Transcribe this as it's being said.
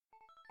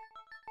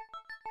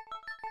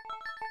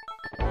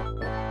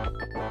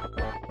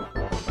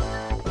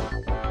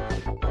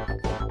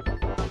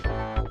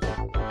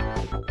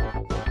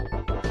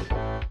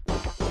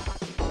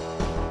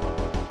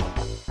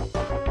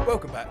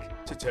Welcome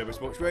back to Turbo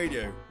Sports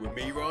Radio with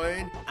me,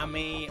 Ryan. And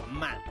me,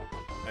 Matt.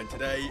 And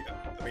today,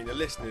 I mean, the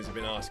listeners have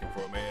been asking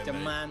for it, mate.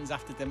 Demands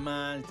after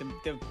demands.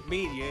 The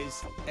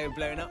media's, they were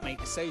blowing up, mate.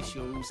 The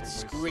socials,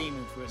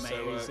 screaming for it,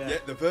 mate. So, yeah,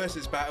 the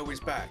Versus battle is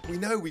back. We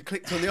know, we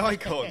clicked on the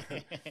icon.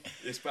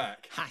 It's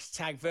back.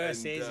 Hashtag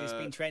Versus, it's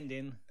been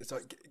trending. It's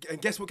like,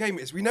 and guess what game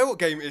it is? We know what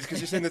game it is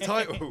because it's in the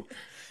title.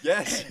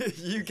 Yes,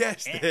 you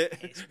guessed it.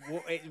 It's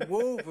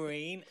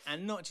Wolverine,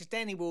 and not just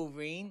any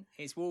Wolverine.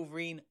 It's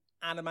Wolverine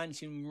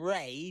Adamantium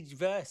Rage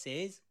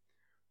versus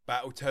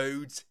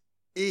Battletoads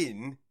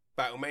in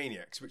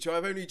Battlemanics, which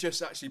I've only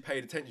just actually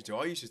paid attention to.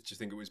 I used to just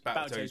think it was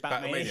Battletoads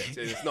Battlemanics.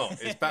 It's not.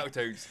 It's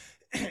Battletoads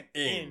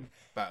in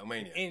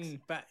Battlemanics.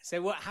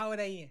 So what? How are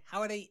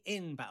they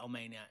in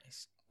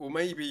Battlemanics? Well,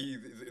 maybe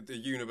the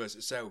universe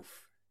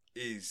itself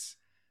is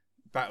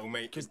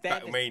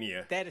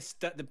Battlemania.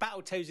 The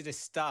Battletoads are the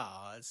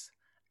stars,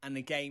 and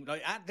the game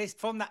at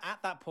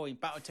that point,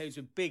 Battletoads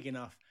were big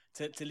enough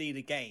to lead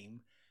a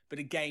game. But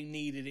the game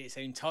needed its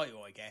own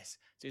title, I guess.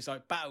 So it's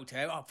like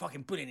Battletoads. Oh,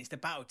 fucking brilliant! It's the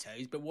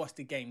Battletoads. But what's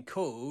the game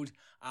called?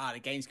 The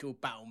game's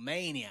called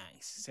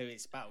Battlemanics. So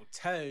it's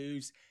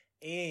Battletoads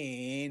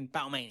in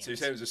Battlemanics. So you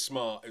say it was a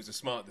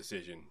smart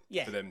decision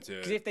for them to.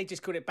 Because if they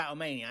just called it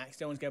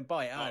Battlemanics, no one's going to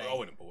buy it. I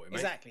wouldn't have bought it, mate.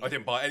 Exactly. I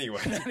didn't buy it anyway.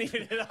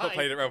 I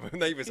played it around my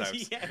neighbour's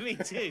house. Yeah, me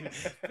too.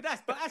 But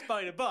that's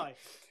by the by.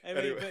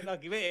 Anyway.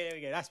 But here we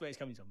go. That's where it's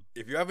coming from.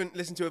 If you haven't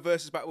listened to a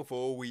Versus Battle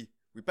before, we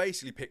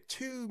basically picked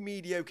two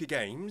mediocre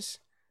games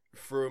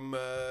from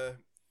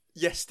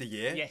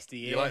yesteryear.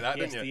 You like that,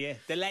 don't you?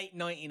 The late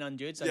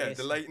 1900s, I guess.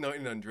 The late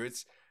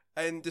 1900s.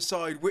 And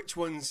decide which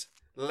one's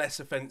less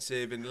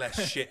offensive and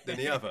less shit than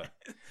the other.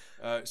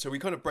 So we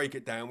kind of break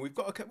it down. We've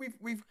got an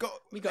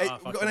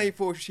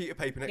A4 sheet of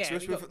paper next to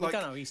us. We've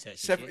done our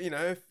research.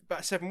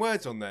 About 7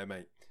 words on there,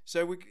 mate.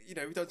 So we've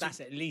done. That's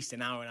at least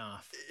an hour and a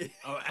half.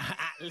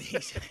 At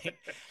least.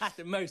 That's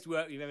the most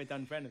work we've ever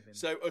done for anything.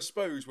 So I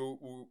suppose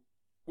we'll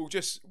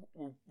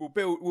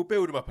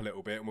build them up a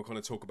little bit, and we'll kind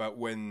of talk about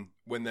when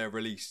they're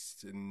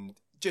released and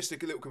just a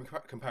little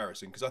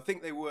comparison, because I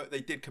think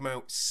they did come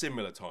out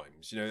similar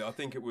times. I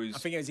think it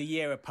was a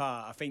year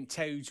apart. I think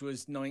Toads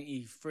was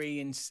 93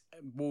 and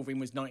Wolverine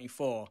was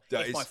 94.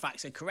 If my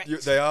facts are correct,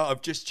 they are.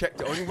 I've just checked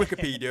it on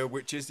Wikipedia,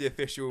 which is the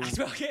official,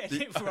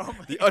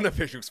 the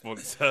unofficial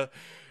sponsor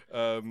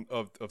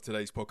of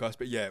today's podcast.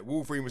 But yeah,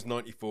 Wolverine was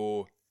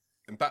 94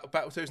 and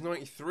Battletoads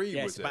 93.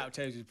 Yes,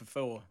 Battletoads was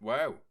before.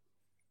 Wow.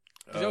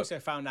 I also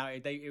found out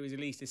it was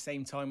released the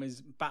same time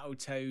as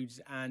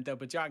Battletoads and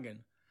Double Dragon.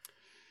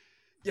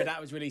 So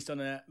that was released on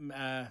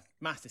a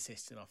Master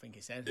System, I think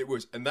it said. It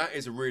was, and that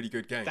is a really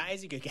good game. That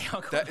is a good game.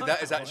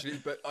 That is actually,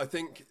 but I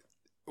think,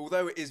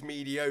 although it is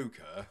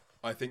mediocre,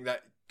 I think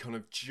that kind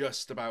of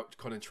just about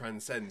kind of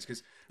transcends,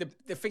 because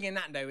the thing in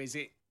that though is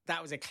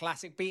that was a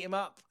classic beat 'em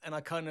up, and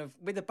I kind of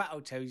with the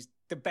Battletoads,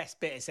 the best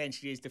bit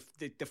essentially is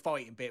the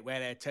fighting bit where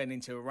they're turned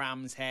into a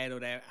ram's head, or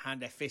their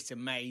fists are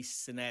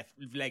mace and their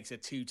legs are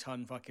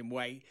 2-ton fucking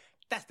weight.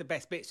 That's the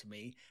best bits for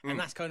me, and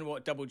that's kind of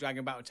what Double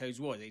Dragon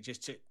Battletoads was. It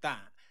just took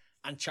that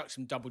and chucked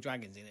some Double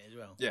Dragons in it as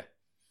well. Yeah.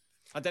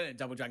 I don't know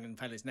Double Dragon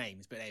fellas'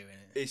 names, but they were in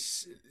it.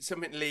 It's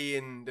something Lee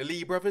and the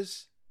Lee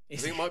brothers. I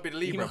think it might be the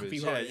Lee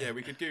brothers. Right, yeah,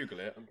 we could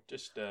Google it. I'm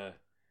just,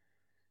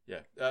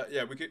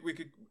 we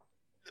could.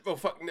 Well,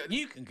 fuck. No.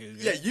 You can Google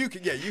it. Yeah, you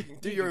can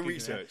do your own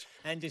research.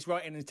 And just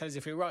write in and tell us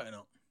if you're right or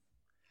not.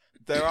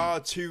 There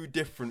are two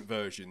different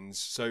versions.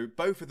 So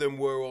both of them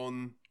were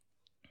on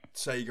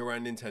Sega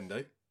and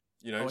Nintendo.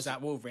 Was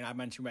that Wolverine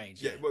Adamantium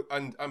Rage? Yeah, well,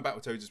 and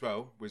Battletoads as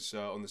well was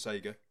on the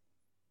Sega.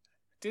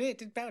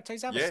 Did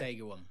Battletoads have a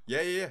Sega one?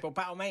 Yeah. But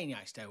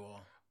Battlemaniacs though,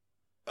 or?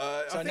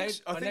 I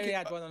know he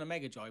had one on a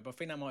Mega Drive, but I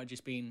think that might have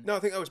just been. No, I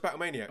think that was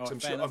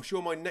Battlemaniacs. I'm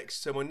sure my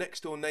next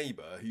door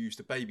neighbour who used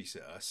to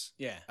babysit us,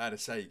 had a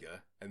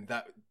Sega, and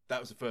that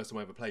was the first time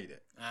I ever played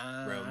it.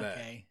 Around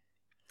okay.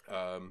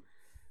 There.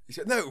 He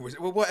said, "No, it was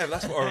whatever."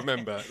 That's what I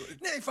remember.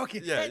 No,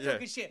 fucking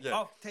shit. Yeah.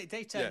 Oh,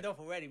 they turned off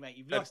already, mate.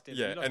 You've lost it.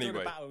 Yeah.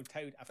 Anyway,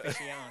 Battletoad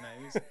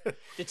aficionados,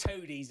 the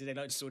Toadies, as they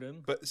like to call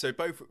them. But so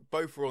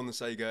both were on the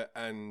Sega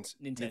and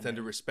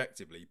Nintendo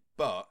respectively,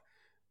 but.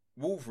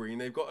 Wolverine,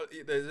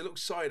 there's a little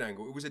side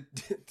angle. It was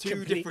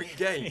two different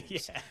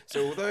games.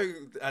 So although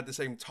it had the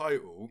same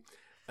title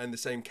and the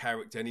same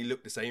character, and he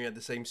looked the same, he had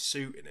the same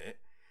suit in it,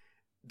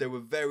 they were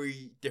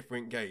very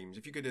different games.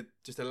 If you could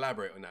just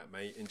elaborate on that,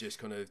 mate, and just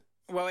kind of.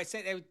 Well, I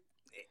said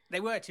they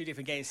were two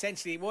different games.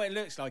 Essentially, what it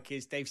looks like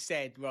is they've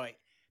said, right,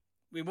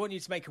 we want you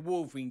to make a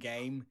Wolverine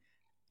game.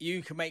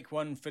 You can make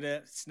one for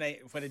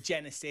the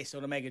Genesis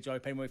or the Mega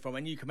Drive, depending where you're from,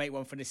 and you can make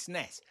one for the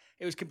SNES.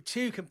 It was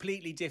two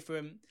completely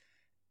different.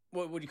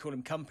 What do you call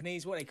them?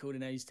 Companies? What are they called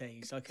in those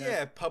days? Like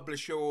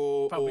publisher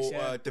or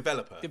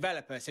developer.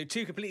 Developer. So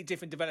two completely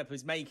different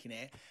developers making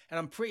it. And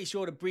I'm pretty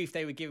sure the brief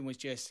they were given was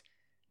just,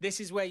 this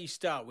is where you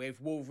start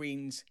with.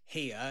 Wolverine's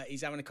here.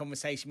 He's having a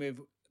conversation with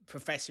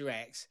Professor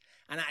X.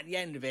 And at the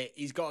end of it,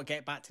 he's got to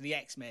get back to the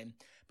X-Men.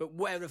 But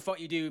whatever the fuck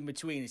you do in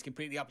between is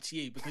completely up to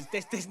you, because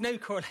there's no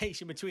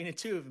correlation between the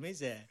two of them, is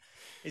there?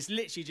 It's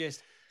literally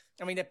just...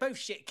 I mean, they're both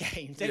shit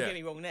games. Don't get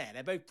me wrong there.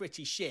 They're both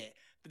pretty shit.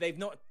 But they've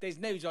not. There's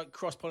no like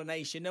cross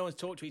pollination. No one's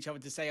talked to each other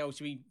to say, "Oh,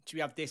 should we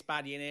have this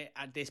baddie in it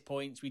at this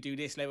point? Should we do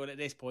this level at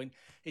this point?"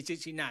 It's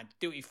literally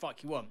do what you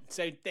fuck you want.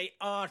 So they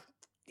are.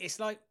 It's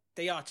like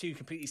they are two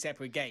completely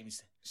separate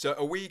games. So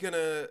are we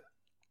gonna?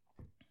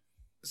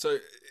 So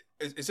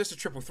is this a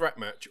triple threat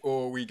match,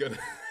 or are we gonna,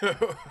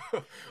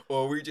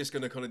 or are we just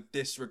gonna kind of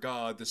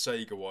disregard the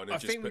Sega one? And I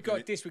think we've got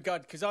to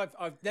disregard because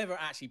I've never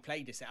actually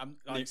played this. I'm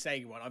like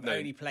Sega one. I've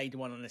only played the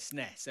one on the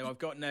SNES, so I've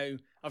got no.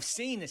 I've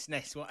seen the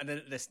SNES one and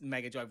the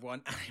Mega Drive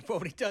one, and it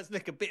probably does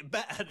look a bit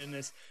better than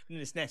the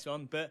SNES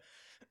one. But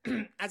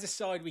as a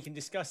side, we can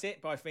discuss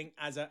it. But I think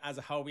as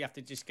a whole, we have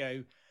to just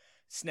go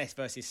SNES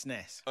versus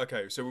SNES.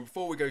 Okay, so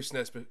before we go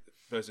SNES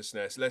versus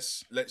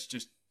SNES, let's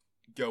just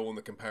go on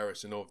the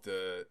comparison of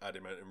the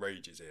Adamantium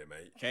Rages here,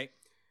 mate. Okay.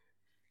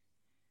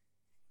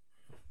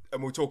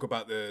 And we'll talk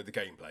about the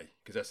gameplay,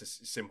 because that's the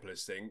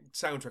simplest thing.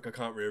 Soundtrack, I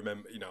can't really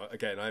remember. You know,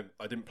 again, I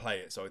didn't play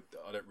it, so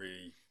I don't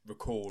really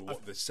recall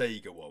what the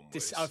Sega one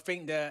was. I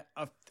think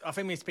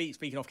we're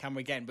speaking off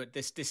camera again, but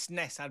this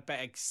SNES had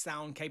better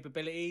sound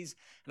capabilities,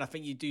 and I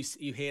think you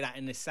hear that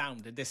in the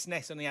sound. The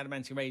SNES on the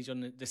Adamantium Rage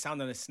on the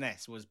sound on the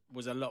SNES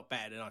was a lot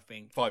better than I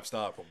think.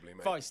 5-star probably,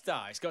 mate.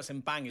 5-star. It's got some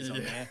bangers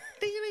on there.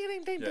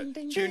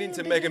 Tune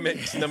into Mega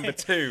Mix number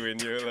 2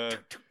 and you'll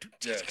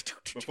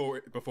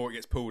before it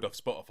gets pulled off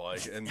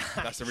Spotify, and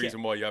that's the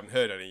reason why you haven't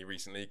heard any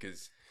recently,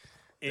 because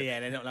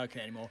they're not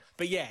liking it anymore.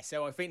 But yeah,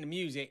 so I think the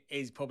music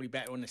is probably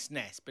better on the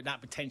SNES, but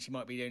that potentially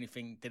might be the only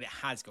thing that it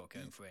has got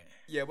going for it.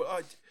 Yeah,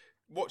 but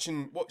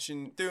watching,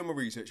 doing my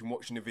research and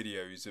watching the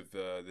videos of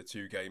the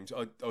two games,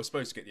 I was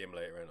supposed to get the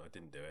emulator and I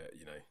didn't do it.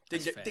 You know,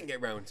 didn't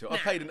get around to it.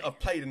 I've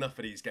played enough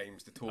of these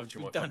games to torture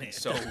my fucking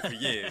soul for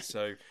years.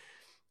 So,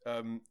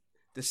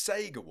 the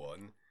Sega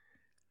one,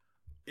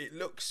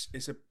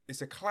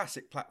 it's a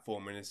classic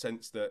platform in a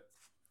sense that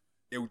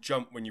it'll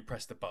jump when you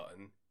press the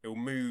button. It'll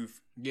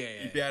move.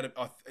 Yeah. You'd be able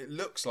to, it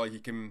looks like you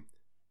can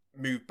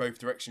move both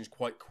directions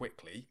quite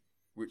quickly,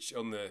 which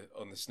on the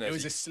SNES it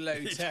was a slow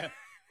turn.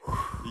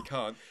 You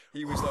can't.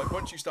 He was like,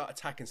 once you start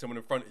attacking someone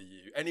in front of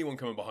you, anyone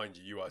coming behind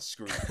you, you are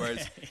screwed.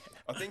 Whereas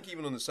I think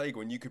even on the Sega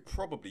one, you could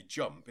probably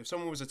jump. If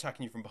someone was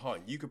attacking you from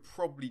behind, you could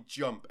probably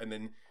jump and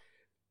then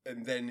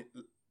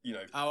you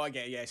know. Oh, I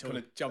get it, yeah. So kind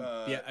of jump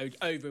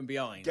over and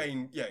behind.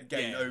 Gain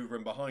over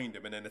and behind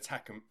them, and then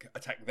attack them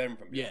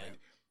from behind. Yeah.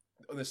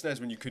 On the SNES,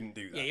 when you couldn't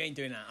do that. Yeah, you ain't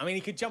doing that. I mean,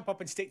 he could jump up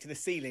and stick to the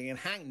ceiling and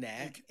hang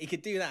there. He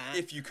could do that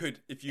if you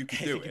could do it. He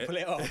could pull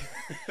it off.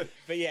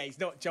 But yeah, he's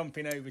not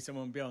jumping over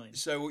someone behind.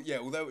 So yeah,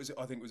 although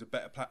I think it was a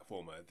better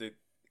platformer, the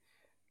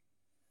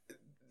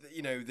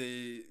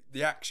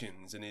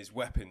actions and his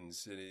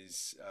weapons and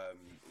his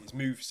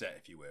moveset,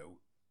 if you will,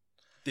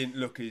 didn't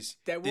look as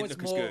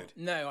good.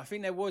 No, I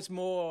think there was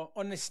more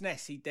on the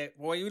SNES. You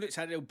looked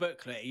at a little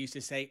booklet. He used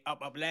to say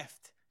up,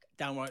 left,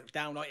 down, right,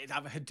 down. Like it'd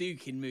have a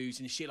Hadouken moves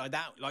and shit like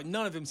that. Like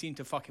none of them seemed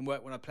to fucking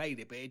work when I played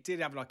it, but it did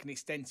have like an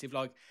extensive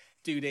like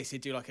do this.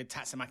 It'd do like a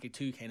Tatsumaki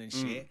Touken and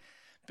shit.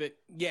 But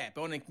yeah,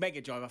 but on a Mega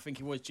Drive, I think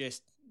it was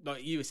just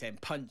like you were saying,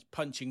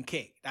 punch and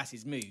kick. That's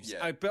his moves.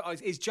 Yeah.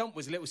 But his jump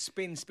was a little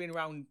spin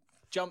around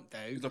jump though.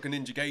 It was like a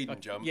Ninja Gaiden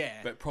jump,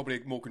 but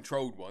probably a more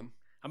controlled one.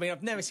 I mean,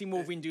 I've never seen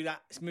Wolverine do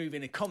that move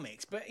in the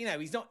comics, but you know,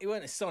 he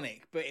weren't a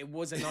Sonic, but it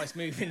was a nice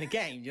move in the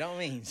game. You know what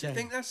I mean? So, I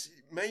think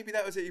maybe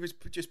that was it. He was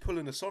just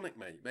pulling a Sonic,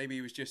 mate. Maybe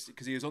he was just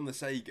because he was on the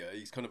Sega.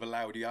 He's kind of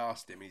allowed. He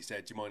asked him. He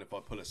said, "Do you mind if I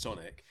pull a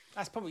Sonic?"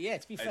 That's probably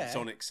to be fair. And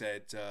Sonic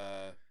said,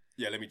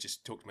 "Yeah, let me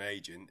just talk to my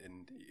agent."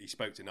 And he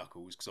spoke to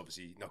Knuckles because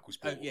obviously Knuckles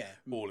bought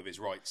all of his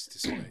rights to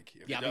Sonic.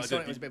 I mean,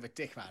 Sonic was a bit of a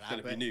dick about that. I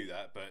don't know if you knew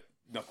that, but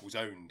Knuckles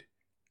owned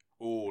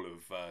all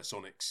of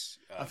Sonic's.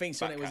 I think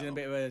Sonic was in a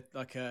bit of a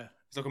like a.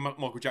 It's like a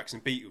Michael Jackson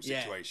Beatles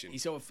situation.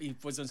 He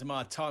was on some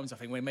hard times, I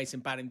think, when he made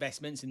some bad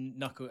investments,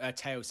 and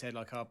Tails said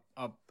like, "I'll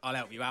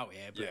help you out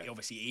here," but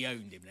obviously he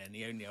owned him. Then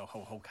he owned the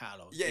whole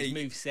catalogue. Yeah, his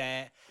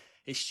moveset,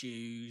 his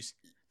shoes,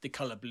 the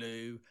colour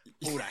blue,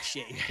 all that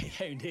shit.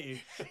 He owned it.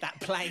 That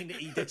plane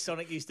that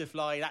Sonic used to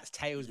fly, that's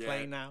Tails'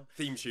 plane now.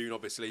 Theme tune,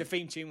 obviously. The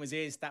theme tune was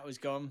his. That was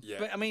gone. Yeah.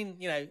 But I mean,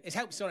 you know, it's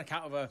helped Sonic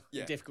out of a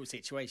difficult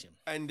situation.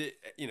 And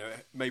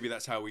maybe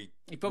that's how he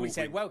probably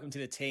said, "Welcome to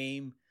the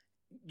team.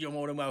 You're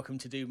more than welcome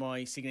to do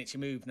my signature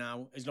move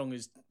now, as long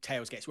as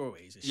Tails gets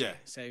royalties." And shit.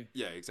 So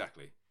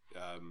exactly.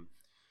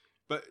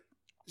 But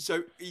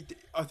so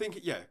I think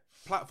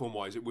platform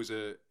wise, it was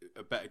a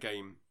better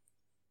game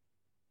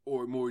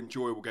or a more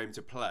enjoyable game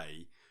to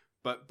play.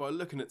 But by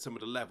looking at some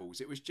of the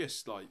levels, it was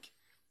just like,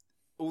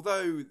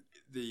 although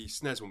the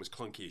SNES one was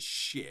clunky as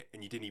shit,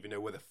 and you didn't even know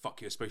where the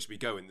fuck you were supposed to be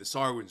going, the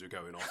sirens were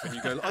going off, and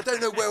you go, "I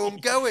don't know where I'm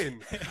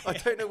going. I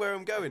don't know where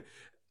I'm going."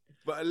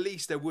 But at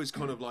least there was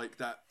kind of like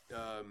that.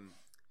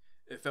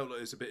 It felt like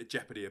there was a bit of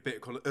jeopardy, a bit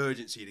of kind of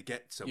urgency to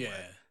get somewhere.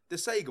 Yeah. The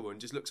Sega one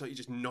just looks like you're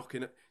just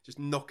knocking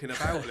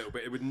about a little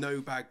bit with no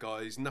bad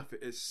guys, nothing.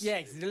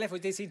 The level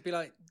did seem to be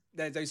like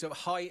those sort of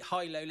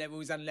high low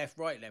levels and left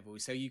right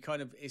levels. So you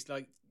kind of it's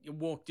like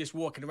you're just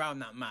walking around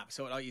that map,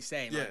 sort of like you're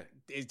saying. Like,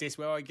 is this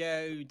where I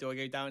go? Do I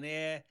go down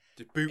here?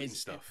 Just booting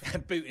stuff,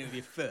 booting with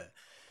your foot.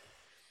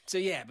 So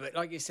yeah, but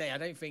like you say, I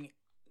don't think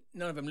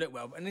none of them look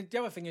well. And the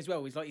other thing as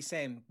well is, like you're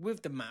saying,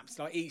 with the maps,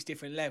 like each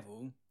different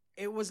level,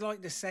 it was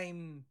like the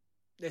same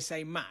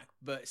map,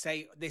 but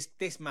say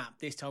this map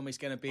this time is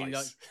going to be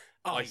like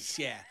ice,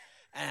 yeah.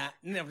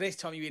 Now this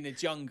time you're in the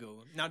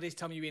jungle. Now this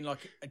time you're in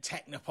like a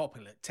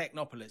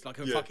technopolis, like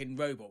a fucking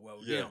robot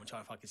world. You know what I'm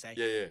trying to fucking say?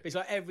 Yeah. But it's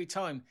like every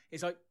time,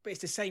 but it's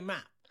the same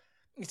map.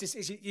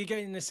 You're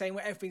going in the same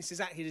way. Everything's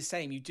exactly the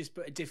same. You just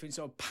put a different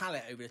sort of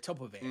palette over the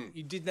top of it.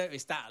 You did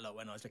notice that a lot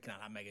when I was looking at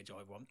that Mega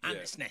Drive one and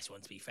the SNES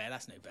one. To be fair,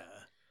 that's no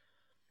better.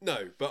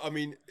 No, but I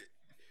mean,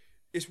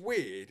 it's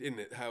weird, isn't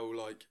it? How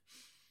like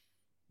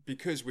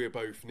because we're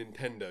both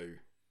Nintendo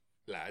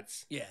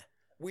lads,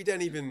 you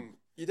don't even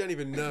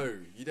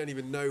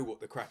know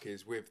what the crack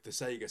is with the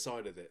Sega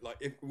side of it.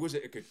 Like, was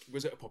it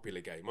a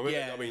popular game? I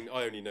mean,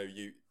 I only know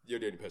you're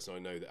the only person I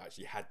know that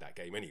actually had that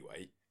game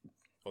anyway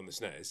on the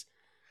SNES.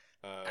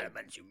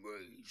 Adamantium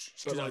Rage.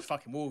 Because I was a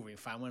fucking Wolverine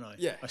fan, wasn't I?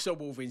 Yeah. I saw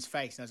Wolverine's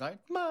face and I was like,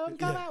 Mum,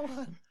 get that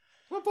one.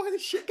 Well, buy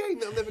this shit game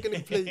that I'm never going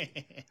to play.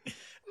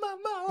 Mum,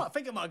 I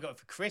think I might have got it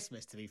for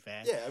Christmas, to be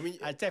fair. Yeah, I mean...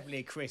 definitely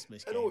a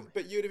Christmas game.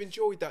 But you'd have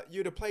enjoyed that.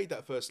 You'd have played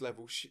that first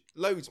level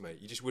loads, mate.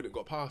 You just wouldn't have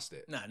got past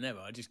it. No, never.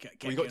 I just get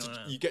I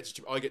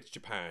get to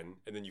Japan,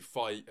 and then you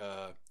fight...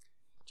 do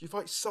you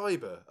fight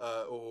Cyber?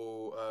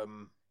 Or...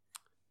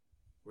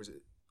 was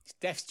it? It's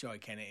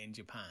Deathstrike in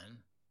Japan.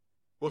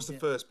 What's the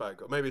first bad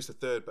guy? Maybe it's the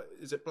third, but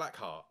is it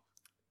Blackheart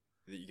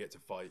that you get to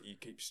fight? He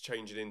keeps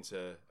changing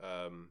into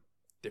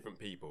different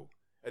people.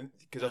 And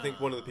because I think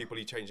one of the people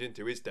he changed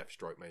into is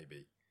Deathstrike,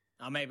 maybe.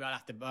 Oh, maybe I'll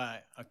have to buy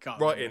it. I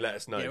can't. Write in, let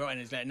us know. Yeah, write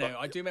in, let us know.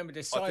 I do remember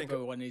the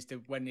Cyber one is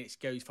when it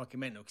goes fucking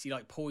mental because he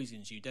like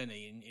poisons you, don't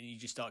he? And you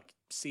just start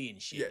seeing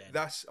shit. Yeah,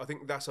 then. I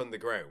think that's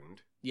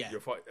underground. Yeah,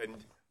 you're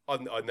and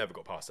I never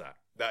got past that.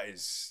 That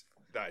is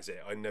it.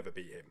 I never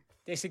beat him.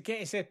 It's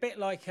a bit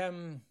like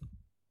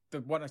the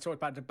one I talked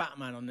about, the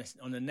Batman on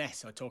the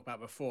NES I talked about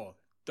before.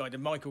 Like the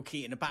Michael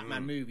Keaton, the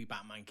Batman movie,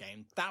 Batman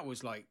game. That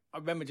was like, I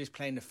remember just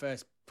playing the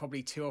first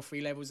probably 2 or 3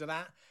 levels of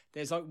that.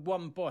 There's like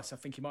one boss, I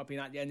think he might be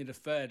at the end of the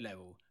 3rd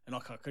level, and I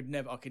could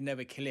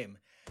never kill him.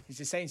 It's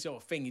the same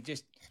sort of thing.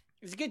 It's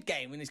a good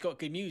game and it's got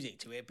good music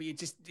to it, but you're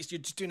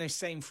just doing those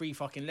same 3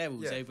 fucking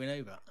levels over and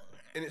over.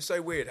 And it's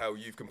so weird how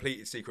you've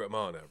completed Secret of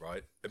Mana,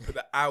 right? And put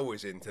the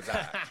hours into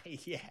that.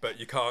 But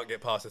you can't get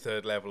past the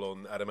 3rd level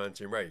on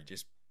Adamantium Rage.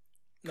 It's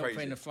not crazy.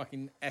 putting the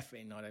fucking effort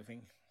in, I don't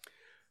think.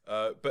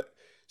 But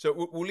so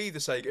we'll leave the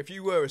Sega. If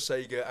you were a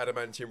Sega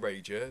Adamantium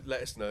Rager,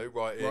 let us know.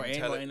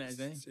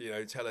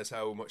 Tell us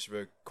how much of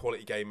a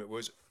quality game it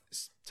was.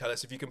 Tell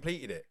us if you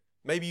completed it.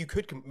 Maybe you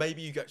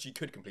actually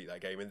could complete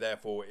that game, and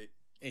therefore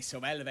it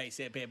sort of elevates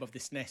it a bit above the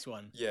SNES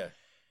one. Yeah.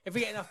 If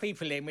we get enough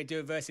people in, we do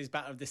a versus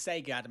battle of the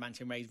Sega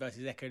Adamantium Rage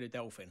versus Echo the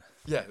Dolphin.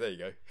 Yeah, there you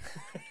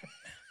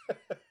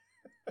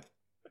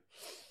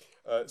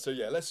go. So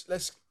yeah, let's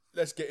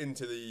get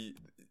into the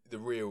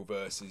real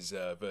versus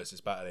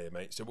battle here,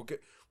 mate. So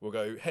we'll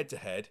go head to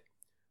head.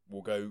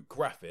 We'll go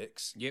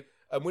graphics. Yep.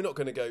 And we're not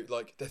going to go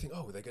like they think.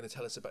 Oh, they're going to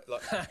tell us about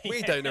like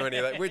we don't know any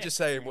of that. We're just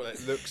saying what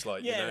it looks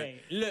like. Yeah,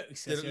 you know?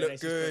 Looks. Did it look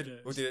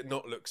good or did it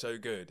not look so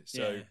good?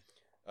 So,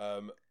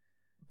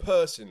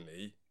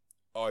 personally,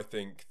 I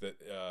think that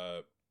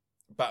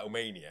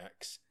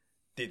Battlemanics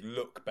did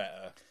look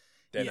better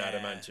than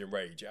Adamantium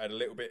Rage. It had a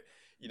little bit,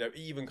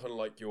 even kind of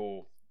like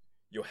your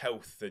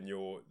health and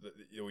your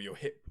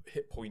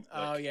hit point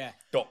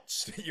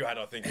dots that you had.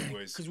 I think it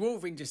was because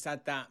Wolverine just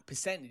had that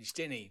percentage,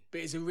 didn't he?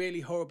 But it's a really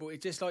horrible.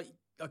 It's just like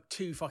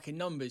 2 fucking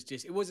numbers.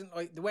 Just it wasn't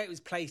like the way it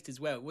was placed as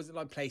well. It wasn't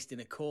like placed in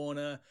a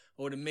corner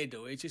or the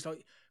middle. It's just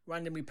like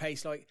randomly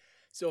placed. Like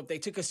sort of they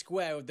took a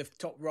square of the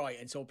top right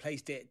and sort of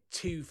placed it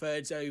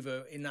 2/3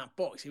 over in that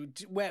box.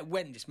 Where it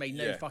went just made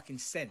no fucking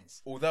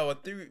sense. Although I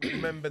do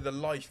remember the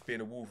life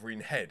being a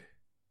Wolverine head.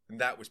 And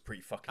that was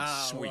pretty fucking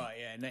sweet. Right,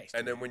 yeah, next.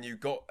 And then when you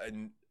got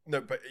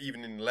but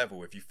even in the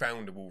level, if you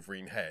found a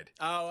Wolverine head,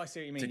 I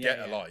see what you mean. To get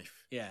a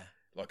life,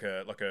 like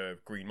a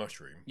green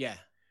mushroom,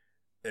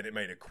 and it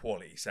made a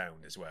quality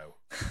sound as well.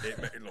 It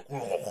looked,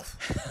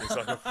 it's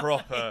like a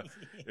proper.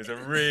 It's a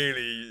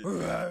really.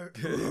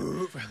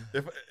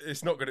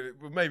 It's not gonna.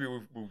 Maybe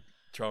we'll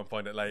try and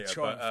find it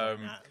later.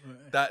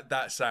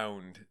 That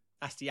sound.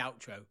 That's the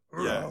outro.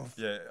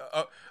 Yeah.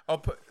 I'll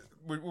put.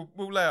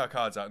 We'll lay our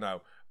cards out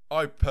now.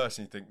 I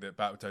personally think that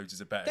Battletoads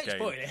is a better game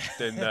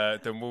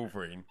than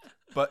Wolverine.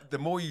 But the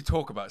more you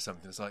talk about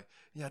something, it's like,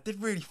 yeah, I did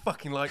really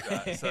fucking like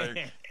that. So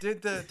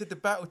did the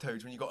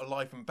Battletoads, when you got a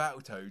life from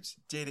Battletoads,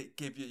 did it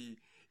give you...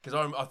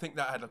 Because I think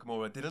that had like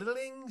more of a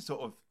diddling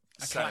sort of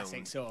a sound.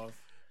 Classic sort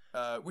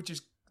of. Which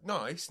is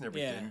nice and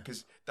everything,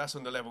 because that's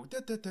on the level when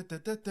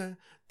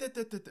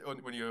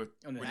you're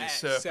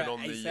surfing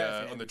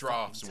on the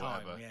drafts or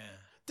whatever.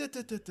 But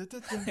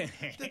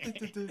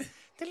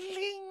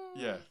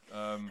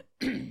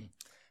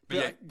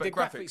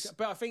graphics.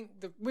 But I think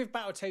with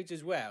Battletoads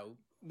as well,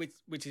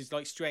 which is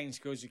like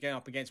strange because you're going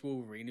up against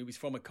Wolverine, who was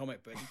from a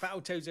comic book.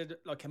 Battletoads had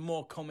like a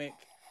more comic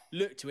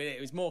look to it.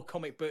 It was more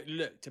comic book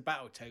look to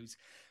Battletoads,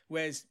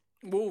 whereas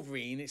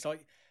Wolverine, it's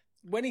like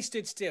when he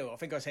stood still, I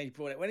think I was saying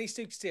before that when he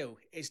stood still,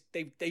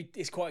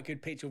 it's quite a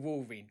good picture of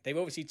Wolverine. They've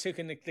obviously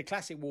taken the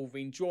classic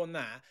Wolverine, drawn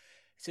that.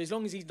 So as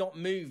long as he's not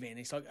moving,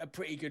 it's like a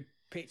pretty good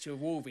picture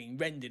of Wolverine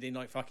rendered in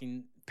like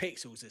fucking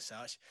pixels as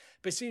such.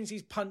 But as soon as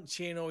he's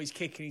punching or he's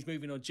kicking, he's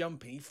moving or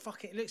jumping,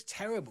 it looks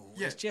terrible.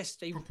 Yeah, it's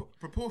just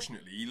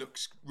proportionately, he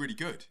looks really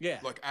good. Yeah,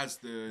 like as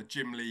the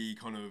Jim Lee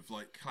kind of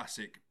like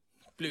classic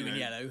blue and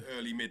yellow,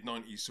 early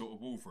mid-90s sort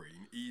of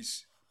Wolverine.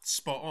 He's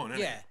spot on,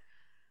 isn't he?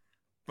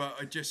 But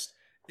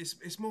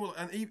it's more,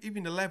 and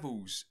even the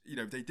levels,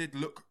 they did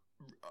look.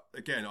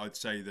 Again, I'd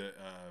say that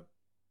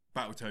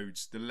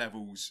Battletoads, the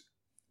levels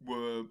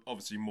were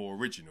obviously more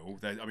original.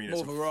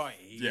 More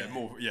variety.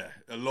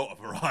 A lot of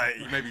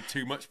variety, maybe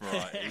too much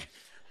variety,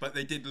 but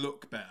they did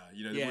look better.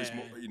 There was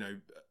more.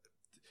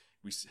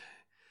 We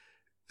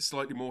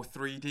slightly more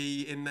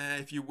 3D in there,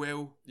 if you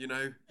will.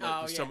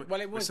 Some of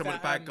the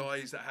bad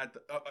guys that had.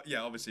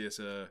 Obviously it's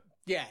a.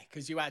 Yeah,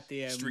 because you had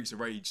the Streets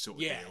of Rage sort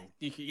of deal.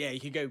 You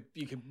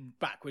could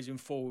backwards and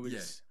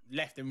forwards,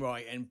 left and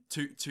right, and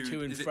two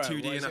and fro.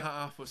 2D and a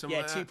half or something?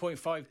 Yeah,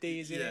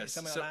 2.5D is it?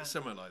 Something like that.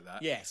 Something like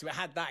that. Yeah, so it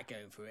had that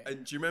going for it.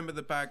 And do you remember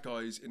the bad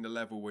guys in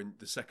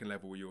the second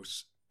level where you're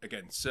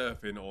again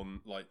surfing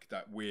on like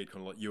that weird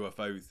kind of like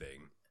UFO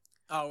thing?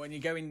 Oh, and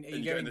you're going down,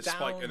 and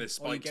there's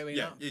spikes.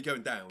 You're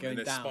going down, and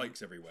there's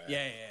spikes everywhere.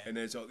 Yeah. And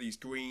there's like these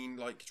green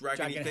like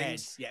dragon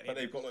things, heads. but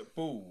they've got like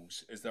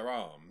balls as their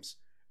arms.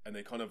 And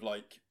they kind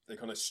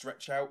of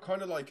stretch out,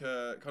 kind of like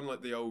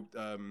the old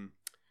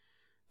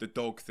the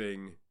dog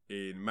thing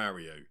in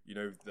Mario.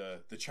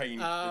 The chain,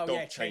 the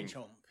dog chain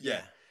chomp. Yeah,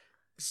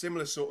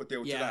 similar sort of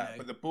deal to that.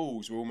 But the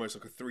balls were almost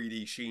like a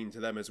 3D sheen to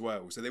them as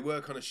well. So they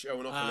were kind of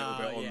showing off a little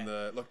bit on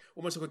the like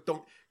almost like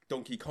a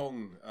Donkey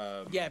Kong.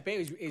 But it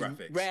was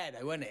rare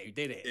though, wasn't it? Who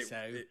did it?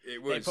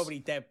 It was.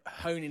 They're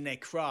honing their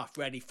craft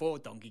ready for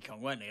Donkey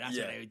Kong, weren't they? That's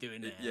what they were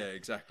doing there. Yeah,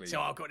 exactly.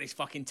 So I've got this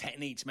fucking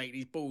technique to make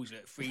these balls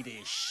look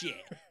 3D as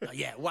shit.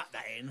 Whack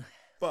that in.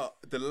 But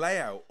the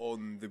layout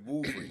on the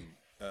Wolverine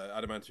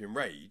Adamantium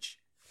Rage,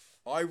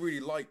 I really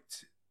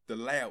liked the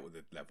layout of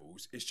the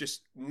levels. It's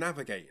just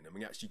navigating them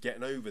and actually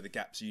getting over the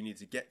gaps you need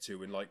to get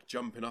to, and like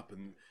jumping up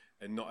and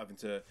not having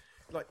to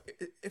like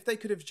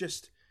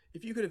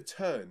if you could have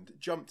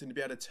jumped and to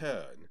be able to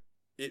turn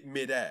it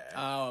mid-air,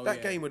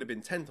 that game would have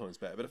been 10 times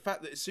better. But the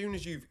fact that as soon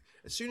as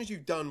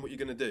you've done what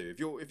you're going to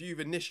do, if you've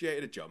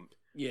initiated a jump,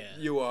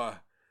 you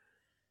are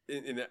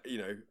in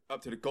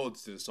up to the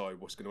gods to decide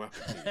what's going to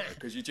happen to you,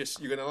 because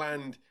you're going to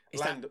land.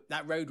 It's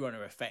that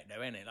Roadrunner effect,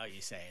 though, isn't it? Like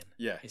you're saying,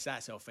 it's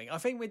that sort of thing. I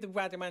think with the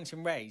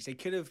Adamantium Rage, they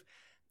could have.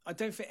 I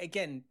don't think.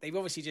 Again, they've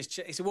obviously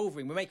it's a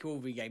Wolverine. We make a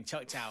Wolverine game,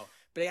 chucked out,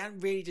 but they hadn't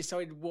really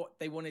decided what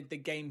they wanted the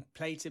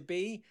gameplay to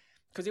be.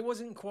 Because it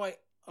wasn't quite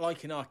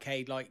like an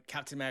arcade like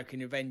Captain America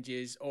and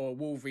Avengers or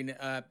Wolverine,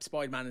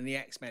 Spider-Man and the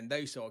X-Men,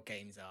 those sort of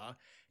games are.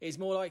 It's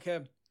more like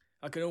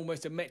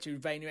almost a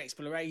Metroidvania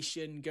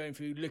exploration, going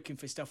through looking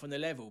for stuff on the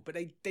level. But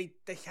they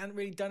hadn't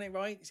really done it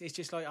right. It's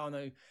just like,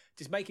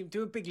 just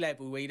do a big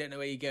level where you don't know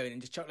where you're going and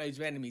just chuck loads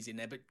of enemies in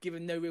there, but give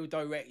them no real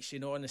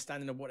direction or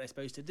understanding of what they're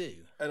supposed to do.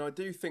 And I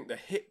do think the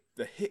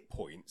hit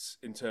points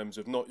in terms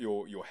of not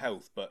your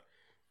health, but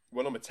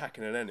when I'm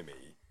attacking an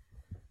enemy,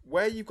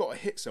 where you've got to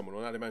hit someone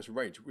on Adamantium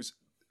Rage was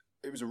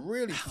a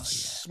really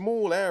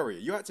small area.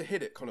 You had to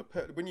hit it kind of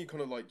when you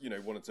kind of like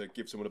wanted to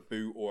give someone a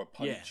boot or a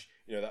punch,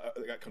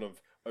 that kind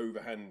of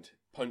overhand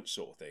punch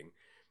sort of thing.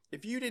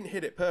 If you didn't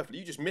hit it perfectly,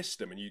 you just missed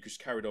them and you just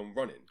carried on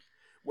running.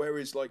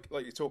 Whereas like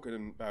you're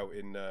talking about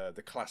in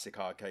the classic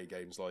arcade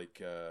games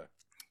like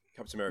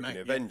Captain America and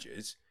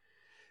Avengers,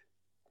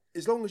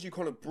 as long as you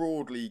kind of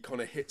broadly kind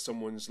of hit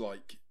someone's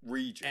like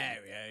region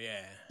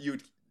area,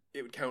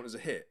 it would count as a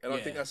hit. And I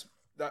think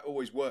that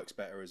always works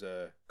better as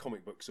a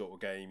comic book sort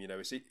of game.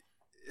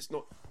 It's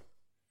not.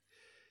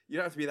 You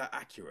don't have to be that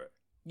accurate.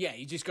 Yeah,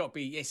 you just got to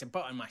be. It's a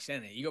button mash,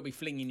 isn't it? You got to be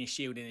flinging your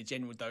shield in a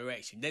general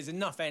direction. There's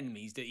enough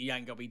enemies that you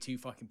ain't got to be too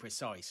fucking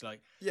precise.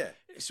 Like,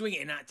 swing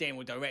it in that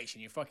general direction.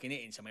 You're fucking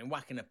hitting something,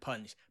 whacking a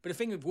punch. But the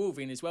thing with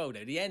Wolverine as well,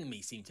 though, the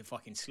enemies seem to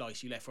fucking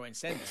slice you left, right, and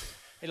centre.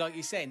 And like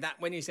you're saying, that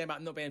when you're saying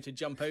about not being able to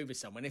jump over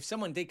someone, if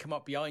someone did come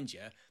up behind you,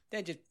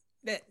 they're just.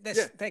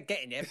 They're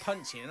getting there,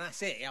 punching, and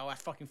that's it. I have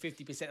fucking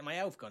 50% of my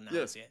health gone now.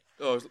 That's it.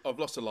 Oh, I've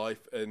lost a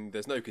life, and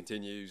there's no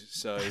continues.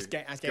 So that's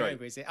game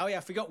over, is it? Oh yeah, I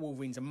forgot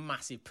Wolverine's a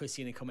massive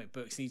pussy in the comic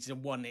books. He's the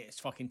one that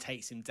fucking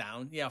takes him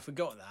down. Yeah, I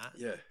forgot that.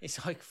 Yeah,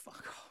 it's like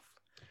fuck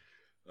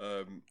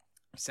off.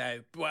 So,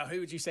 well, who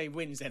would you say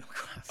wins then?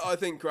 I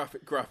think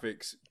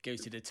graphics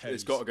goes to the Toads.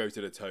 It's got to go to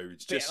the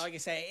Toads. Just like I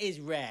say, it is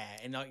rare,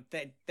 and like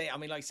they I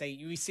mean, like I say,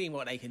 you've seen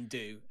what they can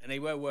do, and they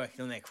were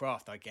working on their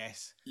craft, I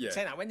guess. Yeah.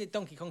 Saying that, when did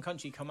Donkey Kong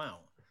Country come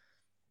out?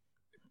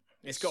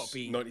 It's got to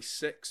be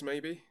 96,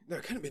 maybe. No,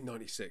 it can't have been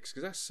 96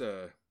 because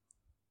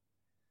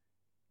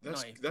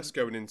that's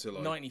going into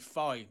like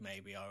 95,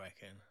 maybe. I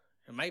reckon.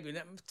 And maybe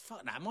that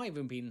might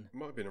even been. It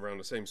might have been around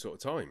the same sort of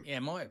time. Yeah, it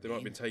might have They might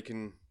have been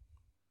taken.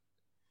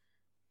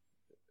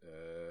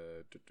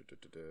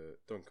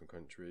 Donkey Kong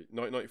Country,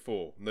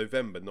 1994,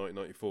 November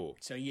 1994.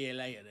 So a year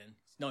later, then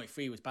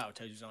 93 was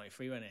Battletoads, was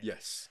 93, wasn't it?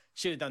 Yes.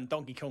 Should have done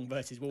Donkey Kong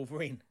versus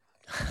Wolverine.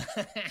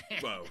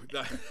 Well,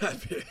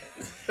 that'd be...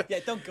 Yeah,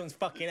 Donkey Kong's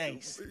fucking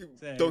ace.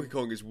 So. Donkey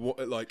Kong is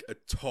like a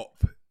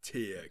top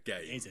tier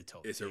game. It is a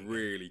top. It's a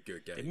really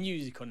good game. The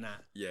music on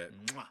that. Yeah.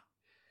 Mwah.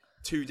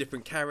 2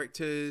 different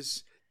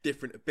characters,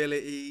 different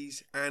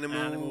abilities,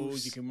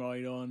 animals you can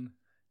ride on,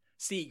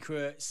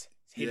 secrets,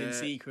 hidden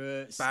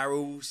secrets,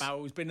 barrels,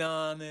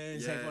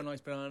 bananas. Everyone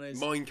likes bananas.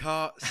 Mine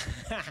carts.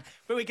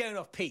 But we're going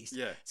off piece.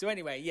 Yeah. So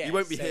anyway, yeah. You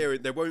won't be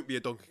hearing. There won't be a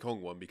Donkey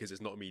Kong one because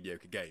it's not a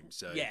mediocre game.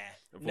 So yeah.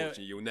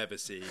 Unfortunately, you'll never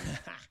see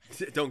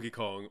Donkey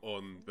Kong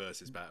on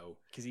versus battle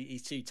because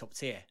he's too top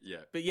tier. Yeah.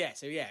 But yeah,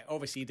 so yeah,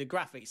 obviously the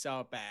graphics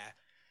are better.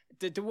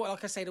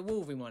 Like I say, the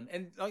Wolverine one,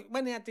 and like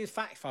when they had the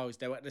fact files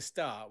though at the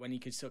start, when you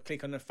could sort of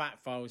click on the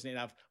fact files and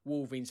it'd have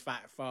Wolverine's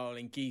fact file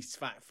and Geese's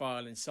fact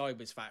file and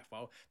Cyber's fact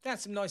file. They had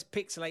some nice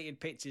pixelated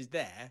pictures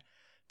there,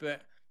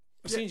 but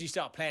as soon as you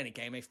start playing a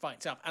game, they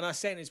fucked up. And I was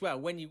saying as well,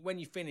 when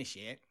you finish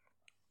it,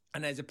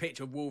 and there's a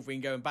picture of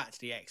Wolverine going back to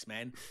the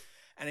X-Men,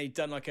 and they've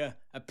done like a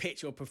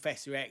picture of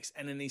Professor X,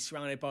 and then he's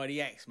surrounded by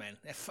the X-Men.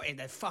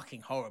 They're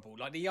fucking horrible.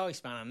 Like the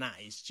Iceman on that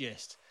is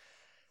just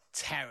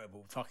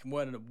terrible. Fucking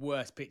one of the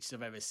worst pictures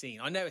I've ever seen.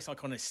 I know it's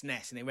like on a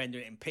SNES and they render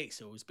it in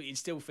pixels, but you'd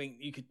still think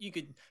you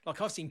could like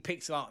I've seen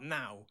pixel art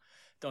now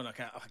done like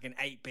an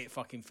 8-bit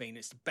fucking thing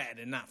that's better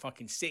than that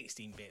fucking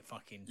 16-bit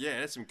fucking. Yeah,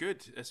 there's some good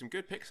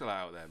pixel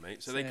art out there,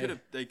 mate. So they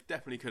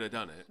definitely could have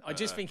done it. I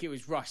just think it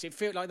was rushed. It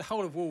feels like the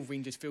whole of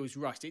Wolverine just feels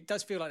rushed. It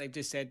does feel like they've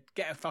just said,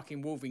 get a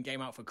fucking Wolverine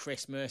game out for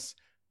Christmas.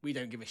 We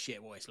don't give a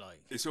shit what it's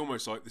like. It's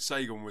almost like the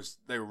Sega one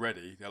they were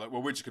ready. They're like,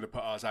 well, we're just going to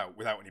put ours out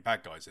without any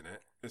bad guys in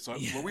it. It's like,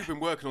 well, we've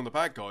been working on the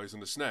bad guys on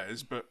the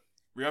SNES, but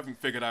we haven't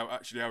figured out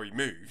actually how he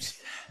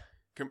moves.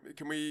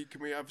 Can we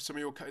have some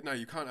of your code? No,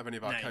 you can't have any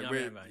of our code.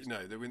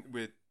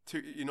 We're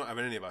too, you're not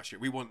having any of our shit.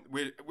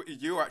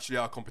 You're actually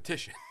our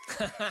competition.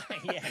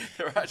 Yeah.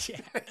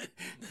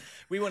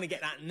 We want to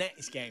get that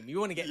next game. We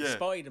want to get the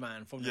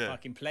Spider-Man from the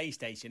fucking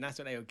PlayStation. That's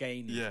what they were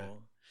gaining for.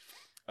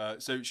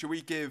 So should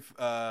we give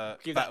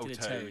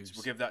Battletoads?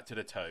 We'll give that to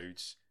the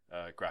Toads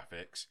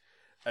graphics,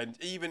 and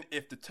even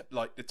if the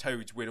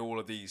Toads win all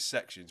of these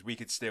sections, we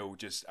could still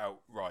just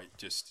outright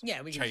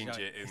change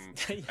it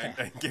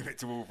and give it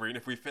to Wolverine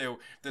if we feel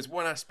there's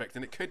one aspect,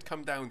 and it could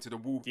come down to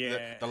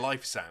the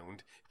life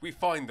sound. If we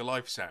find the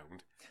life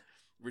sound,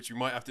 which we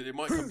might have to, it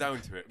might come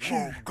down to it.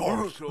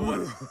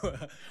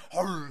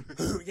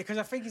 Because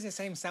I think it's the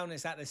same sound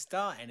as at the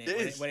start in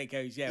it when it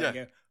goes, we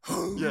go,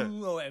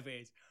 or whatever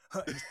it is.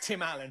 It's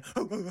Tim Allen.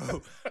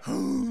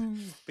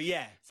 But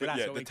yeah, so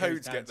that's what the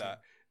Toads get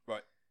that.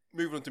 Right,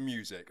 moving on to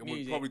music, and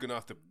we're probably going to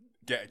have to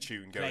get a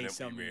tune going,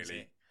 really.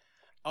 Music.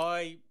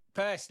 I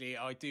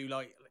do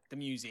like the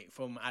music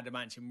from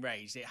Adamantium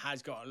Rage. It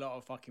has got a lot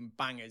of fucking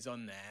bangers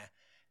on there.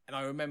 And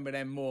I remember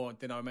them more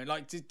than I remember.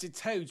 Like, the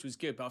Toads was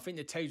good, but I think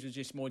the Toads was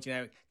just more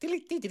generic. It's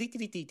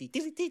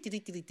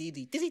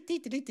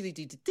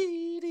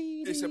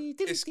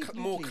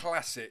more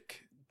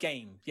classic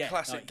game,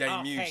 classic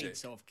game music.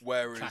 Sort of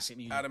whereas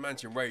music.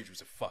 Adamantium Rage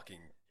was a fucking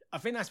I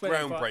think that's where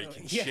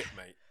groundbreaking shit,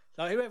 mate.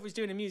 Like whoever was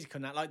doing the music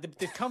on that, like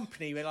the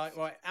company were like,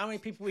 right, how many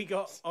people we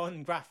got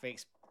on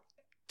graphics?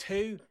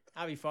 2.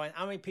 That'll be fine.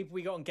 How many people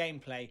we got on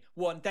gameplay?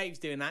 1. Dave's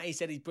doing that. He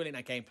said he's brilliant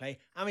at gameplay.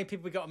 How many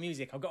people we got on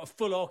music? I've got a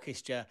full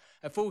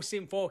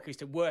synth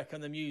orchestra work on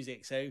the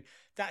music. So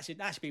that should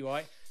be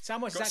right. So how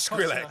much does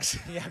that cost?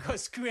 Yeah, I've got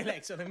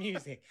Skrillex on the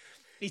music.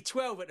 He's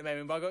 12 at the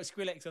moment, but I've got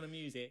Skrillex on the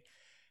music.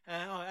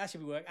 That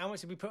should be work. How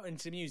much have we put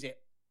into the music?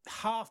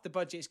 Half the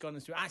budget's gone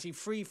into it. Actually,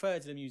 3/3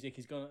 of the music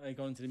has gone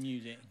into the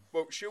music.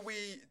 Well, should we,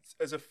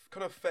 as a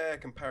kind of fair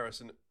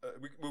comparison,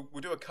 we'll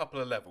do a couple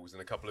of levels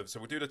and so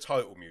we'll do the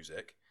title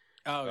music.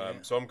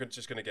 So I'm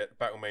just going to get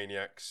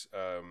Battlemanics,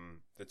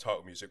 the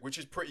title music, which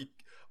is pretty.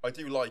 I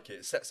do like it.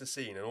 It sets the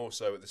scene, and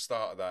also at the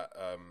start of that,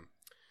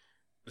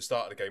 the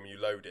start of the game when you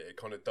load it, it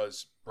kind of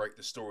does break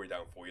the story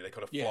down for you. They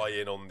kind of fly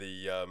in on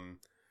the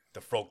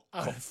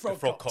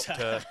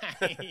frogcopter.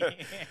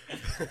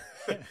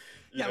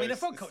 Yeah, I mean, the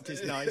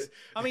frogcopter's nice.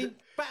 I mean,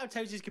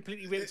 Battletoads is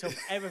completely ripped off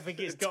everything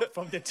it's got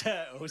from the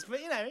Turtles, but,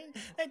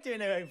 they're doing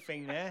their own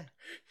thing there.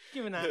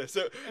 Given that.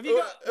 Have you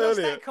got, what's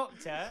that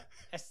copter?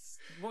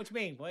 What do you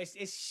mean? Well,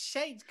 it's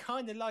shaped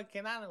kind of like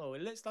an animal.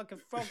 It looks like a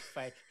frog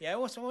face. Yeah,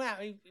 what's all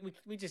that?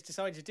 We just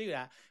decided to do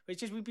that. But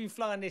it's just we've been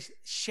flying this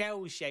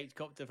shell-shaped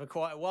copter for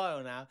quite a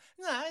while now.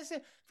 No,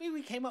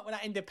 we came up with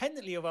that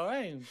independently of our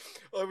own.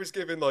 I was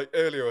giving,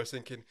 earlier, I was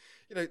thinking,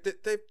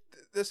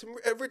 there's some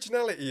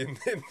originality in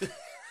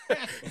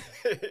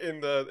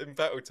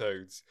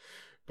Battletoads,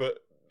 but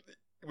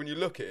when you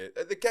look at it,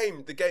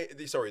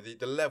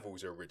 the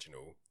levels are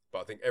original, but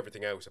I think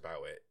everything else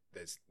about it,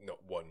 there's not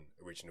one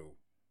original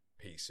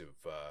piece of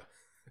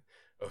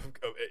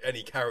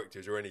any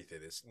characters or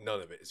anything. It's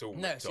none of it. It's all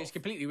it's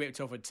completely ripped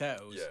off of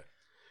Turtles. Yeah,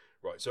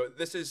 right. So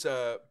this is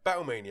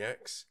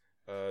Battlemaniacs,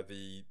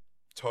 the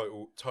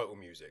title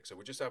music. So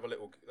we'll just have a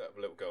little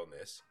go on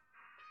this.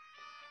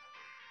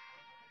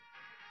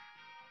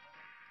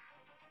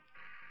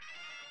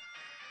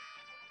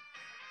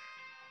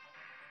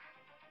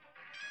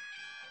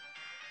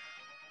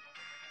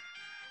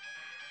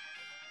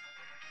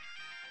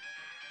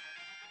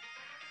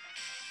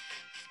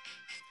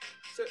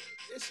 So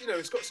it's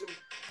it's got some.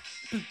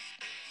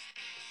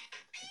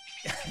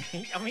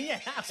 I mean, yeah.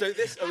 So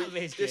this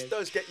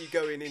does get you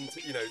going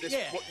into this.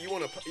 Yeah. What you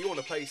want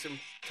to play some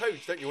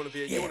Toads, don't you? Want to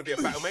be you want to be a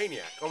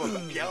Battlemaniac.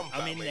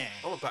 I'm in there.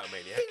 I'm a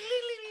Battlemaniac.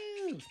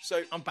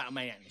 So I'm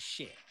Battlemaniac and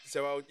shit.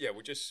 So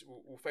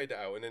we'll fade that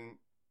out, and then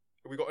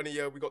we got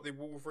the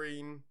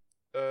Wolverine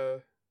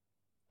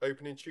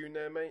opening tune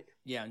there, mate.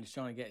 Yeah, I'm just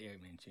trying to get the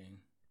opening tune.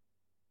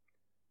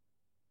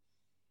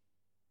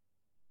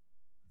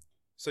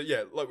 So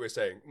yeah, like we were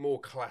saying, more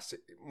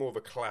of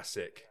a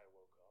classic.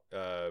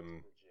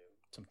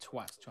 Some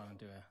twats trying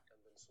to do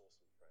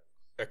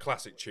a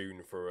classic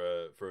tune for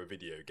a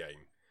video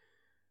game,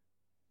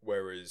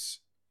 whereas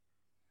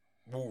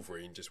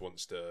Wolverine just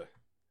wants to.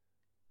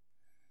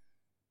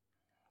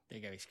 There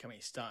you go.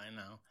 He's starting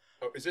now.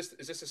 Oh, is this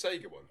a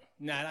Sega one?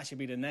 No, that should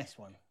be the NES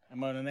one.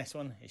 Am I on the NES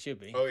one? It should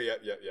be. Oh yeah.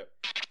 There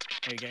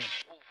you go.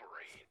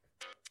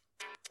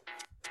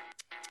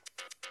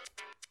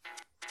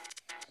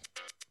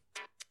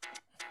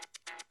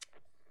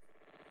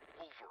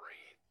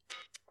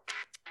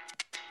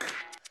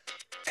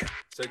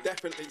 So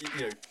definitely,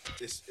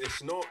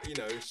 it's not,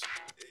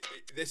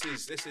 this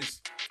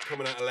is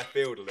coming out of left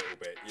field a little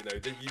bit.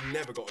 You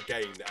never got a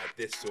game that had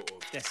this sort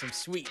of. There's some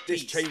sweet.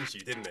 This changed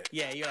you, didn't it?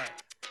 Yeah, you're like,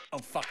 oh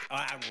fuck,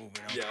 I am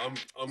Wolverine. Yeah,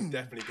 I'm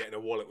definitely getting a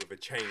wallet with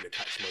a chain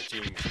attached to my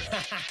jeans.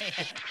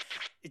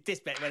 It's this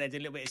bit when I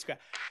did a little bit of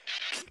scrap.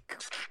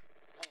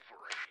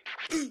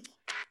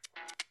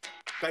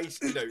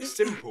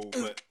 Simple,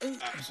 but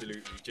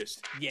absolutely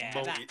just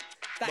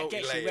that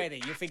gets you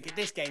ready. You're thinking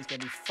this game's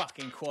gonna be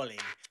fucking quality.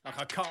 Like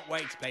I can't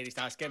wait to play this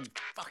now. It's gonna be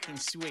fucking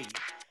sweet.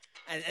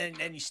 And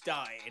then you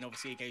start it, and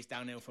obviously it goes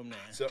downhill from there.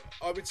 So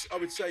I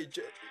would say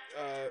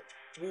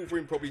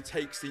Wolverine probably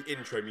takes the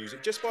intro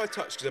music just by a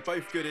touch because they're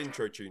both good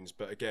intro tunes.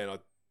 But again,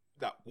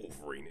 that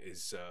Wolverine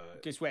is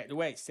just wait. The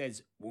way it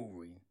says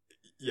Wolverine.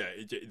 Yeah,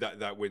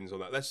 that wins on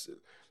that. Let's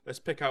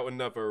pick out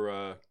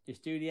another.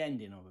 Just do the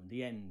ending of them.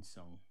 The end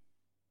song.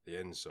 The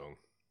end song.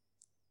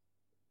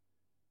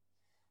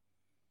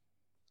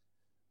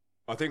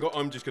 I think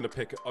I'm going to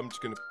pick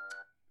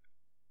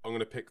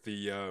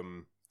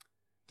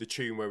the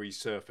tune where he's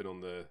surfing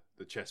on the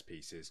chess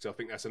pieces because I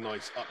think that's a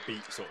nice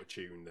upbeat sort of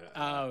tune.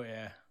 Oh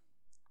yeah.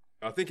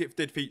 I think it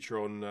did feature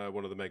on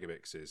one of the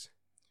Megamixes,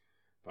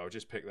 but I'll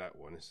just pick that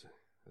one. Let's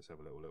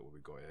have a little look what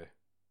we've got here.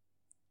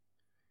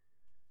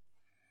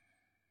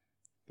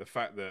 The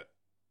fact that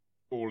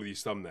all of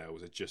these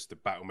thumbnails are just the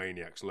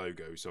Battlemaniacs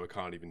logo, so I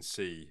can't even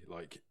see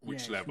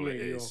which level really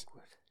it is.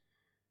 Awkward.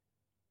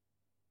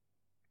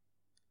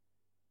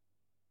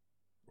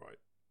 Right.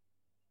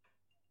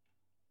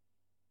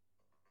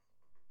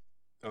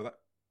 Oh,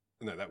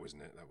 that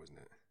wasn't it. That wasn't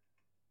it.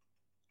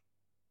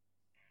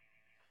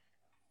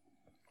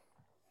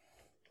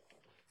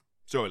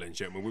 Sorry, ladies and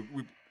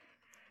gentlemen.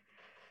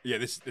 Yeah,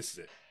 this is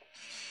it.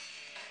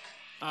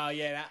 Oh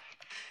yeah, that.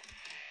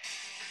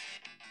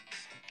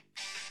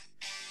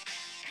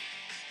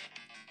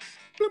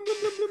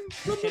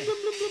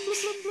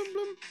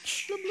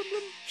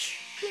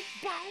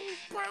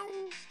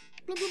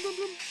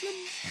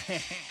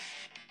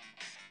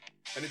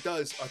 And it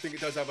does. I think it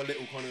does have a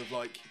little kind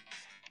of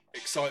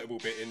excitable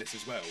bit in this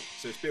as well.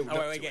 So it's built up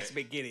to it gets a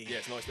bit giddy. Yeah,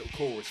 it's a nice little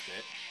chorus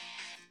bit.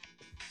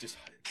 Just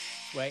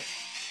wait.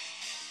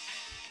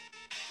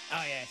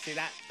 Oh yeah, see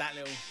that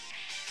little.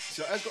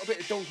 So it has got a bit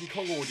of Donkey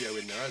Kong audio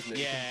in there, hasn't it?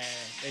 Yeah,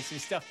 there's some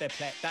stuff they're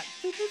playing.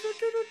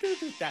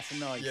 That's a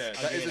nice. Yeah,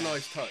 that is a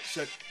nice touch.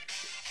 So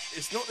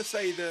it's not to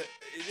say that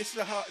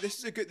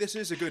this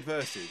is a good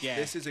versus. Yeah.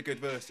 This is a good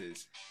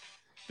versus.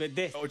 But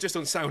this, or just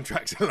on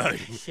soundtracks alone.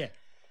 Yeah.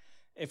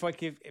 If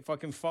I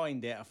can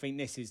find it, I think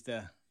this is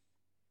the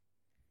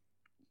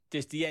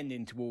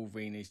ending to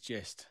Wolverine is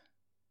just.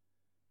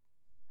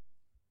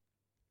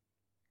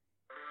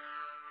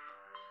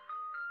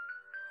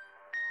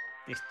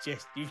 It's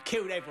just, you've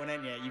killed everyone,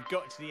 haven't you? You've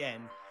got to the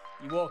end.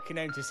 You're walking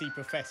home to see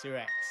Professor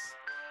X.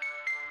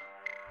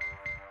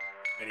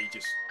 And he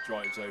just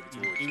drives over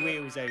towards He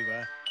wheels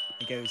over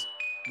and goes,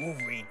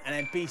 Wolverine. And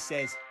then Beast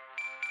says...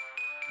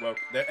 Well,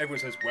 everyone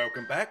says,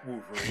 welcome back,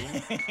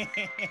 Wolverine.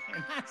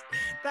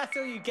 that's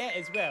all you get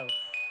as well.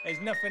 There's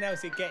nothing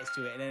else it gets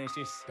to it, and then it's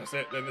just... That's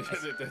it. Then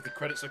the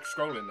credits are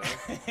scrolling now.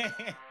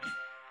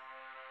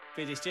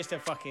 But it's just a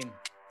fucking...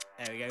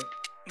 There we go.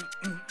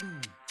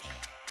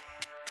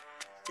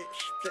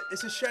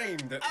 It's a shame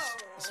that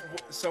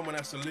someone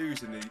has to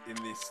lose in this.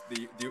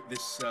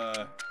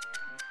 I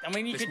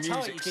mean, you could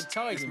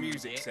tie this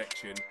music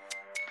section,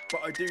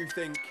 but I do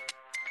think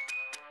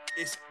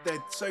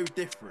they're so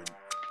different.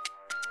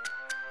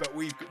 But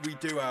we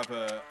do have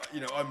a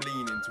I'm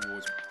leaning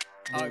towards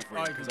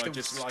Wolverine because I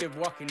just like the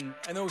walking,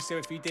 and also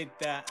if you did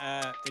the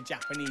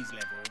Japanese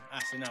level,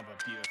 that's another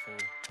beautiful.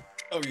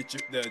 Oh,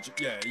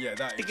 yeah,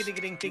 that is.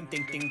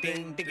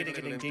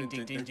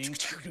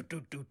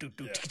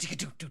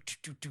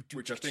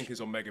 Which I think is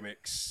on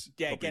Megamix.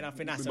 Yeah, again, I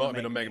think that's it might have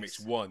been on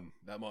Megamix 1.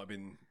 That might have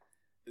been.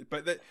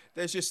 But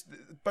there's just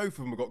both of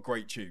them have got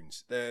great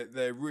tunes.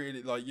 They're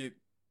really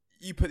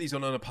you put these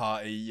on a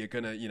party, you're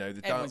gonna,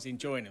 everyone's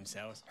enjoying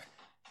themselves.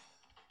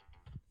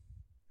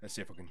 Let's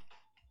see if I can.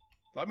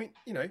 I mean,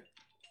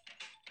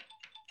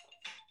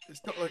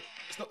 it's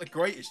not the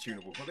greatest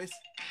tunable, but this.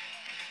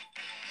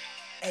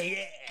 Hey,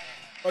 yeah.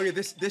 Oh yeah,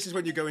 this is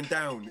when you're going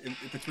down in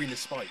between the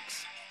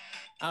spikes.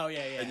 Oh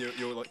yeah. And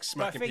you're like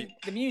smacking. But I think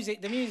the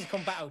music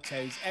on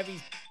Battletoads,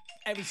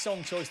 every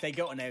song choice they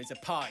got on there is a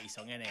party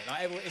song, isn't it?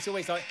 Like it's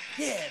always like,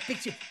 yeah,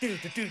 picture,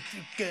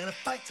 gonna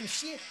fight some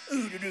shit,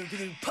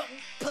 punk,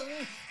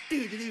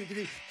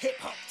 hip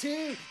hop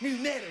too, new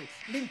metal,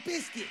 Limp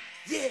Bizkit,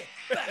 yeah,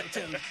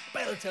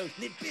 Battletoads,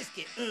 Limp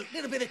Bizkit,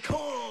 little bit of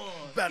corn,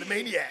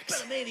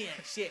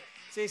 Battlemanics, shit.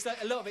 So it's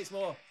like a lot of it's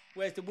more.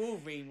 Whereas the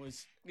Wolverine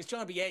was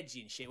trying to be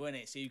edgy and shit, wasn't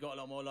it? So you got a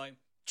lot more like.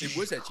 It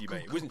was edgy,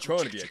 mate. It wasn't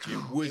trying to be edgy.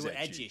 It was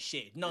edgy as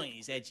shit.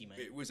 90s edgy, mate.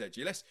 It was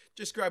edgy. Let's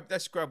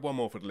grab one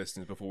more for the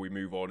listeners before we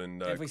move on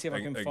and if we see if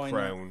I can find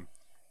crown.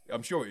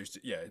 I'm sure it was.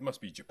 Yeah, it must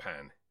be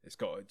Japan. It's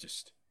got to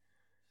just.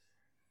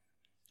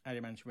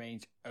 Adamantium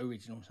Rage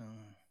original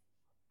song.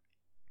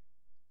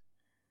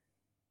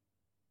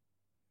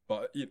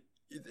 But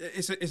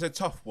it's a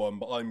tough one.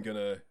 But I'm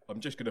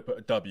just gonna put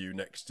a W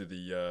next to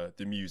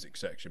the music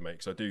section, mate.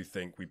 Because I do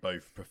think we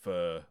both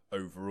prefer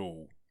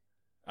overall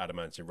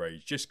Adamantium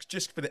Rage,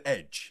 just for the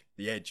edge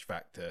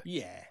factor.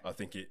 Yeah, I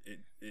think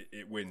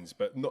it wins,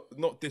 but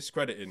not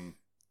discrediting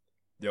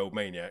the old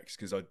Maniacs,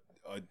 because I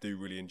do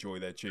really enjoy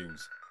their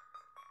tunes.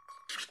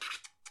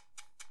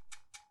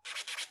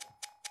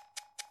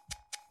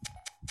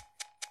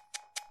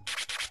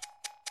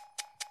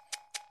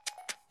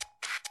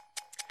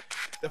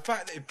 The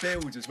fact that it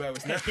builds as well,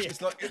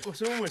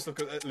 it's almost like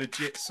a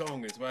legit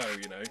song as well,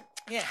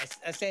 Yeah,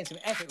 a sense of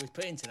effort was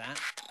put into that.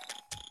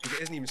 Because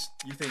it isn't even.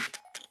 You think.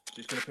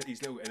 Just going to put these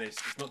little... And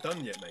it's not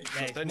done yet, mate. It's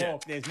not done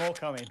yet. There's more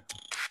coming.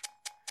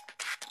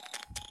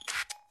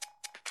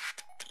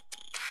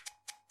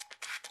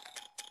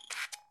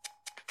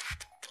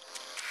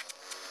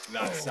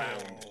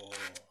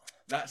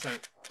 That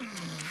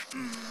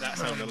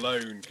sound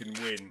alone can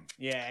win.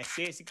 Yeah,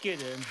 see, it's a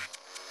good one.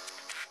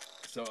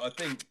 So I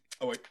think...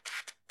 Oh, wait.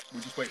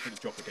 We'll just wait for it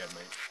to drop again,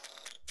 mate.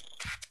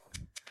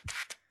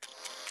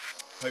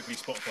 Hopefully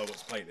Spotify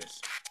wants to play this.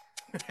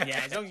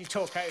 Yeah, as long as you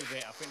talk over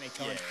it, I think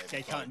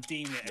they can't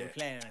deem it as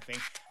playing anything.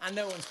 And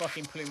no one's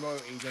fucking pulling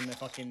royalties on the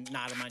fucking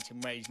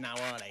Adamantium Rage now,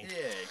 are they?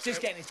 Yeah.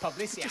 Just getting this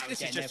publicity out.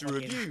 This is just a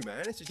review,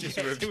 man. This is just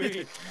a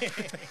review.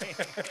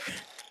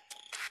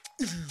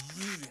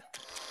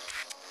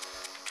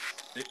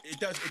 It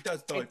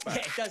does dive back.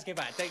 Yeah, it does go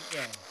back.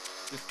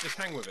 Just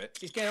hang with it.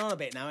 It's going on a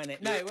bit now, isn't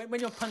it? No,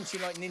 when you're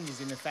punching like ninjas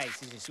in the face,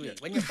 it's sweet. Yeah.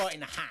 When you're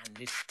fighting a hand,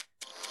 it's...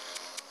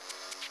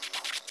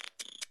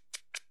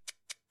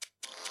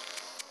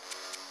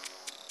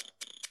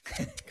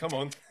 Come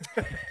on.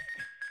 There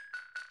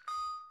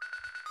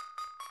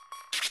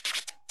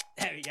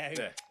we go.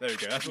 There we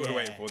go. That's what we're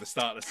waiting for. The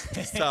start of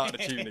the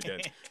tune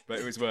again. But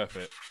it was worth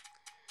it.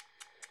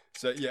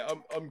 So yeah,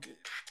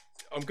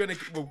 I'm gonna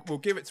we'll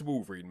give it to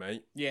Wolverine,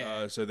 mate.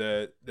 Yeah. So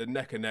they're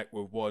neck and neck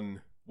with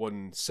one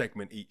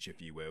segment each, if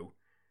you will.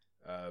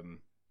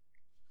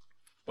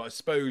 But I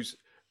suppose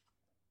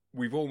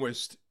we've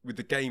almost, with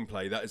the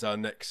gameplay, that is our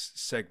next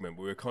segment.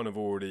 We were kind of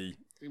already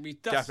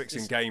graphics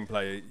and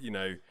gameplay,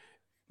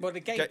 Well,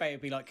 the gameplay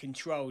would be like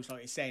controls, like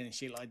you're saying, and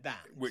shit like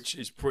that. Which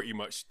is pretty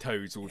much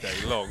Toads all day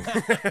long.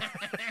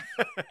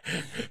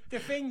 The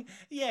thing,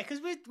 yeah, because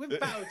with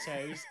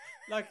Battletoads,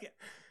 like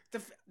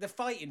the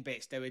fighting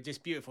bits, they were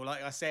just beautiful.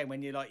 Like I said,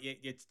 when you're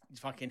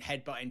fucking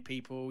headbutting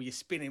people, you're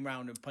spinning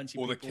around and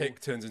punching people. Or the kick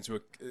turns into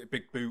a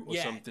big boot or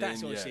something. That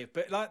sort of shit.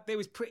 But like, it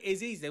was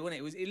easy, though,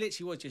 wasn't it? It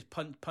literally was just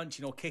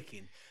punching or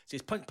kicking. So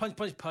it's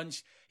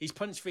punch. He's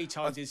punched 3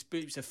 times, his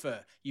boots are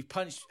foot. You've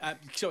punched,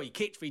 you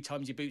kicked 3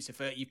 times, your boots are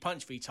foot. You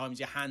punched 3 times,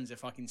 your hands are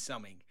fucking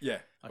summing. Yeah,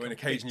 like when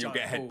occasionally you'll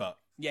get a headbutt.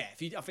 Yeah,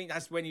 I think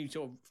that's when you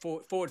sort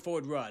of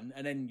forward run,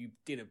 and then you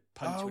did a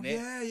punch on it.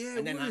 Yeah,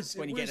 and then that's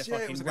when you get a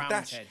fucking round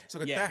head. It's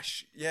like a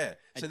dash, yeah.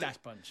 A dash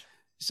punch.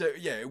 So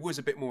yeah, it was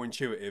a bit more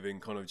intuitive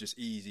and kind of just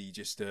easy,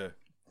 just to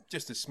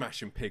smash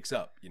them pigs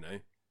up,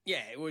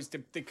 Yeah, it was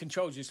the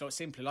controls just like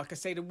simpler. Like I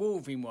say, the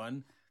Wolverine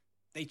one,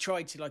 they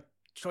tried to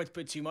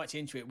put too much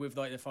into it with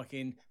like the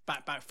fucking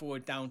back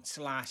forward down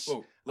slash,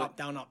 up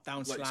down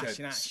slash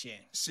and that shit.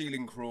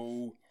 Ceiling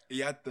crawl. He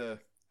had the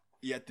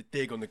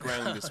dig on the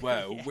ground as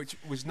well, which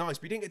was nice,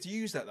 but you didn't get to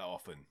use that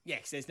often. Yeah,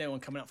 because there's no one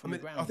coming up from the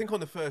ground. I think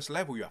on the first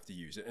level you have to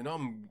use it, and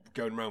I'm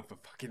going around for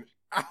fucking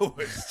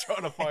hours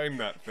trying to find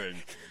that thing.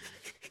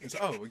 It's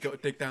we got to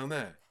dig down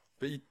there,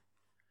 but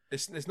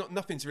there's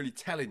nothing's really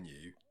telling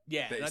you.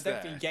 Yeah, and I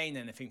don't think you gain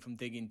anything from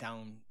digging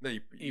down. No,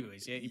 you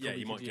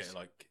might get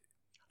like.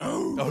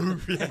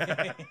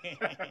 Yeah.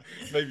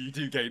 Maybe you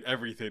do gain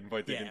everything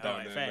by digging down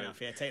right, there. Fair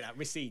enough. Yeah, take that.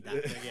 Recede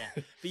that.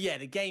 But yeah,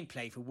 the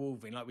gameplay for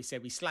Wolverine, like we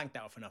said, we slagged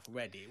that off enough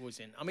already. It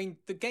wasn't. I mean,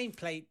 the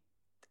gameplay.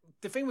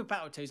 The thing with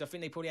Battletoads, I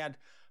think they probably had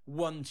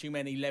one too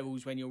many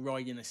levels when you're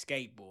riding a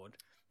skateboard.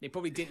 They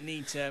probably didn't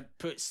need to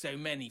put so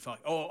many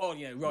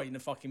riding a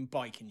fucking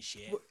bike and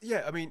shit. Well,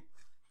 yeah, I mean,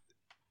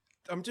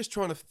 I'm just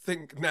trying to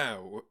think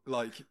now,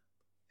 like.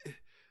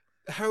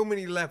 how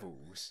many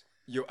levels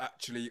you're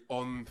actually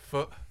on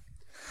foot?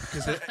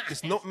 Because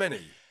it's not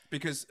many.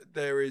 Because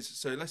there is,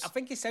 so let's. I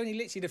think it's only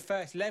literally the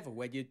first level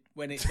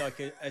when it's like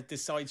the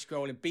side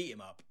scrolling beat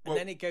 'em up, and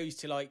then it goes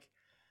to like.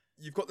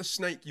 You've got the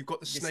snake. You've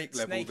got the snake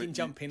level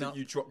that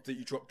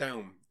you drop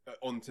down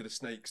onto the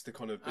snakes to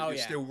kind of. But you're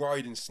still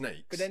riding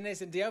snakes. But then there's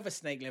the other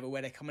snake level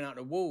where they're coming out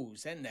the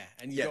walls, isn't there?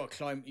 And you got to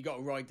climb. You got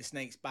to ride the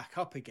snakes back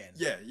up again.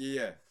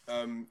 Yeah.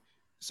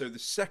 So the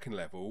second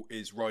level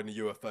is riding a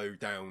UFO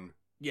down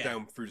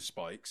through the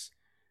spikes.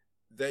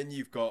 Then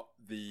you've got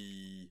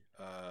the.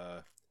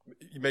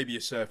 Maybe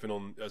you're surfing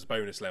on as a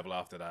bonus level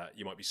after that.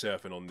 You might be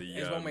surfing on the.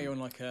 There's one where you're on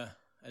like a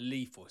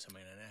leaf or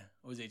something in there,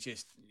 or was it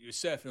just you were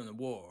surfing on the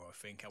water? I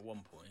think at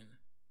one point.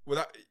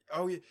 Well,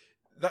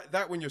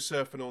 that when you're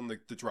surfing on the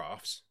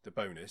drafts, the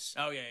bonus.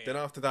 Oh yeah. Then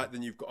after that,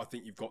 then you've got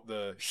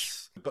the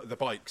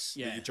bikes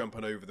that you're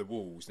jumping over the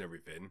walls and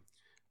everything.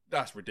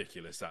 That's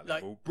ridiculous. That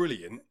level,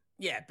 brilliant.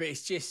 Yeah, but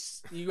it's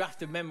just you have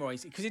to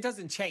memorize it because it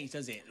doesn't change,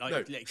 does it?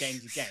 Like game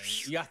to game,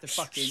 you have to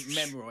fucking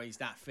memorize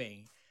that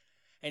thing,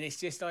 and it's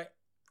just like.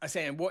 I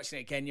say I'm watching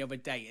it again the other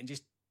day, and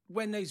just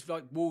when those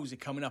like walls are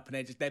coming up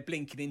and they're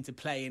blinking into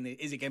play, and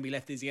is it going to be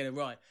left? Is it going to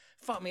right?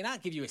 Fuck me,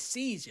 that gives you a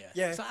seizure.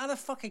 Yeah. It's like how the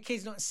fuck are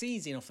kids not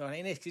seizing off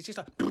something like this? Cause it's just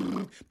like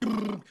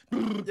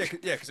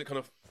because it kind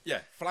of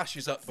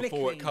flashes up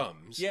before it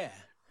comes. Yeah,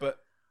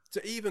 but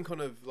to even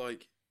kind of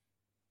like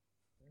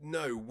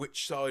know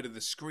which side of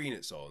the screen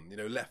it's on,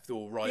 left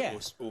or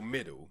right or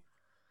middle,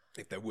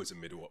 if there was a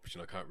middle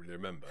option, I can't really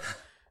remember.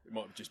 It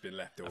might have just been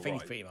left or right. I think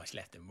it's pretty much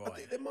left and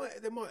right. They might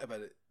have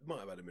had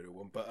a middle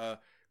one,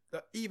 but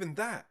even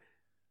that,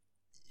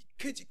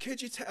 could you?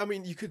 I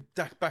mean, you could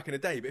back in the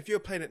day, but if you're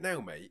playing it now,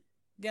 mate,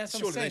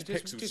 surely those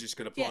pixels are just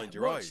going to blind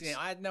your eyes.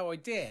 I had no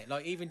idea.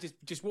 Like even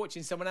just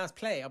watching someone else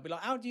play, I'd be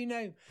like, how do you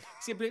know?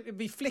 See, it'd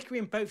be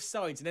flickering both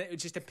sides, and then it would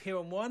just appear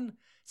on one.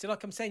 So,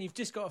 like I'm saying, you've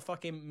just got to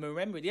fucking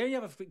remember it. The only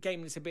other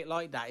game that's a bit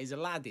like that is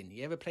Aladdin.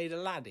 You ever played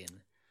Aladdin?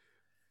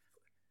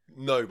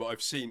 No, but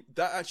I've seen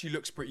that. Actually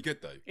looks pretty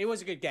good though. It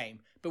was a good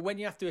game, but when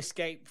you have to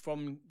escape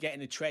from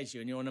getting a treasure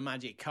and you're on a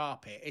magic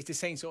carpet, it's the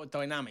same sort of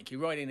dynamic. You're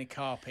riding a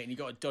carpet and you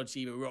got to dodge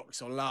either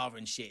rocks or lava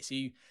and shit. So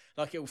you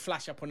it will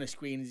flash up on the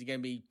screen. Is it going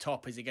to be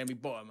top? Is it going to be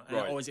bottom?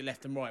 Or is it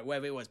left and right?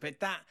 Wherever it was, but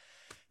that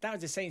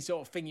was the same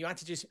sort of thing. You had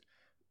to just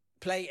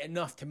play it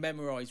enough to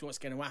memorize what's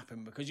going to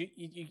happen because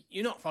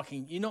you're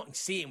not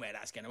seeing where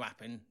that's going to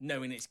happen,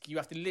 knowing you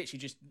have to literally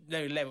just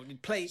know level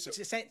play. So,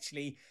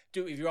 essentially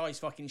do it with your eyes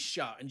fucking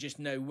shut and just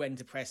know when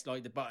to press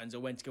like the buttons or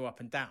when to go up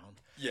and down.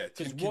 Yeah,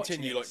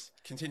 continue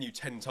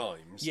 10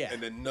 times. Yeah,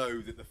 and then know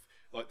that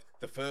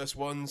the first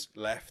one's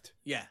left.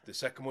 Yeah, the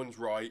second one's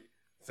right.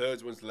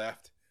 Third one's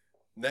left.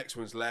 Next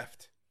one's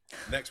left.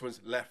 Next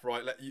one's left.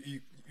 Right.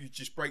 You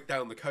just break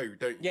down the code,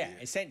 don't you? Yeah,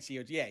 essentially,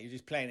 you're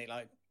just playing it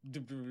like.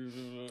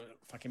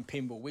 Fucking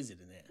pinball wizard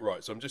in it.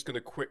 Right, so I'm just going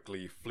to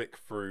quickly flick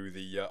through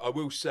the. I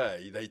will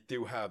say they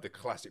do have the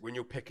classic when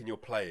you're picking your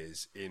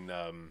players in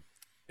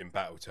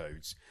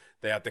Battletoads.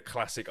 They have the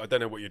classic. I don't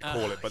know what you'd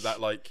call it, but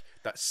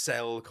that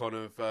cell kind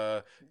of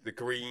the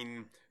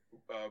green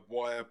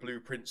wire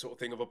blueprint sort of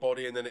thing of a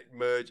body, and then it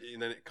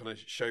and then it kind of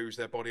shows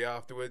their body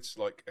afterwards,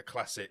 like a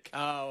classic.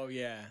 Oh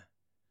yeah.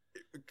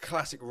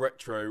 Classic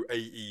retro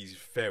 80s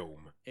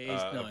film. It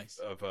is nice.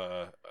 I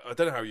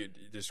don't know how you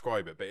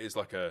describe it, but it's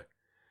like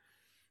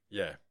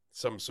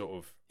some sort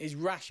of. It's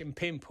Rash and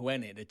Pimple,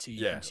 isn't it? The two.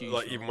 Yeah,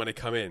 like even when they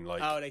come in,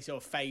 like. Oh, they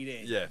sort of fade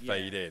in. Yeah,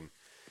 fade in.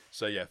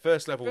 So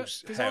first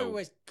level's hell.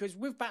 Because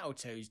with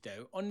Battletoads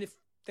though,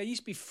 there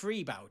used to be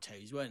 3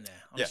 Battletoads, weren't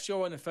there? I'm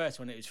sure on the first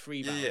one it was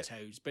 3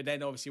 Battletoads, but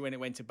then obviously when it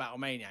went to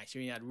Battlemanics,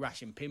 you had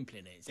Rash and Pimple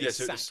in it. So they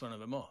sacked one of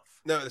them off.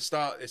 No, at the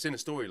start, it's in the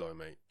storyline,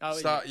 mate. Oh,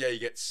 start, he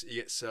gets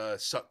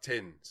sucked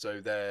in.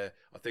 So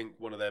I think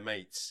one of their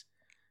mates.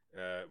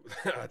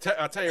 I'll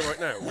tell you right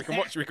now, we can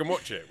watch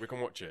it.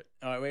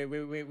 All right,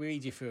 we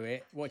read you through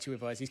it. Watch it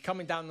with us. He's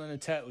coming down on the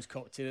Turtles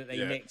copter that they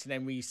nicked, and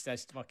then we used to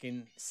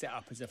fucking set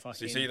up as a fucking.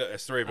 So you see that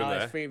there's 3 of them there.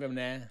 There's 3 of them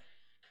there.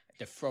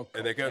 The frog.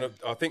 And they're going up.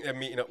 I think they're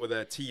meeting up with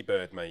their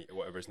T-Bird mate or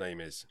whatever his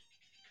name is.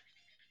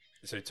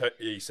 So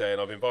he's saying,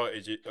 "I've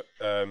invited you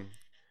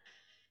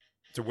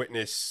to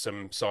witness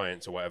some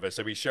science or whatever."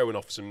 So he's showing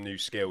off some new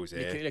skills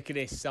here. Look at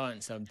this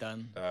science I've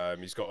done.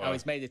 He's got.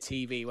 He's made a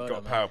TV. Well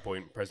got done, a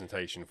PowerPoint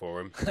presentation for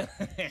him.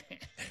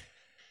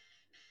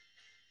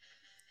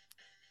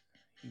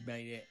 He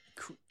made it.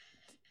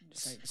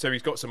 So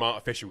he's got some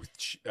artificial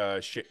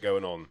shit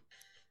going on.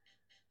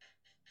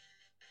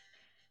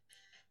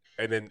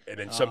 And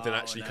then something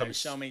actually comes.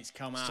 Something's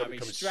come out of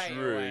it straight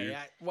away.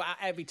 Well,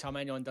 every time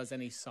anyone does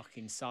any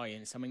sucking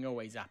science, something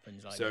always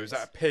happens like this. So is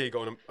that a pig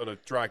on a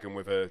dragon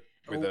with a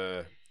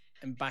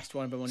and bashed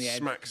one of them on the head?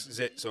 Smacks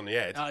Zitz on the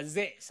head. Oh,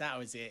 Zitz, that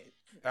was it.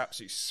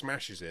 Absolutely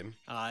smashes him.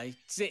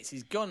 Zitz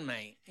is gone,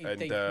 mate. I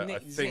think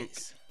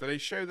Zitz. Do they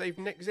show they've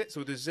nicked Zitz,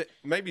 or does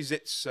maybe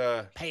Zitz?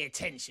 Pay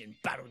attention,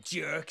 battle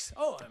jerks.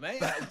 Oh, mate,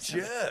 battle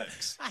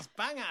jerks. That's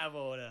bang out of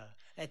order.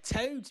 They're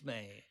toads,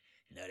 mate.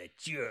 No, they're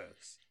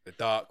jerks. The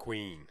Dark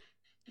Queen.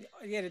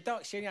 Yeah, the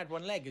Dark. She only had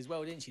one leg as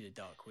well, didn't she? The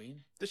Dark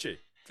Queen. Did she?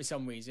 for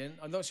some reason.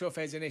 I'm not sure if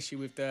there's an issue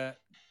with the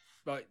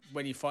like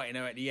when you're fighting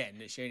her at the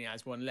end that she only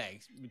has one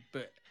leg,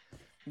 but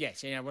yeah,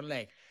 she only has one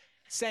leg.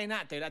 Saying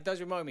that though, that does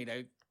remind me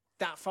though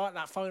that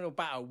final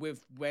battle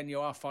with when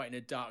you are fighting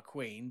a Dark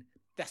Queen.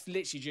 That's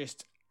literally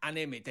just an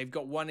image. They've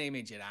got one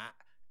image of that.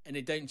 And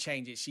they don't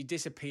change it. She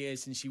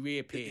disappears and she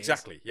reappears.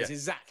 Exactly, yeah. It's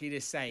exactly the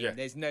same. Yeah.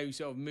 There's no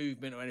sort of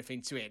movement or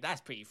anything to it. That's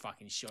pretty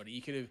fucking shoddy.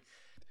 You could have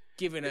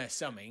given her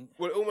something.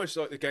 Well, almost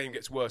like the game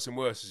gets worse and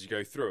worse as you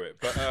go through it.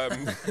 But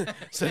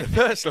so the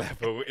first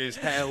level is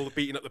hell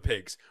beating up the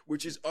pigs,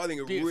 which is, I think,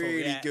 a Beautiful,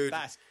 really good.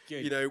 That's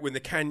good. You know, when the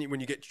canyon,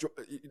 when you get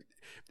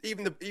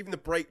even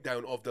the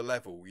breakdown of the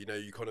level. You know,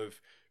 you kind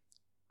of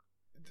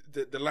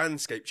the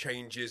landscape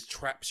changes,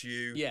 traps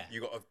you. Yeah.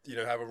 You got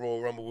to have a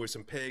Royal Rumble with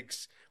some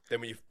pigs. Then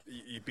when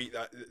you beat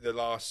the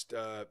last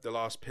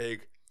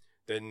pig,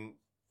 then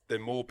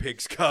more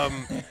pigs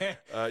come.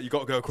 You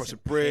got to go across a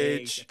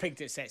bridge. A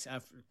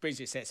bridge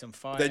that sets on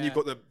fire. Then you've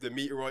got the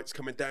meteorites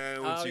coming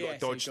down, so you got to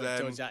dodge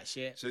them. Dodge that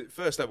shit. So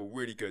first level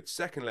really good.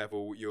 Second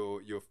level,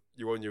 you're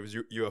on your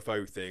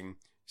UFO thing,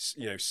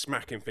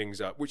 smacking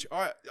things up. Which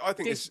I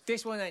think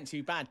this one ain't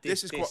too bad.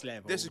 This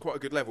level. This is quite a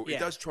good level. Yeah.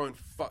 It does try and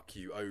fuck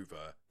you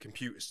over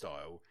computer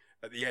style.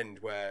 At the end,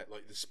 where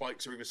like the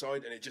spikes are either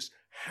side, and it just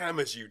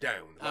hammers you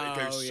down. Like,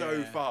 it goes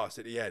so fast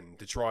at the end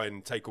to try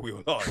and take all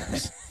your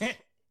lives. You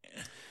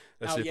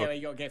got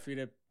to get through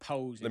the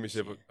poles. Let me see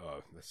if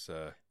that's.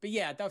 But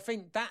yeah, I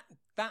think that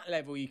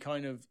level you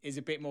kind of is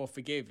a bit more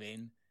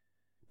forgiving.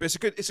 But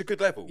it's a good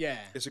level. Yeah,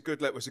 it's a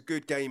good level. It's a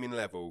good gaming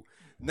level.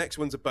 Next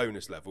one's a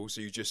bonus level,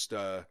 so you just.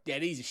 Yeah,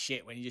 these are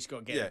shit when you just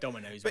got to get the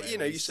dominoes. But you're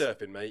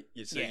surfing, mate.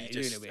 You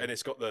just and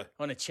it's got the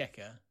on a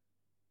checker.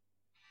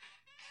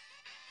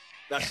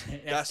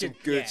 That's some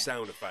good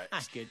sound effects.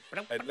 That's good.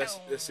 And let's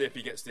see if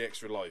he gets the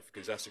extra life,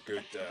 because that's a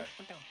good.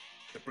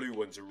 The blue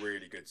one's a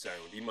really good sound.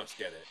 He must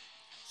get it.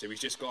 So he's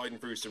just gliding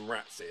through some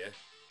rats here,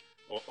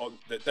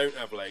 that don't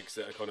have legs.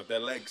 That are kind of their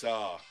legs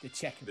are the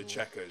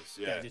checkers.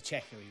 Yeah, the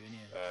checker even.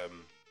 Yeah.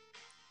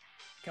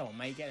 Come on,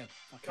 mate, get him.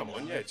 Come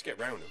on, just get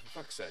round him. For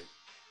fuck's sake.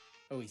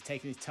 Oh, he's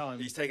taking his time.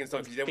 He's taking his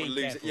time because you don't want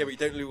to lose. Yeah, but you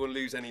don't want to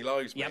lose any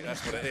lives, mate.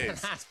 That's what it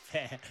is. That's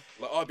fair.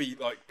 Like I'd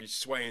be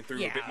swaying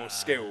through a bit more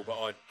skill, but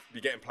I'd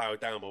be getting ploughed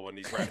down by one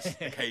of these rats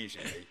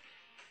occasionally.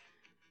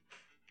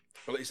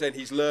 But like you're saying,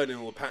 he's learning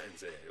all the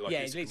patterns here. Like, he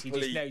literally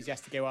just knows he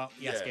has to go up,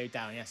 he has to go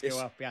down, he has to go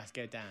up, he has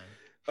to go down.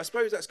 I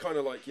suppose that's kind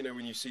of like,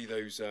 when you see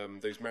those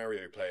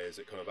Mario players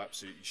that kind of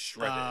absolutely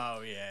shred it.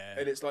 Oh, yeah.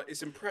 And it's like,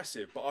 it's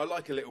impressive, but I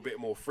like a little bit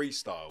more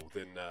freestyle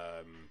than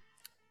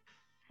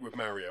with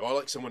Mario. I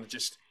like someone to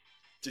just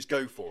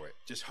go for it.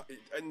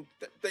 And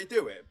they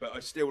do it, but I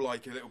still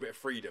like a little bit of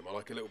freedom. I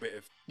like a little bit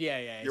of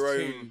your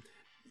own.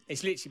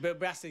 It's literally,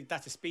 but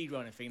that's a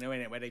speedrunner thing, though,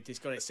 isn't it? Where they've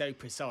just got it so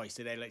precise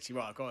that they're literally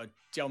right. I've got to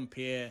jump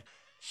here,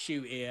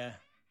 shoot here.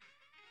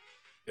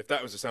 If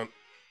that was a sound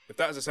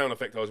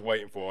effect I was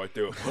waiting for, I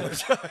do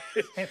apologise.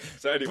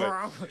 So anyway,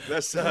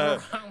 let's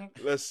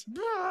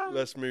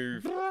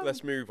move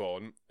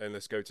on and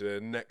let's go to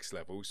the next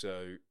level.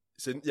 So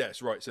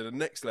yes, right. So the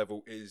next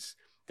level is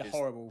the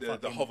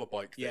hover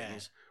bike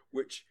things,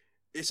 which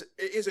it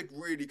is a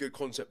really good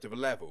concept of a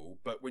level,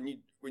 but when you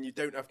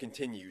don't have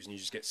continues and you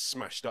just get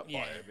smashed up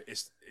by them,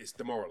 it's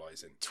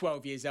demoralising.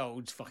 12 years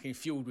old, fucking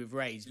fueled with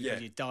rage because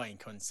you're dying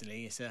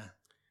constantly.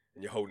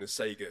 And you're holding a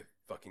Sega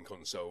fucking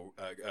console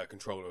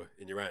controller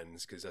in your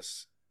hands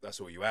because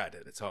that's all you had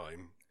at the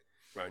time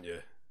around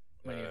your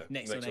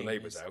next door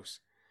neighbour's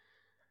house.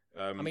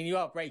 I mean, you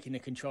are breaking the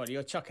controller.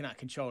 You're chucking that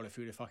controller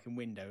through the fucking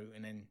window,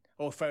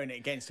 or throwing it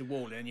against the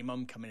wall, and then your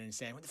mum coming in and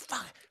saying, "What the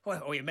fuck?"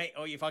 Or your mate,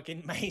 or your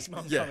fucking mate's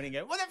mum coming in and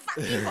going, "What the fuck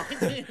are you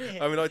fucking doing?"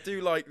 I mean, I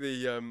do like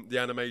the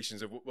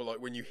animations of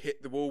like when you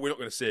hit the wall. We're not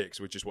going to see it because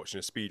we're just watching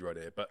a speed run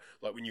here. But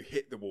like when you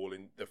hit the wall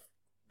and the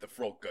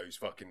frog goes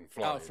fucking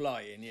flying. Oh,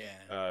 flying,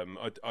 yeah.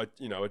 I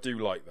do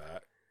like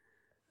that.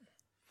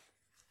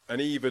 And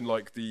even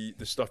like the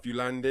stuff you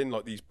land in,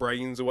 like these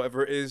brains or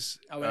whatever it is,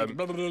 they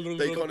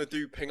kind of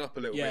do ping up a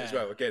little bit as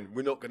well. Again,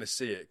 we're not going to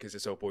see it because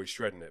this old boy's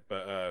shredding it.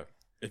 But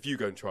if you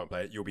go and try and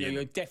play it, you'll be in.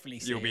 You'll definitely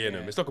see You'll it, be in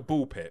them. It's like a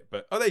ball pit.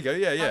 But there you go.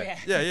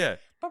 Yeah.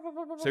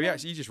 So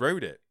he just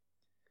rode it.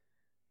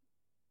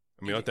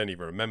 I mean, I don't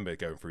even remember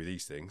going through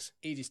these things.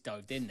 He just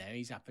dived in there.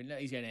 He's up and look,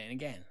 he's going in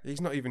again. He's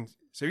not even.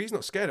 So he's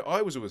not scared.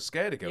 I was always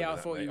scared of going. Yeah, I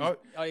thought I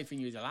didn't think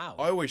he was allowed.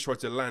 I always tried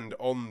to land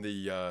on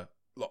the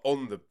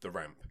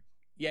ramp.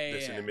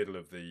 That's in the middle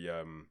of the.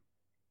 You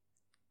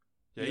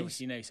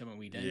obviously know something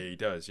we don't. Yeah, he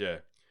does.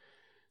 Yeah.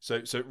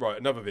 So right,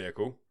 another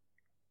vehicle.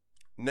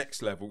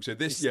 Next level. So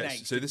this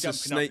this is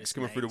snakes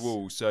coming through the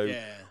walls. So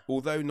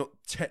although not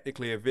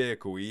technically a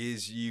vehicle, he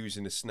is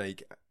using a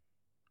snake.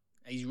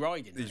 He's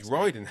riding. He's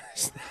riding that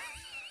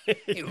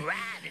snake. He's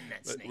riding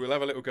that snake. We'll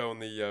have a little go on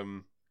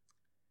the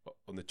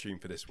tune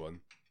for this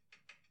one.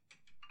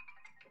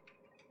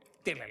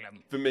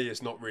 For me,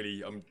 it's not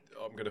really. I'm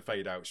going to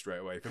fade out straight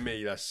away. For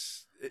me,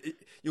 that's.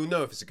 You'll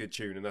know if it's a good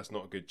tune, and that's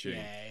not a good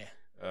tune.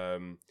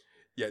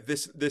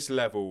 This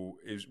level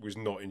was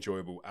not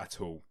enjoyable at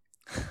all.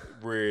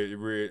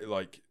 Really,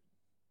 like.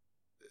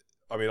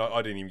 I mean,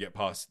 I didn't even get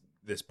past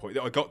this point.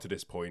 I got to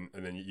this point,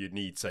 and then you'd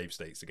need save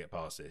states to get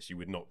past this. You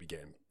would not be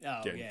getting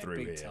through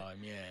big here. Time,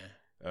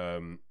 yeah.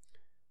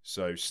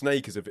 So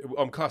Snake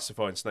I'm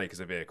classifying Snake as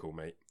a vehicle,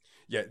 mate.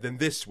 Yeah. Then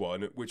this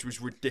one, which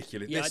was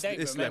ridiculous. Yeah,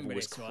 this level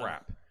was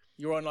crap. One.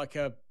 You're on like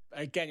you're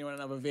on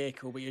another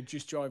vehicle, but you're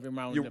just driving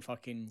around the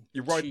fucking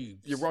tubes.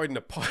 You're riding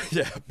a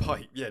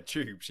pipe,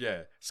 tubes,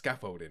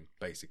 scaffolding,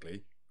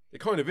 basically. It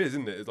kind of is,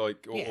 isn't it? It's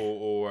like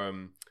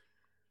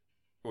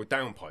or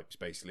downpipes,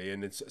 basically,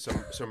 and then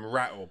some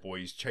rat or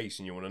boys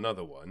chasing you on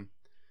another one.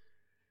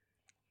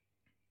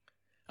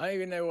 I don't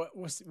even know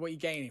what you're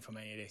gaining from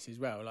any of this as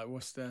well. Like,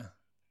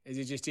 is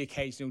it just the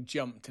occasional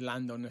jump to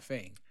land on the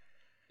thing?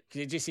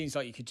 Because it just seems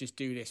like you could just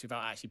do this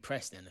without actually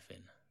pressing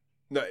anything.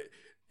 No,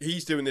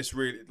 he's doing this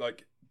really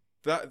like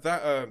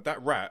that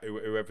rat,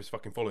 whoever's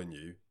fucking following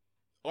you.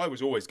 I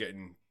was always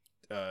getting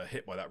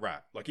hit by that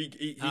rat. Like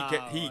he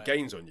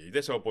gains on you.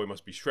 This old boy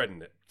must be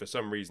shredding it. For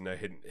some reason, they're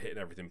hitting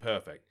everything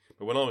perfect.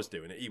 But when I was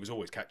doing it, he was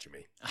always catching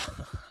me.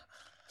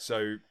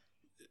 So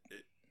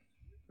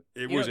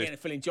you're not getting a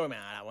full enjoyment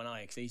out of that one, are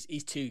you? Because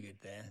he's too good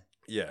there.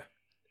 Yeah.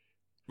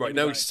 Right,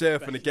 now he's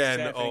surfing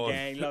again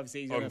loves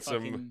it.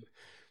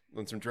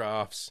 On some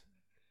drafts.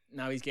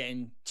 Now he's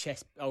getting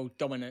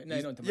domino. No,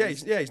 not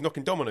dominoes. Yeah, he's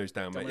knocking dominoes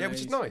down, mate. Yeah, which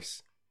is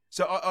nice.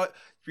 So I to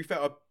be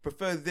fair, I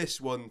prefer this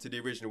one to the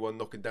original one,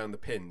 knocking down the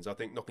pins. I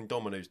think knocking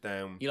dominoes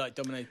down. You like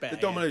dominoes better?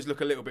 The dominoes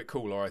look a little bit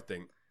cooler, I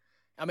think.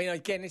 I mean,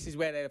 again, this is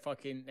where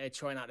they're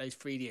trying out those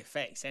 3D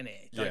effects, isn't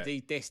it?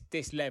 Like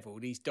this level,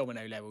 these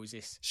domino levels,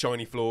 this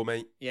shiny floor,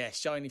 mate. Yeah,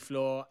 shiny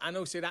floor, and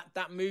also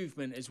that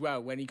movement as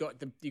well. When you got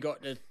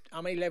the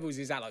how many levels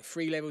is that? Like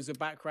 3 levels of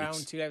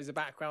background, 2 levels of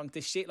background.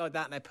 The shit like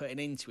that they're putting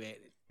into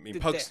it. I mean,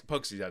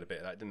 Pugsy's had a bit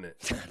of that, didn't it?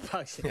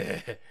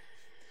 Pugsy.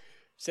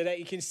 So that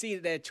you can see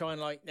that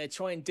they're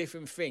trying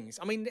different things.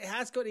 I mean, it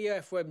has got the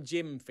Earthworm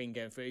Jim thing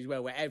going for it as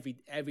well, where every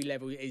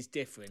level is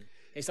different.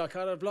 It's like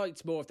I'd have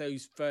liked more of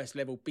those first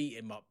level beat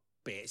 'em up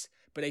bits,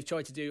 but they've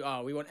tried to do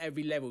we want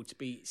every level to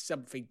be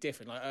something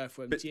different, like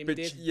Earthworm Jim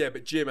did. Yeah,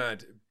 but Jim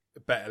had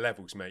better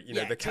levels, mate. You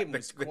know,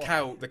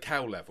 the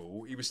cow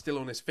level, he was still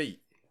on his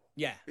feet.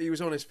 Yeah, he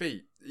was on his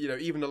feet. You know,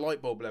 even the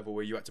light bulb level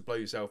where you had to blow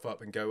yourself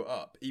up and go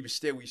up, you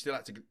still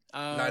had to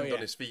land on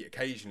his feet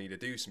occasionally to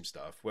do some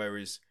stuff.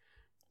 Whereas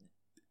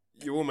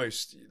you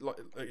almost like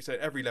you said,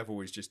 every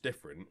level is just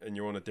different, and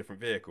you're on a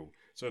different vehicle.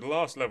 So the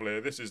last level here,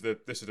 this is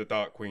the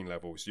Dark Queen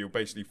level. So you're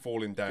basically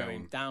falling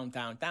down, going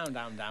down,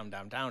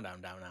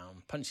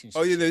 punching.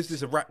 Oh yeah,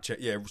 there's a rat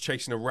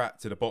chasing a rat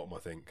to the bottom. I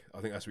think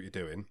that's what you're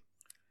doing.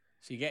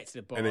 So you get to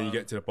the bottom, and then you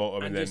get to the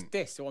bottom, and then just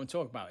this. What I'm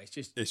talking about,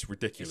 it's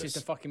ridiculous. It's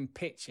just a fucking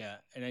picture,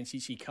 and then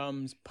she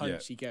comes,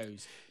 she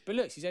goes. But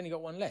look, she's only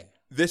got one leg.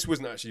 This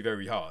wasn't actually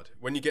very hard.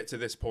 When you get to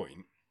this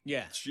point,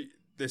 yeah,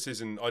 this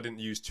isn't. I didn't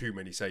use too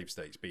many save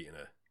states beating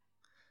her.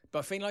 But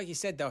I think, like you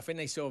said, though, I think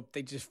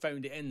they just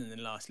phoned it in the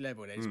last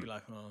level. They'd just be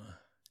like, oh.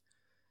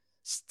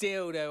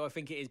 Still, though, I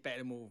think it is better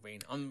than Wolverine.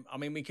 I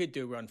mean, we could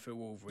do a run through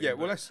Wolverine. Yeah,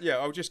 well,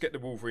 I'll just get the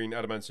Wolverine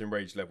Adamantium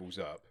Rage levels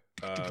up,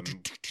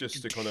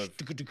 just to kind of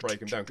break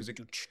them down, because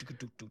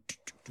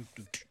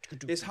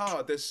it's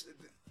hard. There's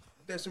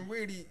some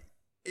really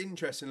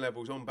interesting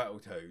levels on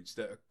Battletoads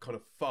that are kind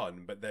of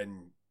fun, but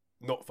then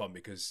not fun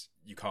because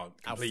you can't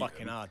complete how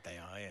fucking them. Hard they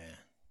are, yeah.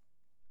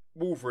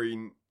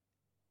 Wolverine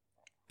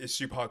is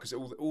super hard because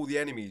all the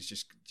enemies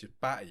just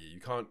batter you.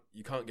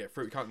 You can't get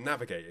through. You can't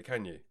navigate it,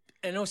 can you?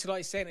 And also,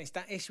 like saying, it's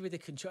that issue with the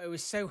control. It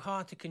was so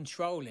hard to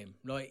control him.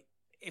 Like,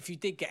 if you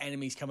did get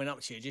enemies coming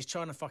up to you, just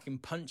trying to fucking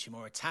punch him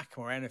or attack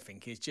him or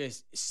anything is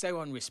just so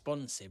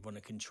unresponsive on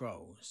the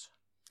controls.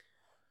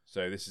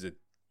 So this is a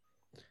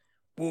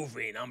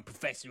Wolverine. I'm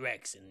Professor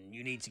X, and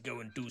you need to go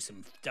and do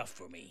some stuff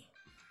for me.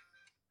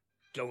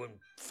 Go and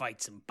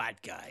fight some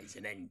bad guys,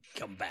 and then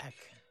come back.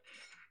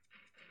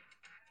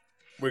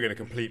 We're going to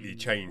completely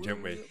change,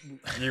 aren't we?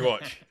 You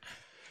watch.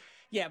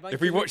 Yeah, but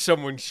if we watch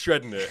someone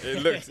shredding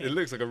it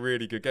looks like a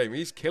really good game.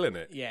 He's killing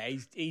it. Yeah,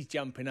 he's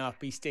jumping up.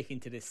 He's sticking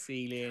to the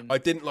ceiling. I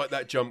didn't like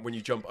that jump when you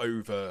jump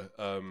over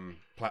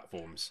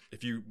platforms.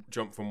 If you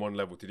jump from one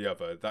level to the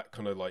other, that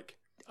kind of like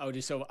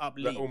just sort of up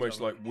leap, almost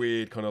like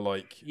weird kind of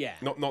like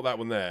Not that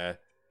one there.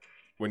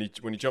 When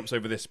he jumps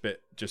over this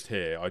bit just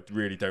here, I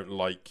really don't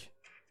like.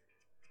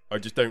 I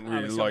just don't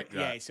really like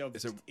that. Yeah,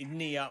 sort of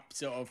knee up,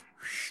 sort of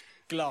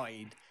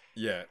glide.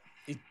 Yeah.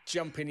 You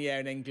jump in the air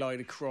and then glide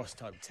across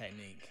type of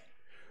technique.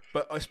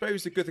 But I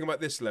suppose the good thing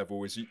about this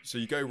level is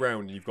you go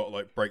round and you've got to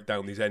like break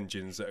down these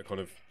engines that are kind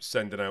of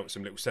sending out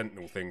some little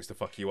sentinel things to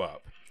fuck you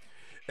up.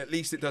 At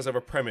least it does have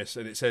a premise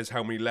and it says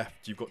how many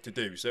left you've got to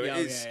do. So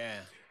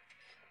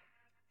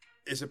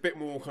it's a bit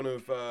more kind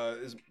of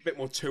there's a bit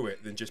more to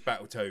it than just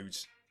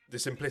Battletoads. The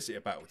simplicity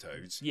of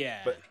Battletoads. Yeah.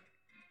 But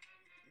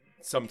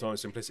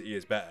sometimes simplicity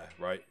is better,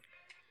 right?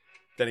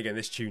 Then again,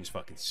 this tune's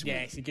fucking sweet.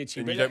 Yeah, it's a good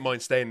tune. And you don't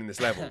mind staying in this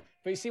level.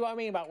 But you see what I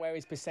mean about where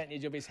his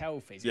percentage of his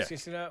health is? It's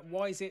just,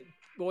 why is it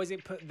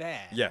put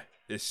there? Yeah,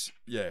 it's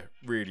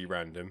really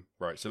random.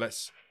 Right, so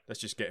let's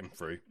just get him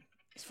through.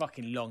 It's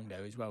fucking long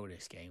though as well,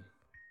 this game.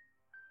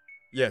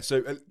 Yeah,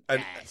 so...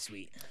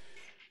 sweet.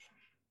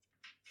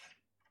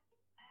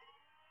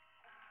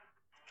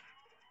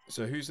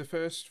 So who's the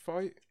first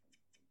fight?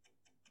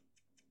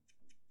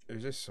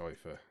 Who's this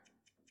Cypher?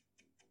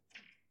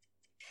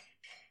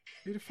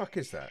 Who the fuck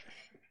is that?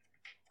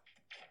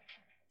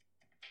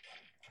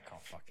 I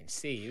can't fucking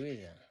see who is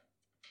it.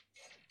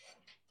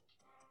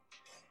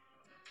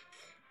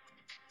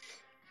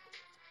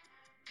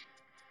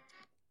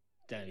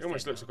 It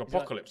almost looks like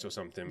Apocalypse or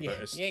something,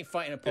 but he ain't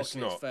fighting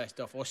Apocalypse first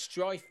off, or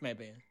Strife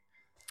maybe.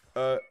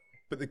 But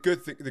the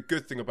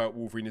good thing about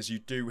Wolverine is you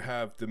do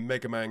have the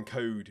Mega Man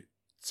code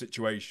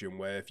situation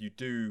where if you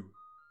do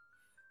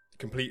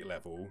complete a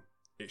level,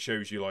 it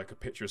shows you like a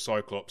picture of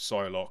Cyclops,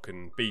 Psylocke,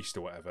 and Beast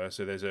or whatever.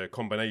 So there's a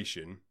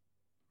combination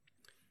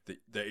that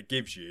it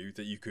gives you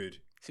that you could.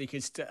 So you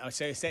can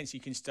so essentially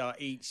you can start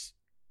each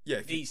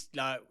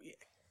like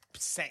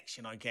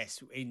section, I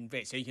guess, in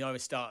bits. So you can either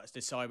start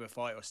the Cyber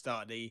fight or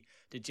start the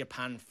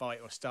Japan fight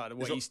or start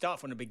the you start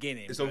from the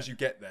beginning. As long as you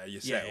get there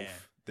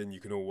yourself, then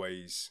you can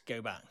always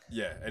go back.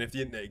 Yeah, and if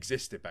the internet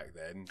existed back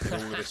then all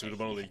of this would have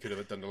been you could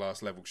have done the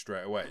last level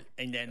straight away.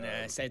 And then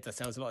saved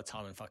ourselves a lot of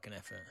time and fucking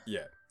effort.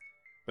 Yeah.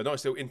 But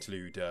nice little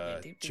interlude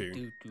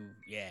tune.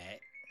 Yeah.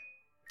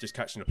 Just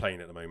catching a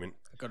plane at the moment.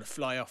 I've got to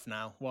fly off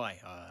now. Why?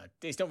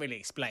 It's not really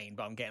explained,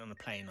 but I'm getting on the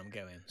plane. I'm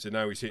going. So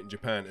now he's hitting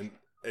Japan,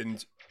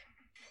 and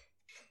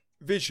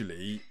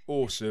visually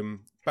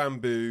awesome.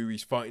 Bamboo.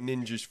 He's fighting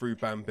ninjas through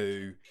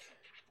bamboo,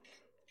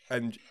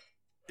 and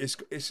it's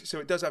so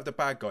it does have the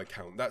bad guy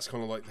count. That's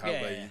kind of like how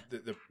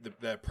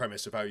their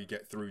premise of how you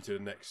get through to the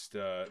next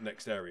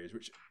areas.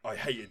 Which I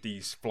hated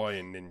these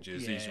flying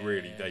ninjas. These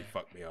really they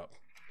fuck me up.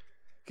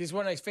 Because it's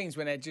one of those things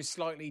when they're just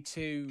slightly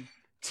too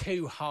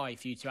high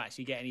for you to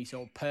actually get any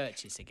sort of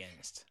purchase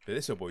against. But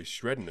this old boy's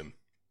shredding them.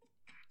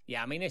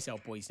 Yeah, I mean, this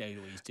old boy knows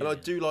what he's doing. And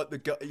I do like the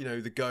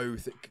go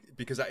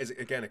because that is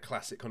again a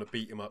classic kind of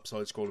beat 'em up,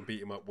 side scroll and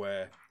beat 'em up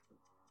where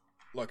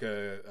like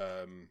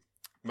a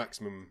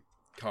maximum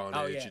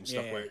carnage and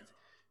stuff where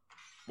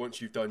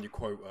once you've done your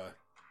quota,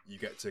 you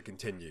get to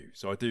continue.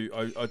 So I do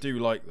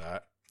like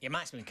that. Yeah,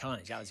 maximum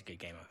carnage. That was a good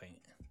game, I think.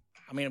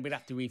 I mean, we'd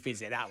have to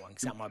revisit that one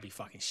because that might be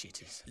fucking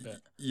shitters. But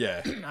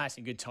yeah, I had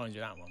some good times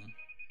with that one.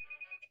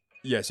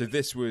 Yeah, so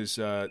this was,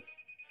 I'm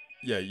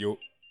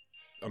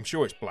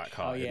sure it's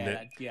Blackheart, isn't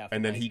it?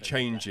 And then he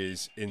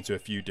changes into a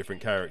few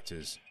different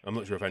characters. I'm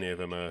not sure if any of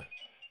them are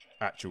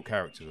actual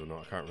characters or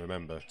not. I can't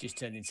remember. Just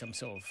turned into some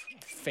sort of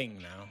thing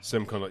now.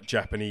 Some kind of like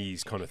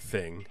Japanese kind of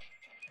thing.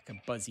 Like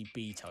a Buzzy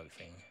Bee type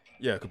thing.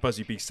 Yeah, like a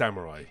Buzzy Bee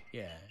samurai.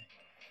 Yeah.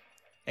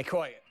 They're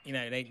quite,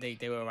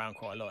 they were around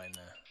quite a lot in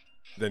there.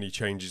 Then he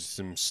changes to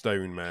some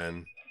Stone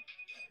Man.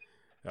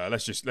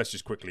 Let's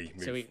just quickly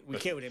move. So we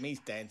killed him. He's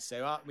dead.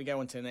 So we go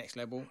on to the next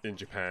level. In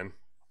Japan.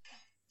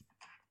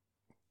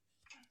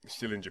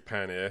 Still in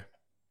Japan here.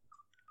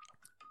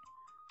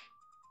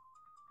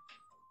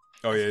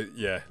 Oh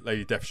yeah.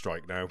 Lady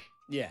Deathstrike now.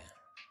 Yeah.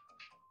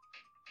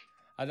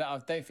 I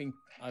don't think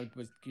I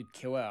could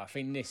kill her. I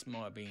think this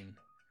might have been.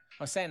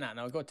 I was saying that, and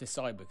I got to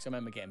Cyber because I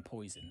remember getting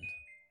poisoned.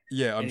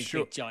 Yeah, I'm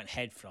sure. Big giant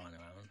head flying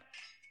around.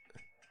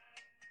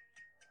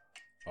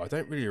 I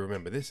don't really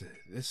remember this.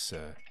 This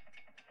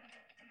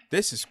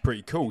is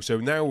pretty cool.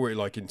 So now we're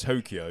like in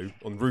Tokyo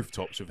on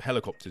rooftops with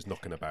helicopters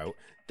knocking about.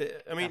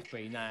 I mean,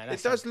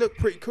 it does look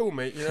pretty cool,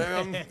 mate.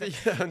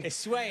 It's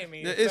swaying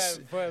me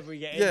further we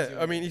get into it.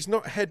 I mean, he's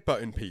not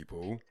headbutting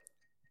people,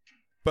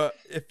 but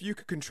if you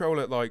could control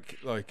it like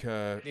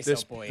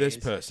this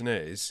person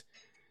is,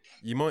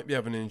 you might be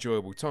having an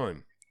enjoyable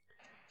time.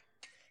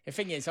 The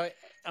thing is, I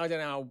don't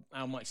know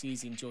how much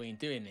he's enjoying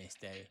doing this,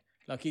 though.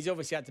 Like, he's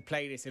obviously had to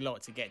play this a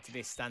lot to get to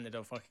this standard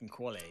of fucking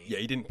quality. Yeah,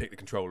 he didn't pick the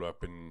controller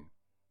up and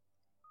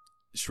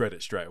shred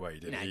it straight away,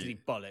 did he? Did he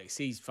bollocks?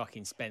 He's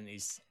fucking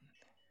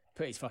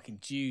put his fucking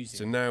dues in.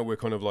 So now we're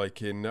kind of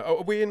like in...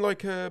 are we in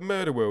like a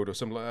murder world or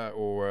something like that?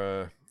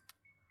 Or...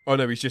 Oh,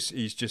 no, he's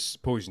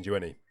just poisoned you,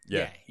 ain't he?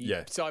 Yeah.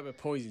 Cyber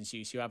poisons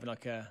you, so you're having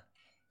like a...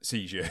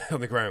 seizure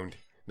on the ground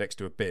next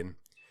to a bin.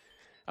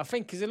 I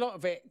think because a lot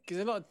of...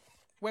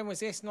 When was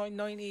this?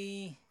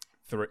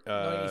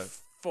 94?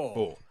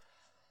 4.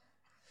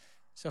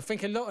 So I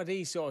think a lot of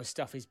these sort of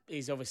stuff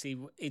is obviously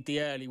the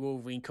early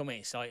Wolverine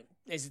comics. Like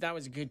that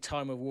was a good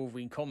time of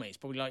Wolverine comics.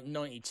 Probably like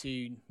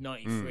 92,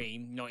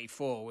 93,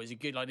 94 was a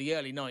good... Like the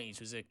early 90s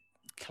was a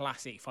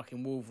classic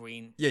fucking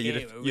Wolverine. Yeah,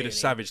 you'd have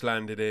Savage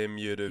landed him.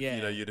 You'd have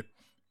you'd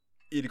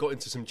have got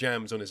into some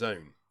jams on his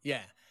own.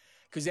 Yeah,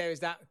 because there was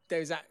that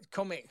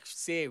comic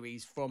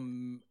series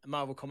from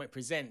Marvel Comic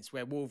Presents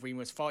where Wolverine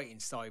was fighting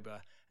Cyber,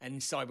 and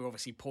Cyber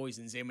obviously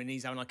poisons him, and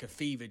he's having like a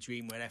fever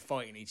dream where they're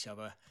fighting each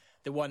other.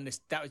 The one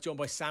that was drawn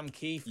by Sam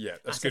Keith. Yeah,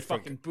 that's good.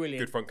 Fucking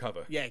brilliant. Good front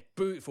cover. Yeah,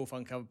 beautiful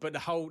front cover. But the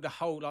whole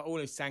like all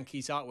of Sam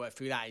Keith's artwork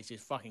through that is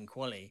just fucking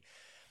quality.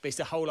 But it's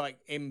the whole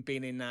like him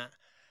being in that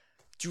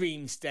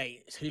dream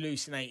state,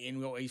 hallucinating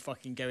what he's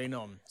fucking going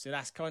on. So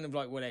that's kind of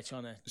like what they're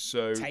trying to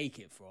take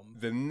it from.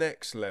 The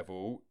next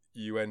level,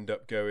 you end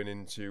up going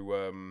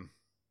into.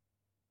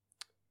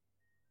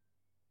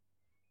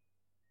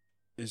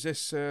 Is this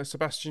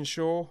Sebastian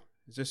Shaw?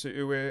 Is this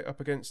who we're up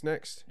against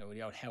next? No,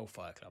 the old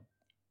Hellfire Club.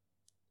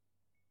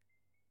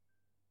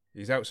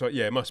 He's outside.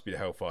 Yeah, it must be the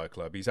Hellfire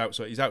Club. He's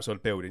outside. He's outside the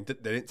building. They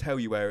didn't tell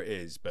you where it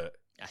is, but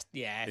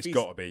it's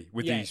got to be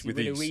with these. With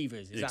the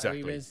Reavers. Is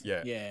exactly. That the Reavers?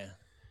 Yeah. Yeah.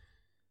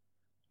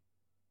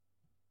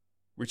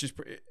 Which is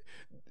pretty.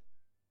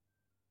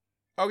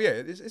 Oh yeah,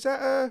 is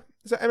that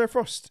Emma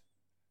Frost?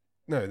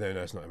 No,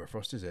 it's not Emma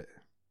Frost, is it?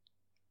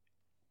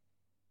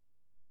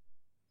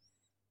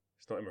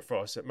 It's not Emma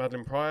Frost. Is it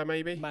Madeline Pryor,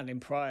 maybe? Madeline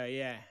Pryor,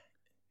 yeah.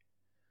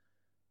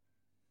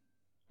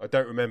 I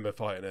don't remember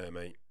fighting her,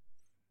 mate.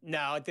 No,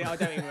 I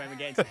don't even remember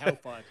getting to the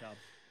Hellfire Club.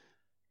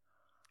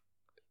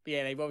 But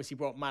yeah, they've obviously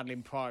brought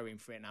Madeline Pryor in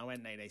for it now,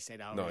 haven't they? They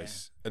said, "Oh,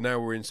 nice." Yeah. And now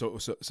we're in some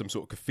sort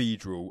of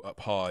cathedral up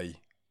high.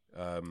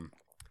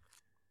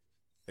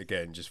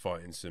 Again, just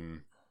fighting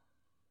some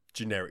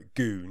generic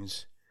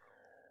goons.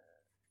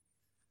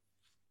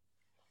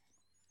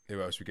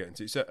 Who else we getting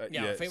to? So,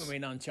 I think we're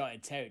in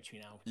uncharted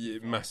territory now. Yeah,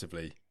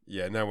 massively.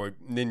 Yeah, now we're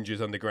ninjas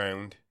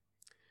underground.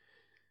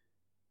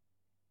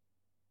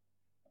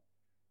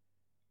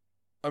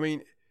 I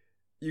mean,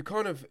 you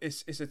kind of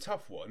it's a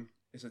tough one.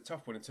 It's a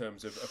tough one in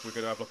terms of if we're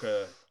going to have like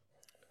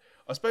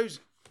I suppose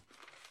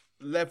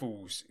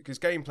levels, because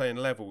gameplay and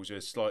levels are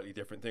a slightly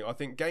different thing. I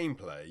think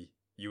gameplay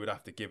you would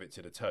have to give it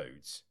to the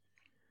Toads,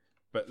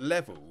 but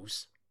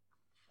levels,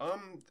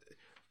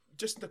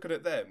 just looking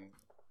at them,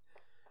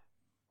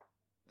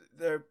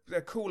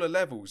 they're cooler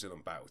levels than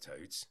on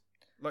Battletoads.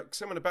 Like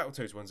some of the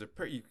Battletoads ones are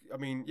pretty. I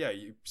mean, yeah,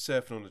 you're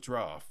surfing on the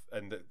giraffe,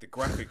 and the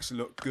graphics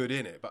look good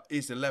in it. But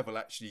is the level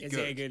actually good? Is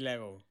it a good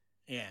level?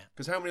 Yeah.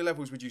 Because how many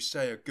levels would you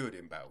say are good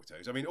in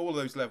Battletoads? I mean, all of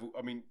those levels.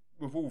 I mean,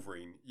 with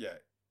Wolverine, yeah,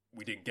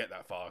 we didn't get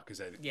that far because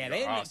they didn't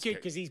look good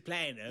because he's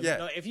playing them. Yeah.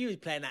 Like, if you was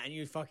playing that and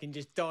you fucking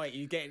just died,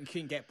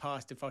 couldn't get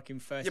past the fucking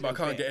first. Yeah, but I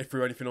can't get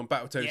through anything on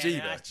Battletoads either.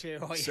 That's true.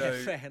 Oh, so,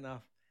 yeah, fair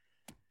enough.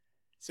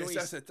 So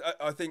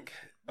I think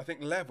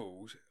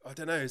levels. I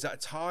don't know. Is that a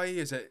tie?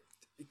 Is it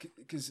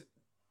because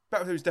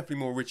Battletoads is definitely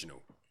more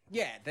original?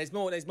 Yeah, there's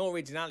more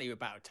originality with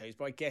Battletoads,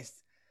 but I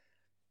guess.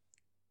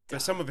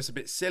 But some of it's a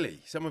bit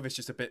silly. Some of it's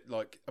just a bit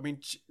like, I mean,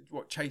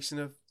 chasing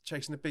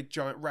a big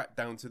giant rat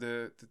down to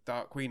the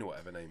Dark Queen or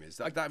whatever her name is.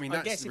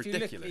 That's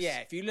ridiculous.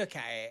 If you look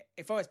at it,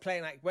 if I was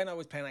playing when I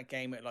was playing that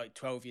game at like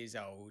 12 years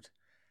old,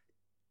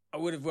 I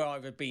would have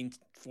rather been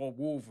for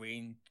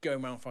Wolverine,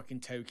 going around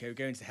fucking Tokyo,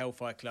 going to the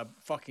Hellfire Club,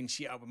 fucking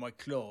shit up with my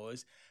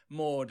claws,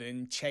 more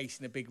than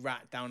chasing a big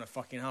rat down a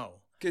fucking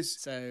hole.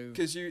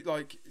 Because you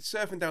like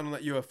surfing down on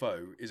that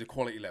UFO is a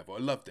quality level. I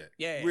loved it.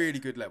 Yeah, really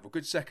good level.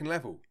 Good second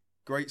level.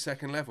 Great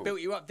second level. Built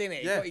you up, didn't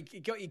it? Yeah.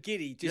 It got you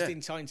giddy just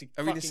in time to.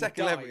 I mean, the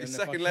second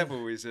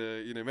level is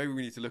maybe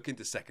we need to look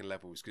into second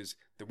levels because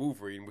the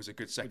Wolverine was a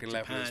good second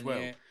level as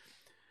well. Yeah.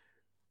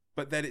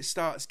 But then it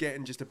starts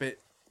getting just a bit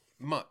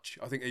much.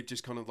 I think they've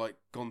just kind of like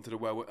gone to the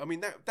well. I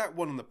mean, that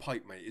one on the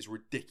pipe, mate, is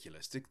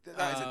ridiculous. That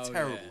is a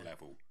terrible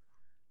level.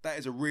 That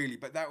is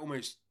but that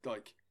almost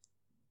like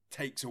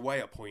takes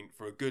away a point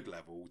for a good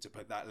level to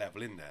put that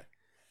level in there.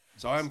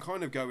 So I'm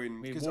kind of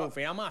going with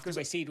Wolverine. I'm after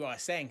to see what I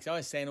was saying because I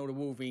was saying all the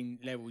Wolverine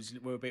levels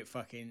were a bit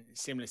fucking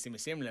similar.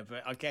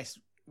 But I guess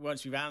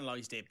once we've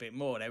analysed it a bit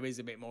more, there is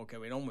a bit more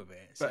going on with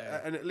it. But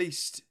and at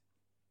least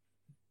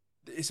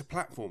it's a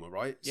platformer,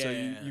 right? Yeah,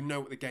 so you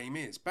know what the game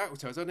is.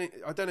 Battletoads,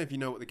 I don't know if you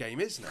know what the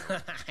game is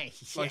now.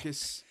 Like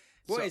it's.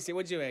 What is it?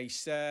 What do you do? You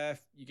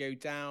surf, you go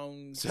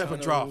down. Surf on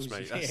drafts,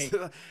 mate.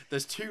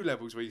 There's two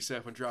levels where you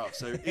surf on drafts.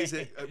 So is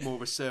it more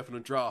of a surfing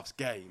on drafts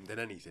game than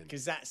anything?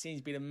 Because that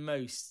seems to be the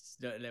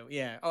most level.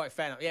 Yeah. All right,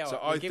 fair enough. Yeah. So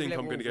I think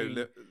I'm going to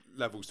go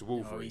levels to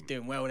Wolverine. Oh, he's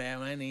doing well there,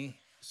 isn't he?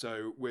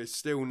 So we're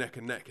still neck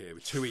and neck here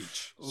with 2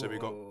 each. So we've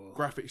got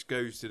graphics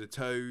goes to the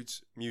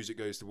Toads, music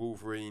goes to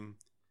Wolverine,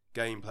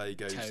 gameplay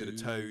goes to the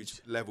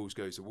Toads, levels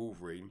goes to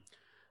Wolverine.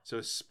 So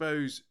I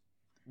suppose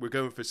we're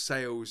going for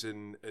sales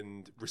and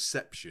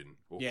reception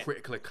or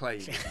critical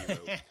acclaim, if you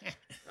will.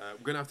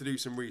 We're going to have to do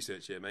some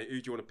research here, mate.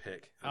 Who do you want to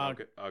pick? I'll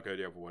go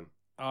the other one.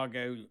 I'll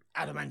go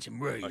Adamantium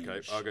Rage.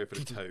 Okay, I'll go for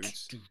the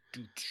Toads.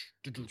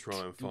 Try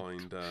and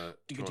find the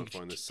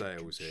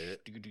sales here.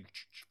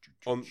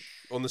 On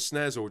the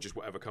SNES or just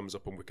whatever comes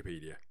up on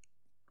Wikipedia?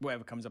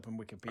 Whatever comes up on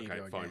Wikipedia,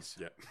 okay, I fine. guess.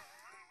 Yeah.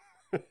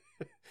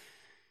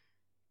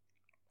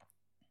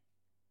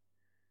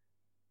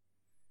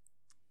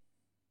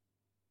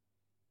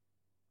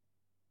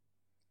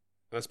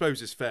 I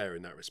suppose it's fair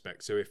in that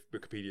respect. So if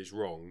Wikipedia's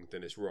wrong,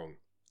 then it's wrong,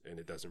 and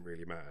it doesn't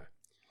really matter.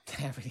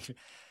 I'm going to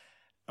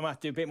have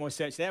to do a bit more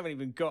search. They haven't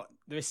even got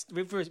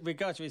with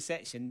regard to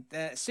reception.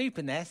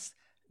 Super NES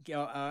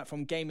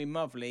from Gaming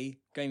Monthly,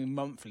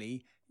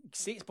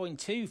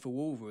 6.2 for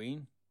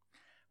Wolverine.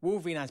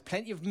 Wolverine has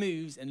plenty of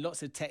moves and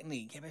lots of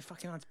technique. Yeah, but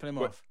fucking hard to pull him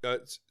off.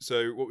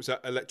 So what was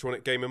that?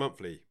 Electronic Gamer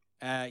Monthly.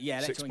 Yeah,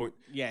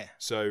 yeah.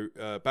 So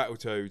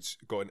Battletoads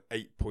got an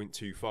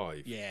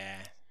 8.25. Yeah.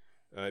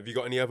 Have you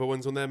got any other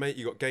ones on there, mate?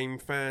 You got Game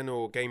Fan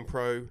or Game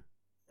Pro?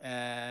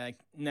 No.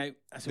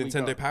 That's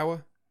Nintendo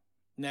Power?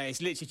 No,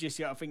 it's literally just,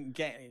 I think,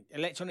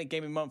 Electronic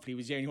Gaming Monthly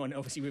was the only one that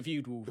obviously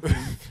reviewed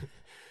Wolverine.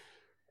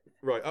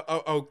 Right,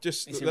 I'll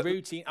just... It's a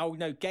routine. Oh,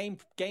 no, Game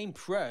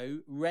Pro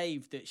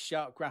raved that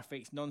sharp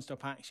graphics,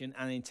 non-stop action,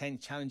 and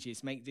intense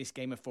challenges make this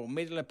game a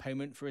formidable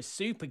opponent for a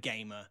super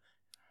gamer.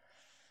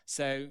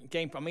 So,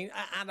 I mean,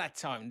 at that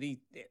time, it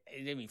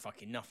didn't mean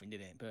fucking nothing, did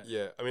it? But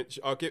yeah, I mean,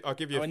 I'll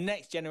give you... Our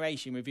Next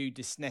Generation reviewed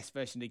the SNES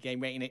version of the game,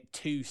 rating it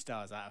 2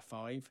 stars out of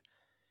 5.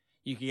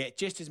 You can get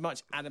just as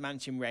much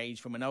Adamantium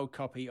Rage from an old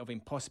copy of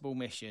Impossible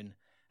Mission.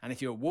 And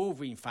if you're a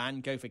Wolverine fan,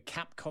 go for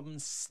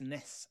Capcom's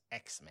SNES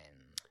X-Men.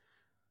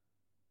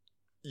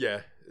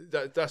 Yeah,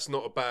 that's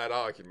not a bad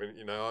argument,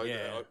 you know.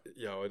 I'd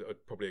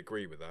probably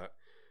agree with that.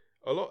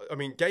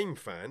 Game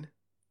Fan,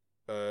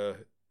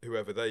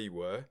 whoever they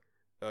were,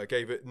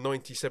 gave it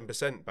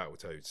 97%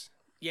 Battletoads.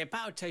 Yeah,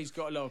 Battletoads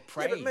got a lot of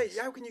praise. Yeah, but mate,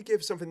 how can you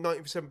give something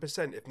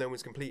 97% if no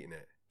one's completing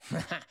it?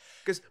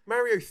 Because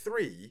Mario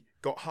 3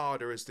 got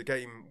harder as the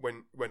game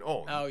went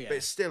on. Oh yeah, but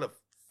it's still a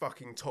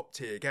fucking top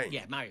tier game.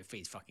 Yeah, Mario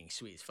 3 is fucking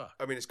sweet as fuck.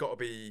 I mean, it's got to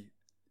be.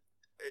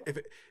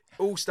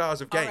 All stars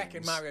of games. I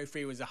reckon Mario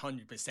 3 was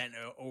 100%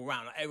 all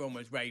round. Like, everyone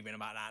was raving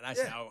about that. That's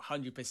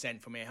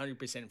 100% from here,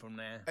 100% from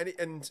there.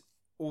 And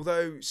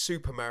although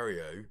Super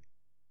Mario,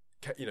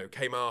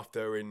 came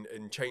after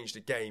and changed the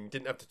game,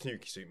 didn't have the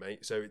Tanuki suit,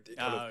 mate. So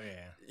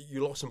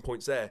you lost some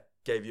points there.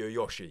 Gave you a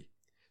Yoshi.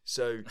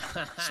 So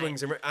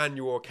swings and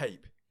your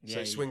cape.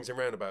 So swings and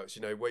roundabouts.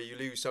 Where you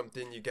lose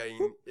something, you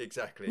gain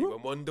exactly.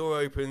 When one door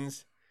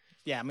opens.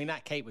 Yeah, I mean,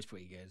 that cape was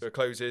pretty good. It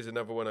closes,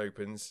 another one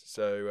opens.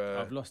 So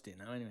I've lost it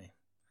now, anyway.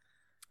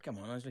 Come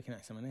on, I was looking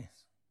at some of this.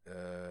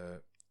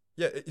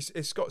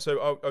 It's got...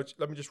 So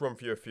let me just run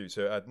for you a few.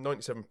 So I had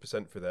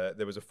 97% for there.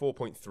 There was a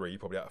 4.3,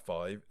 probably out of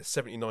 5. A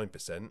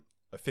 79%.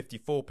 A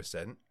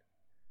 54%.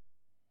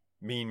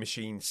 Mean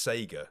Machine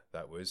Sega,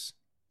 that was.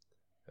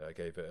 I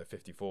gave it a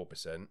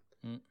 54%.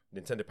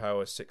 Nintendo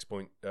Power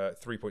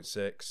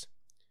 3.6.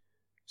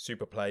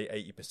 Super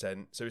Play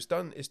 80%. So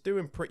it's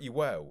doing pretty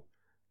well.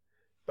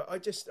 But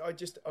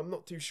I'm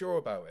not too sure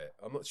about it.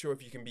 I'm not sure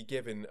if you can be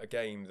given a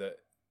game that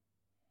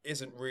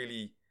isn't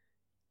really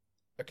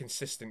a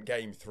consistent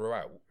game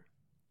throughout.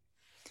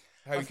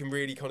 How you can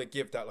really kind of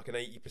give that like an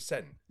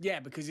 80%.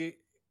 Yeah, because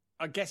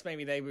I guess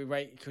maybe they were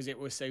right because it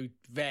was so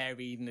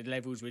varied and the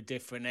levels were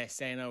different. They're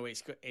saying,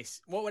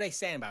 it's what were they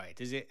saying about it?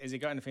 Has it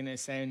got anything they're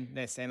saying,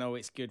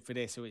 it's good for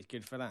this or it's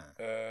good for that?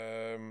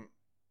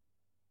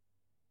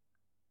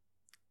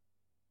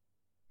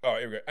 Oh,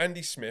 here we go.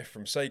 Andy Smith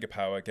from Sega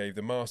Power gave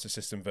the Master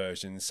System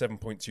version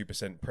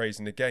 7.2%,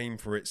 praising the game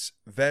for its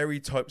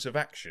varied types of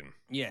action.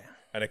 Yeah.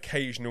 And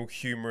occasional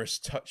humorous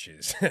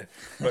touches,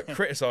 but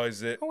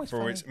criticised it for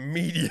funny. its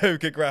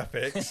mediocre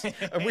graphics.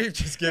 And we've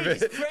just given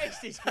it...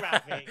 praised its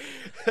graphics.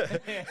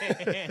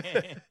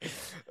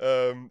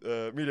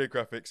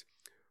 Mediocre graphics.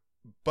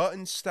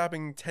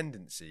 Button-stabbing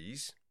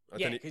tendencies...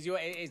 because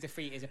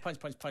it's a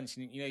punch,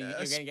 and you're going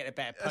to get a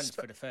better punch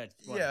for the third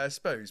one. Yeah, I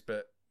suppose,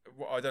 but...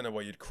 I don't know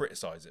why you'd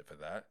criticise it for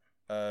that.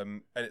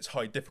 And it's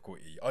high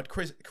difficulty. I'd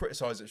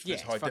criticise it for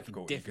its high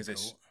difficulty because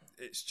it's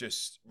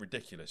just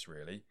ridiculous,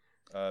 really.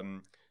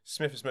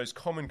 Smith's most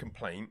common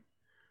complaint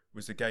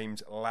was the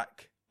game's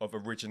lack of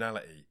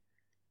originality.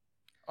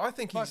 I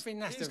think he's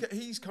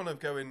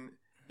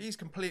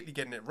completely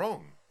getting it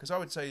wrong, because I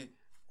would say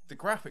the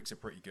graphics are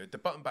pretty good. The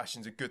button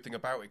bashing's a good thing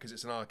about it because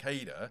it's an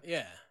arcader.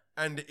 Yeah.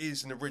 And it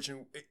is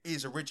original.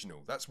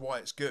 That's why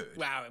it's good.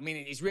 Wow, I mean,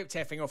 it's ripped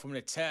everything off from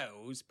the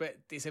Turtles, but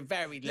it's a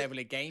varied level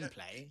of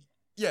gameplay.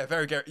 Yeah,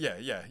 I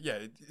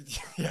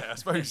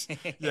suppose.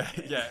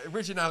 Yeah.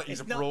 Originality is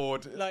a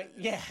broad.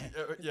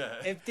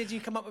 Did you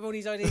come up with all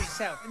these ideas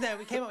yourself? No,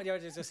 we came up with the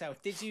ideas ourselves.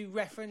 Did you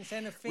reference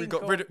anything? We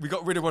got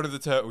rid of one of the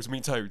turtles.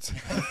 Toads.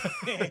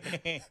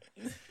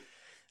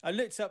 I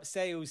looked up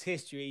sales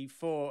history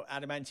for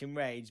Adamantium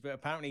Rage, but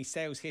apparently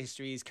sales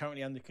history is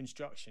currently under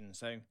construction.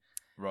 So.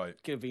 Right.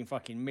 It could have been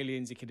fucking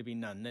millions. It could have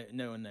been none.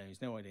 No one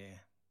knows. No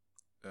idea.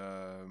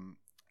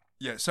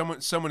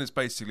 Someone is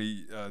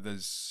basically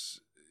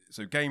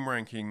game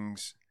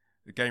rankings,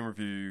 the game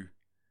review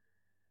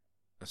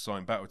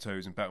assigned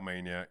Battletoads and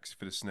Battlemanics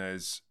for the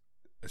SNES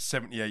a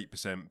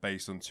 78%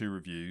 based on 2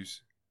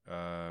 reviews.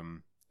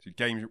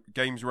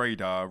 Games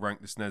Radar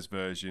ranked the SNES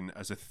version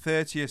as a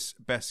 30th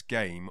best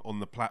game on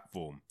the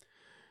platform.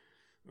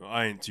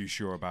 I ain't too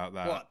sure about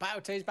that. What,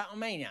 Battletoads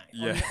Battlemaniac?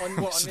 Yeah. On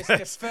the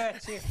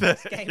 30th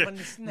best game on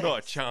the SNES?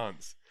 Not a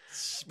chance.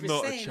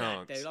 Not a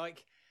chance. That,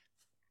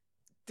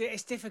 though,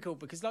 it's difficult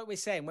because, like we're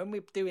saying, when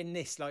we're doing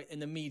this, in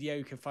the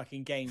mediocre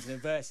fucking games and the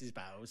versus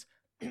battles,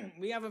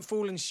 we haven't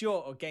fallen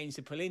short of games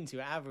to pull into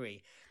it, have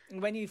we?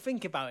 And when you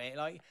think about it,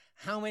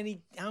 how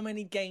many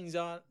games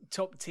are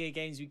top tier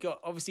games we got?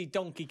 Obviously,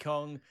 Donkey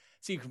Kong,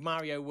 Super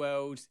Mario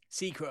World,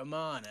 Secret of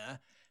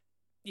Mana.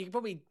 You can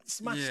probably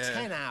smash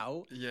 10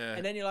 out,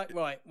 and then you're like,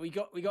 right, we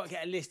got to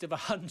get a list of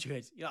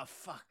 100. You're like,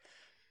 fuck.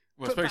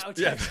 Well,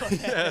 Battletoads on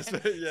there. So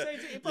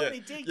it probably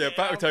did. Yeah,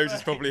 Battletoads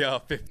is probably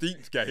our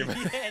 15th game.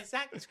 Yeah,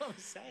 exactly. That's what I'm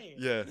saying.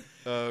 Yeah,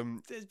 so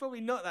it's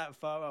probably not that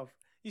far off.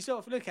 You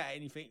sort of look at it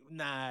and you think,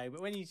 no,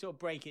 but when you sort of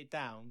break it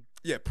down.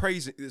 Yeah,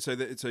 praising. So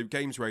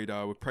Games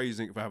Radar were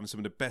praising it for having some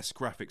of the best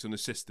graphics on the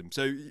system.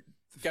 So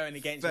going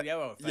against the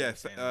other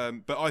folks,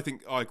 but I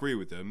think I agree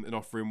with them in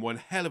offering one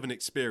hell of an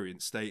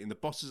experience, stating the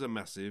bosses are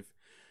massive.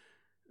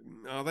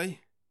 Are they?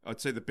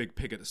 I'd say the big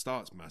pig at the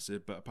start's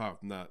massive, but apart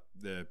from that,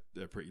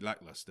 they're pretty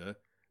lackluster.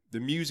 The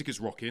music is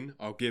rocking.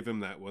 I'll give them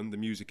that one. The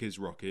music is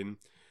rocking.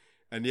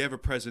 And the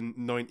ever-present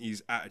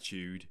 90s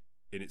attitude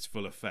in its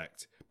full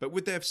effect. But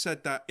would they have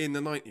said that in the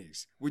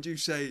 90s? Would you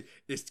say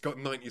it's got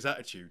 90s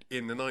attitude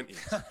in the 90s?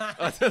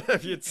 I don't know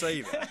if you'd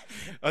say that.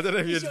 I don't know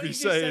if you'd be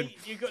saying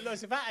you've got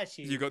lots of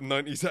attitude. You got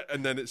 90s,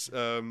 and then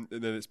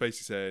it's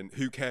basically saying,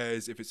 who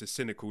cares if it's a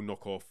cynical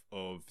knockoff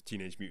of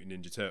Teenage Mutant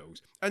Ninja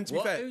Turtles? And to be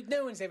fair,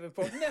 no one's ever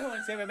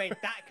made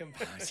that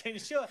comparison.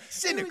 Sure,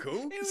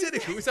 cynical.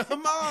 It's a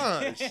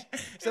homage.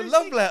 It's a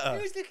love letter.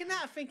 Who's looking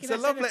at it thinking it's a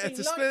love letter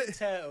to like the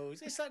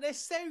turtles? It's like they're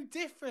so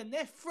different.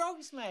 They're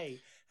frogs, mate.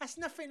 That's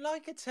nothing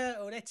like a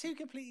turtle. They're two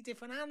completely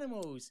different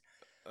animals.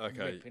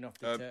 Okay. Ripping off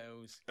the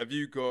turtles. Have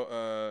you got...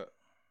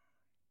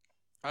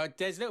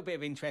 there's a little bit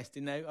of interest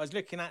in though. I was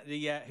looking at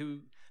the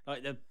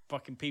the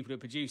fucking people who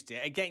produced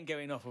it. Again,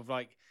 going off of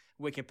like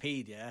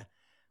Wikipedia,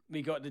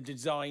 we got the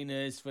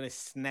designers for the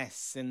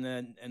SNES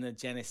and the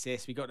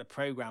Genesis. We got the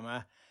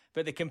programmer,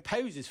 but the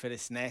composers for the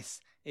SNES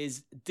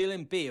is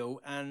Dylan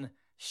Beale and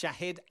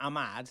Shahid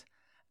Ahmad.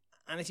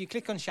 And if you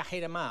click on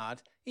Shahid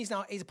Ahmad, he's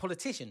a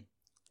politician.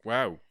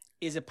 Wow.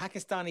 Is a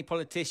Pakistani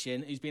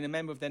politician who's been a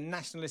member of the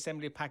National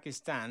Assembly of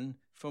Pakistan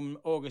from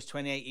August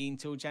 2018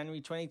 till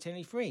January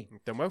 2023.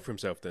 Done well for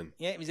himself then.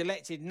 Yeah, he was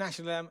elected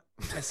National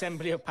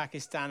Assembly of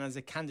Pakistan as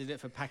a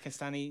candidate for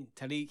Pakistani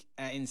Tehreek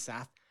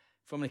Insaf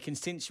from the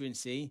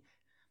constituency.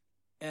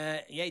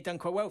 He done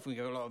quite well for him.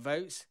 He got a lot of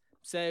votes.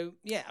 So,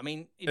 yeah, I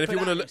mean, you put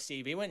that on your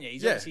CV, wouldn't you?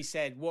 He's obviously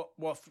said, what,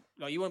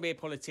 like, you want to be a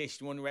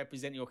politician, you want to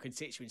represent your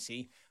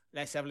constituency,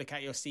 let's have a look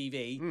at your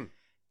CV.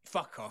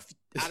 Fuck off.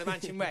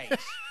 Adamantium Rage.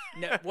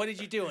 No, what did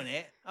you do on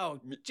it? Oh,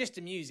 just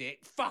the music.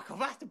 Fuck off.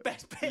 That's the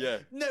best bit. Yeah.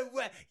 No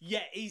way.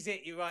 Yeah, he's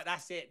it. You're right.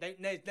 That's it.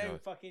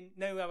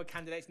 No other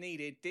candidates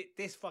needed.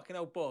 This fucking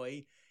old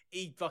boy,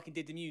 he fucking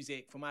did the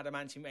music from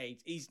Adamantium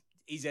Rage.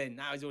 He's in.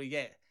 That was all you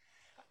get.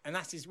 And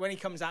that's his, when he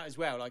comes out as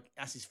well, like,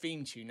 that's his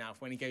theme tune now for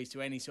when he goes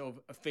to any sort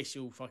of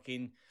official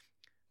fucking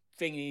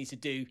thing he needs to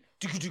do.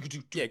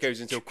 Yeah, it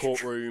goes into a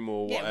courtroom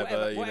or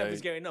whatever.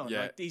 Whatever's going on.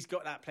 Yeah. Like, he's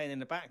got that playing in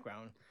the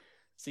background.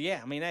 So,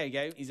 yeah, I mean, there you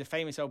go. He's a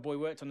famous old boy,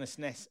 worked on the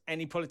SNES.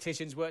 Any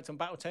politicians worked on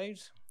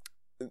Battletoads?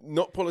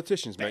 Not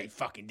politicians, mate. They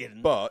fucking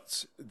didn't.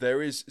 But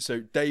there is...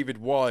 So, David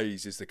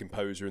Wise is the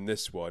composer in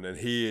this one, and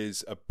he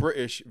is a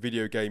British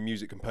video game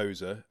music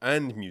composer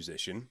and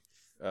musician.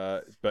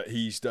 But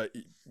he's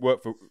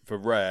worked for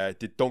Rare,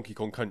 did Donkey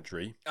Kong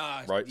Country,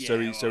 right?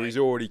 Yeah, so he's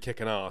already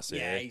kicking ass here.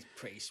 Yeah, he's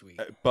pretty sweet.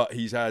 But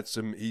he's had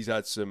some...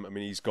 I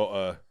mean, he's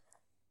got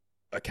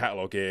a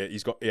catalogue here.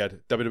 He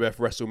had WWF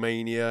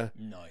WrestleMania.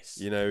 Nice.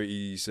 You know,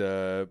 he's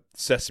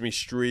Sesame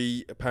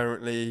Street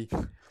apparently.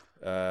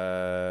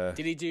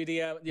 Did he do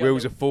the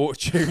Wheels of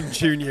Fortune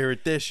Junior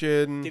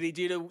Edition? Did he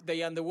do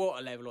the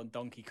underwater level on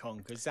Donkey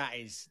Kong? Because that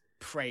is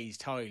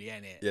praised highly,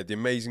 isn't it? Yeah, the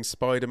Amazing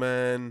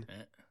Spider-Man.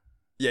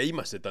 Yeah, he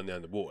must have done the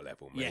underwater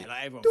level, mate. Yeah,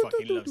 like everyone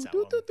fucking loves that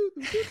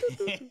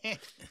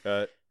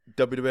one.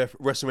 WWF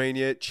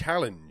WrestleMania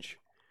Challenge.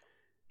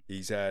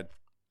 He's had.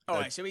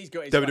 Alright, so he's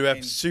got his WWF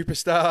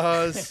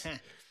Superstars.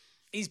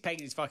 He's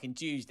paid his fucking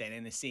dues then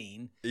in the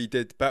scene. He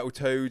did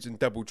Battletoads and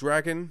Double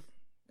Dragon.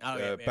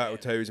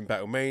 Battletoads and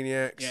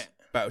Battlemanics. Yeah.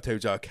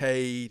 Battletoads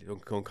Arcade,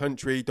 Donkey Kong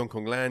Country, Donkey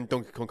Kong Land,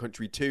 Donkey Kong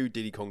Country 2,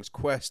 Diddy Kong's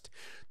Quest,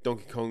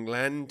 Donkey Kong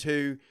Land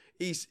 2.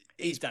 He's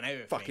done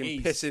everything.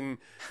 Fucking pissing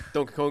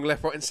Donkey Kong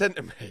left, right and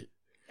centre, mate.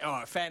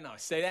 Alright, fair enough.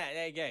 So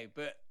there you go.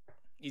 But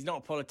he's not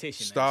a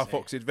politician. Star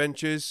Fox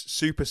Adventures,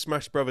 Super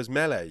Smash Brothers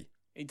Melee.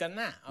 He done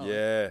that? Oh.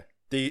 Yeah.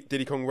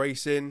 Diddy Kong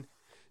Racing.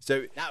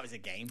 So that was a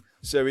game.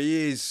 So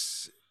he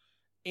is.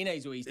 He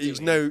knows what he's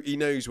doing. He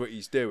knows what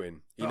he's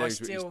doing. He knows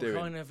what he's doing.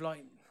 Kind of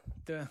like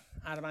the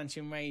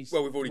Adamantium Rage.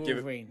 Well, we've already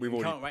Wolverine. We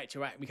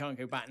can't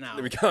go back now.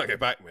 We can't go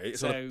back,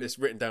 mate. It's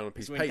written down on a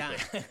piece of paper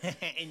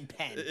in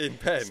pen. In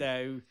pen.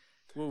 So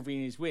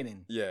Wolverine is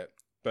winning. Yeah,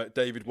 but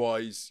David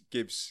Wise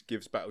gives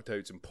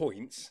Battletoads some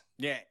points.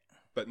 Yeah.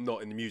 But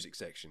not in the music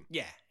section.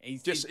 Yeah, he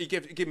gives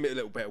him a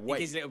little bit of weight.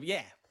 He gives a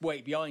little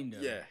weight behind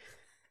him. Yeah.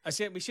 I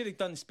said we should have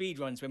done speed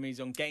runs when we was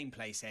on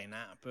gameplay saying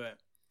that, but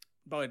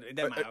it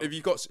don't matter. Have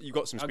you got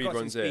some speed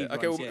runs here?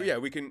 Okay, well, yeah,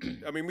 we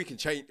can. I mean, we can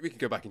change. We can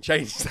go back and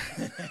change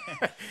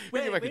that.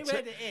 we read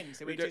it in,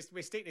 so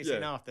we stick this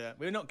in after.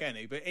 We're not going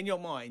to, but in your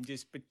mind,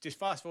 just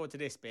fast forward to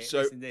this bit,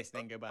 listen to this,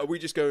 then go back. Are we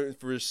just going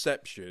for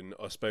reception?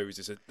 I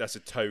suppose that's a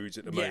Toads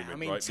at the moment, I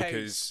mean, right?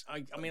 Toads,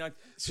 because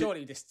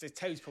surely the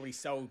Toads probably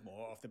sold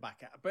more off the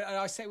back. But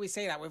we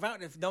say that without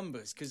the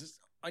numbers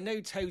because. I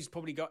know Toads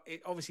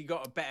obviously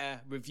got a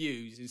better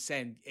reviews and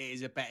said it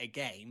is a better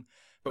game,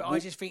 but I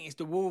just think it's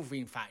the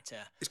Wolverine factor.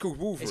 It's called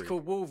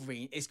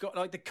Wolverine. It's got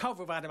like the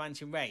cover of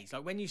Adamantium Rage.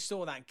 Like when you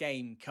saw that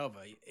game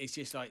cover, it's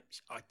just like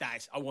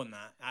I want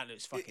that. That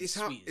looks fucking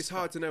sweet. It's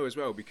hard to know as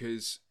well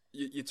because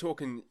you're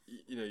talking,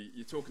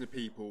 you're talking to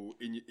people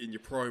in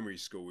your primary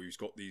school who's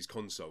got these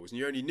consoles, and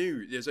you only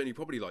knew there's only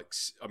probably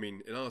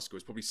in our school,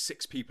 it's probably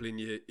 6 people in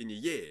your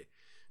year.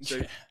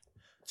 So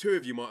 2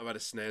 of you might have had a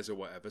SNES or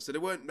whatever. So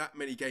there weren't that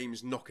many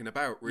games knocking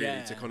about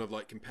really to kind of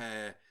like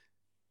compare,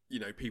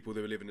 people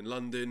that were living in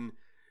London,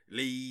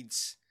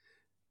 Leeds,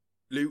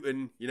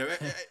 Luton,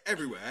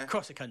 everywhere.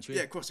 Across the country.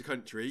 Yeah, across the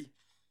country.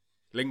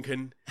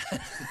 Lincoln.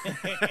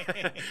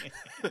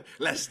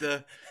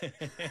 Leicester.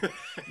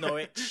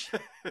 Norwich.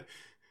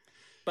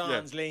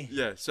 Barnsley.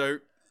 Yeah, so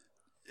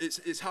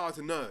it's hard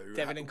to know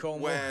Devon and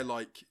Cornwall. Where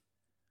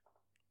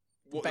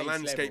what Base the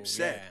landscape level,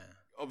 said.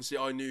 Obviously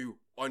I knew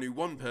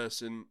one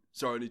person,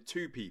 I knew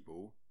 2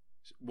 people,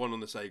 one on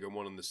the Sega and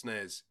one on the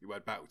SNES who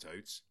had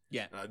Battletoads.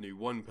 Yeah. And I knew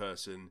one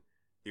person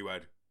who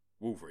had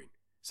Wolverine.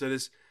 So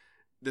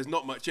there's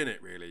not much in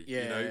it really.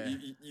 Yeah.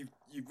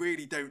 You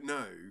really don't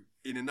know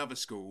in another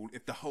school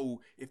if the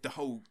whole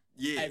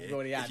year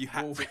everybody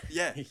had Wolverine.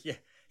 Yeah.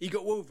 You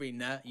got Wolverine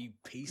now, you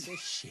piece of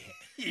shit.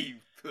 You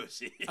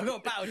pussy. I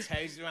got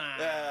Battletoads,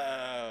 man.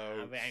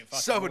 Oh,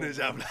 Southerners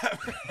have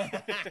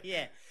that.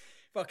 Yeah.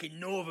 Fucking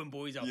northern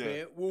boys up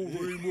here.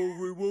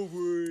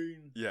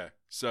 Wolverine. Yeah.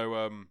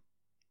 So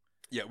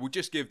we'll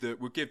just give the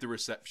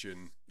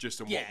reception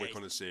just on what we're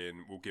kind of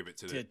seeing. We'll give it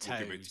to the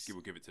Toads.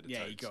 We'll give it to the Toads.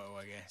 Yeah, you got to,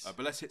 I guess.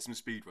 But let's hit some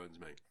speed runs,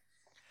 mate.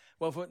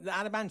 Well, for the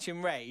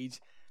Adamantium Rage,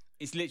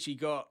 it's literally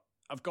got.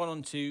 I've gone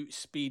on to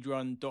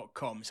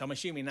speedrun.com, so I'm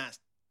assuming that's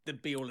the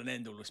be all and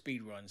end all of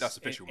speedruns. That's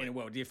official, in the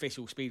world, the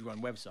official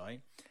speedrun website.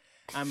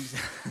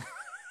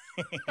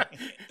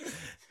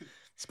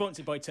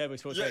 Sponsored by Turbo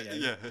Sports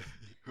Radio.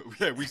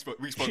 Yeah, we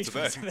sponsor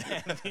them.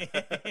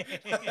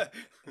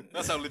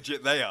 That's how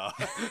legit they are.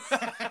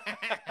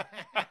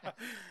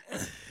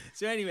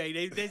 So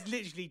anyway, there's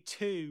literally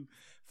 2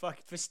 for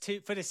the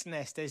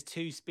SNES. There's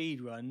 2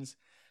 speed runs.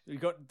 We've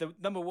got the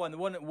number 1, the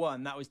one at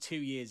 1. That was 2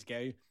 years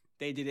ago.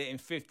 They did it in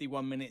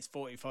 51 minutes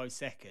 45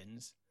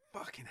 seconds.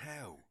 Fucking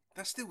hell!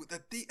 That's still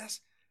that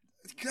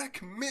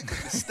commitment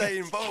to stay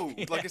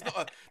involved. Like it's not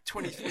a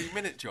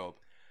 23-minute job.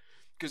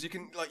 Because you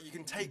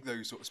can take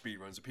those sort of speed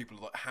runs and people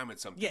have hammered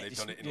something. They've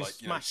done it in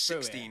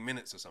 16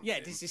 minutes or something. Yeah,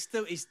 this is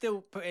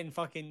still putting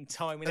fucking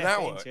time and an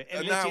effort hour. into it.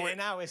 And an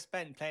hour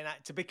spent playing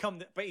that to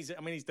become. But he's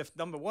the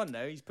number 1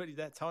 though. He's put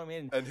that time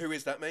in. And who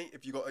is that, mate?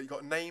 Have you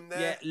got a name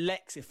there? Yeah,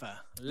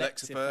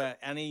 Lexifer,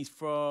 and he's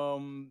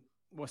from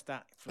what's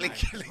that? Flag?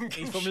 Lincoln.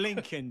 He's from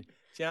Lincoln.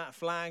 See that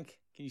flag?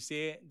 Can you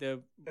see it?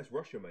 That's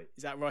Russia, mate.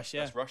 Is that Russia?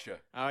 That's Russia.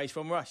 Oh, he's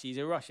from Russia. He's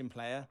a Russian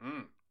player.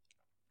 Mm.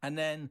 And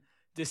then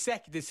the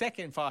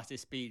second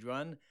fastest speed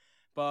run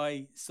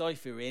by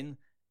Cypherin,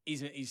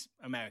 he's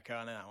America,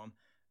 I know that one.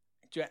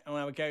 Do you want to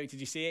have a go? Did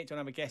you see it? Do you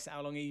want to have a guess at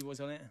how long he was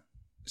on it?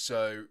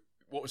 So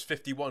what was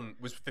 51?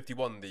 Was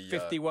 51 the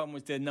 51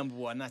 was the number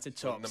 1. That's the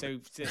top. So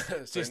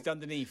just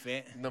underneath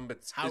it.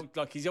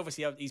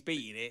 He's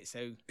beating it.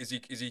 So is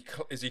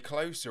he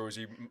close or is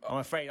he? I'm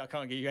afraid I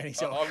can't give you any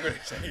sort. I'm going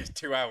to say he's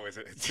 2 hours.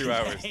 2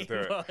 hours to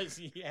do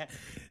it.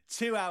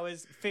 2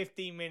 hours,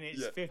 15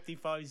 minutes,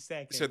 55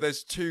 seconds. So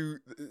there's 2.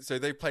 So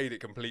they played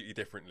it completely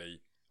differently.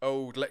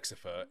 Old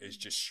Lexifer is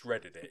just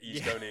shredded it.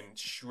 He's going in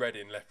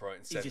shredding left, right,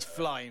 and centre. He's just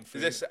flying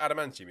through. Is this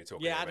Adamantium you're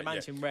talking about?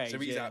 Adamantium Rage. So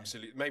he's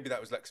absolutely. Maybe that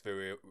was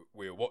Lexifer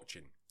we were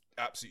watching.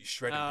 Absolutely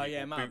shredding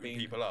people, booting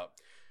people up.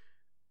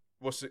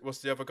 What's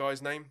the other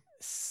guy's name?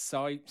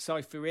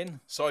 Cypherin.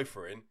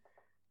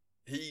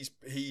 He's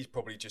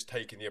probably just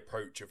taking the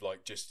approach of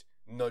just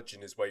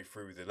nudging his way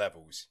through the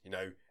levels.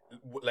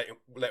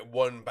 Let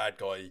one bad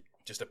guy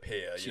just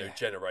appear.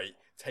 Generate,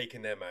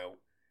 taking them out.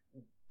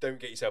 Don't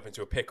get yourself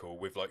into a pickle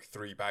with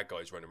 3 bad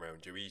guys running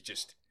around you. He's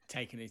just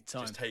taking his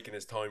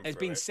time. There's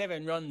been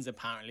 7 runs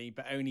apparently,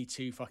 but only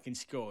 2 fucking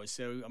scores.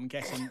 So I'm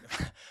guessing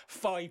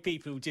 5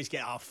 people just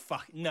get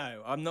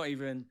no, I'm not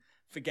even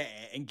forget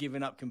it and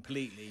giving up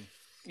completely.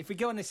 If we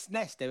go on the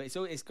SNES though,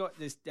 it's got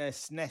this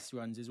SNES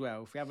runs as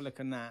well. If we have a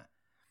look on that,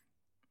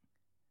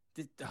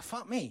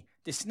 fuck me,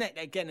 the SNES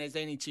again. There's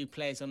only 2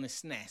 players on the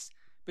SNES.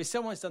 But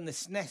someone's done the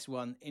SNES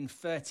one in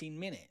 13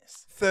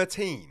 minutes.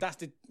 13?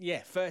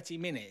 30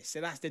 minutes. So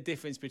that's the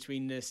difference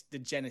between the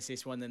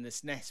Genesis one and the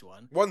SNES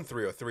one. 1-3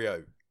 or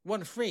 3-0?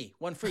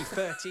 1-3,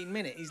 13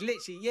 minutes. He's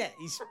literally,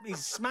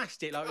 he's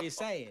smashed it like we were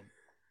saying.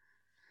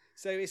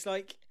 So it's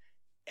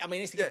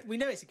we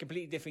know it's a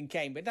completely different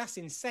game, but that's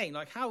insane.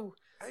 How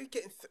are you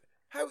getting...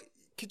 how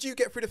could you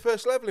get through the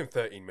first level in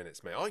 13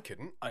 minutes, mate? I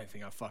couldn't. I don't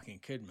think I fucking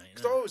could, mate.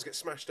 Because I always get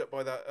smashed up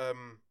by that...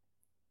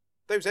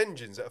 those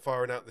engines that are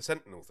firing out the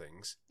Sentinel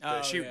things that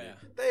are shooting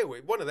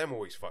you, one of them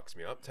always fucks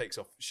me up, takes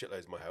off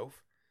shitloads of my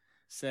health.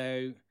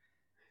 So,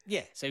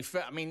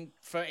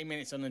 30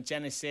 minutes on the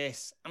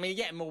Genesis. You're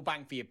getting more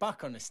bang for your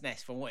buck on the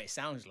SNES from what it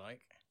sounds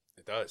like.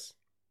 It does.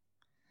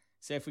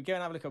 So if we go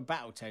and have a look at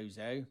Battletoads,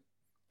 though,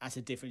 that's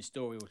a different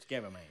story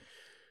altogether, mate.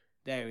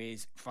 There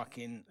is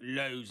fucking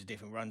loads of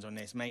different runs on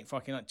this, mate.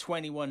 Fucking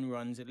 21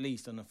 runs at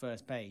least on the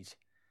first page.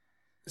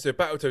 So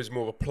Battletoads is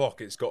more of a plock.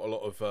 It's got a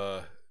lot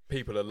of...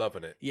 people are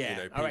loving it. Yeah, you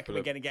know, I reckon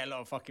we're going to get a lot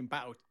of fucking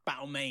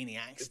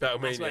Battlemaniacs.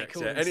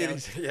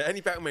 Battlemaniacs.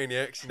 Any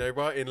Battlemaniacs,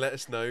 write in, let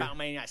us know.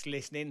 Battlemaniacs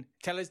listening.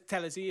 Tell us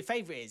who your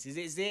favourite is. Is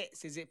it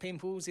Zitz? Is it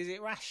Pimples? Is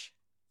it Rash?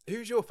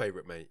 Who's your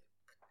favourite, mate?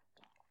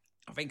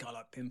 I think I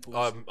like Pimples.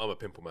 I'm a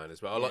Pimple man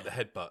as well. I like the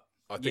headbutt.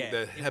 I think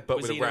the headbutt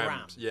with the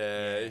rams.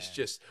 Yeah, it's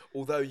just.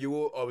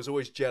 Although I was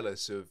always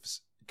jealous of,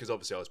 because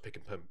obviously I was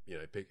picking Pimple,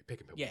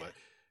 mate.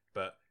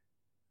 But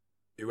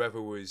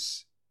whoever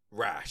was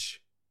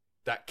Rash,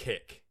 that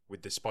kick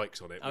with the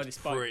spikes on it was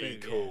pretty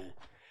cool.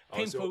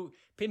 Yeah.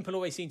 Pimple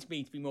always seemed to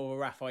me to be more of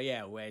a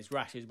Raphael, whereas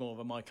Rash is more of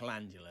a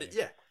Michelangelo.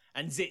 Yeah.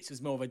 And Zitz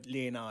was more of a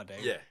Leonardo.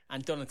 Yeah.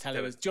 And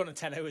Donatello was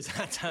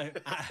at home.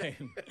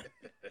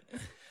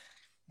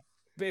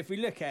 But if we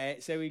look at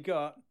it, so we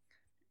got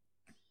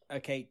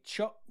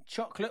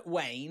Chocolate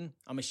Wayne.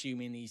 I'm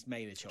assuming he's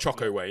made of chocolate.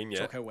 Choco Wayne, yeah.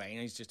 Choco Wayne.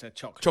 He's just a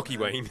chocolate. Chocky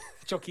Wayne.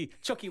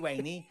 Chocky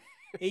Wayne.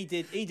 He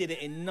did it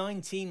in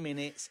 19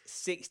 minutes,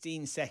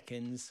 16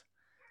 seconds,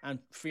 and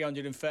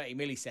 330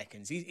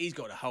 milliseconds. He's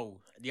got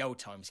the old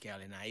time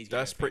scale in that.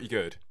 That's pretty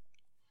good.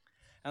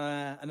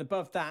 And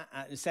above that,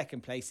 at the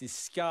second place, is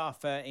Scar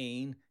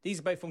 13. These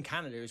are both from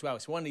Canada as well.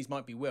 So one of these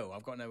might be Will.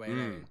 I've got no way of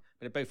knowing. But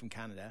they're both from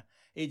Canada.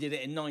 He did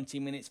it in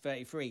 19 minutes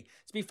 33.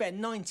 To be fair,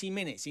 90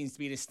 minutes seems to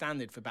be the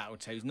standard for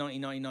Battletoads.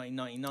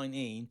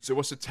 19. So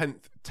what's the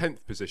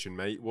 10th position,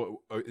 mate? What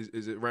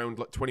is it around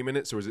like 20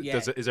 minutes, or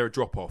is there a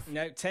drop off?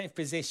 No, 10th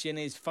position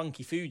is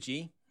Funky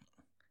Fuji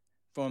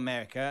from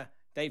America.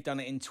 They've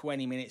done it in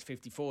 20 minutes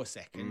 54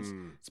 seconds.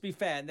 To be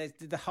fair,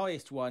 the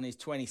highest one is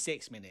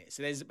 26 minutes.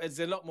 So there's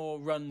a lot more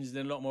runs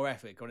and a lot more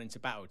effort gone into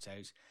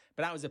Battletoads.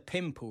 But that was a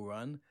Pimple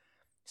run.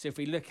 So if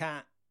we look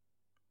at,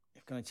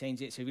 I'm going to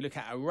change it. So if we look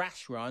at a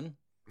Rash run,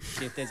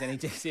 see if there's any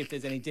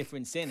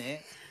difference in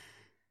it.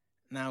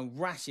 Now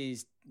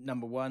Rash's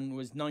number one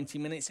was 90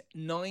 minutes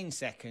 9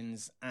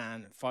 seconds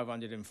and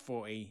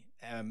 540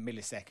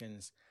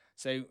 milliseconds.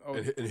 So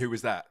and who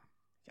was that?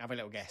 Have a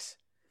little guess.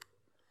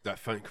 That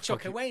funny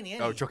Choco Wayne,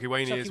 Oh, Chocky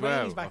Wayne as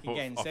well. Wayne's back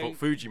again. I thought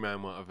Fuji Man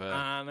might have.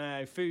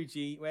 No,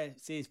 Fuji.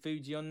 Is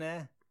Fuji on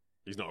there?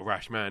 He's not a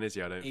Rash man, is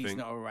he? I don't think. He's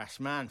not a Rash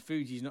man.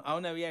 Fuji's not. Oh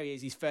no, yeah, he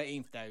is. He's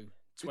 13th though.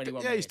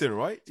 21. Yeah, he's doing all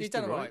right. He's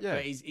done all right. Yeah,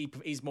 but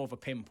he's more of a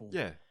Pimple.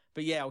 Yeah.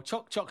 But yeah,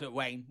 Chocolate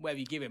Wayne, whatever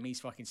you give him, he's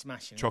fucking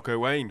smashing. Choco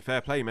Wayne,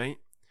 fair play, mate.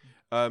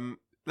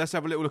 Let's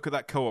have a little look at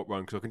that co-op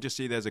run, because I can just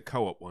see there's a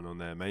co-op one on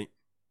there, mate.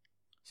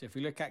 So if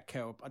we look at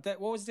co-op, what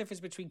was the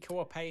difference between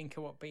co-op A and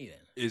co-op B then?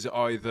 Is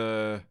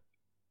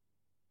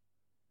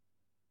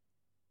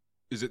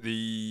it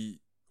the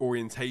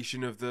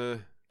orientation of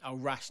the... Oh,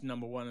 Rash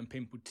number 1 and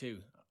Pimple 2.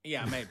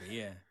 Yeah, maybe,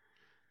 yeah.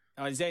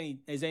 Oh,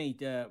 there's only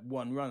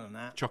one run on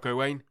that. Choco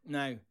Wayne?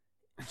 No.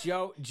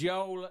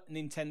 Joel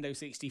Nintendo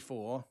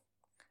 64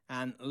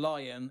 and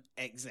Lion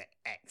X.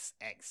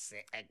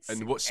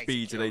 And what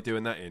speed are they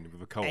doing that in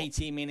with a co-op?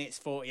 18 minutes,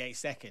 48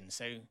 seconds.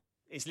 So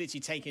it's literally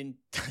taken...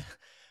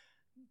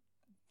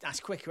 That's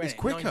quicker, isn't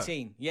it? Quicker.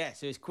 19. Yeah,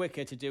 so it's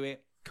quicker to do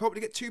it. Co-op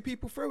to get 2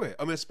 people through it.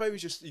 I mean, I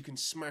suppose you can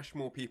smash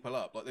more people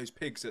up. Like those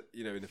pigs that,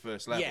 in the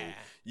first level,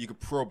 you could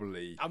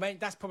probably... I mean,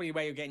 that's probably the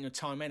way you're getting your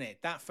time, innit?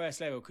 That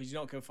first level, because you're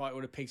not going to fight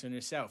all the pigs on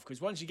yourself.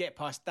 Because once you get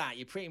past that,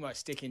 you're pretty much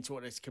sticking to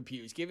what this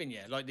computer's giving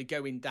you. Like the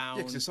going down...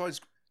 Yeah, because the size...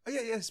 Oh,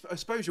 yeah, I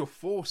suppose you're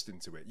forced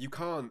into it. You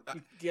can't...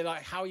 You're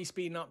like, how are you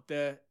speeding up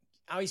the...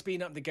 How are you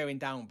speeding up the going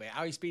down bit?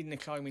 How are you speeding the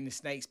climbing the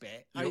snakes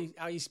bit? How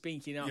are you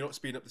speeding up? You're not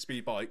speeding up the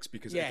speed bikes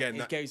because, again,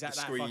 it goes at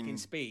that fucking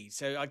speed.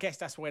 So I guess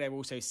that's why they're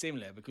all so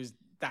similar, because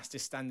that's the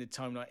standard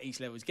time like each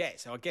levels get.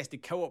 So I guess the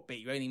co-op bit,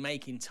 you're only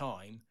making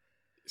time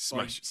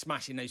by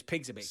smashing those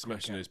pigs a bit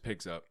Smashing those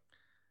pigs up.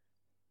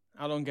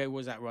 How long ago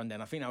was that run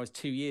then? I think that was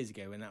 2 years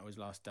ago when that was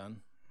last done.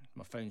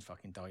 My phone's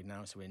fucking died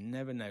now, so we'll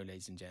never know,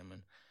 ladies and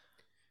gentlemen.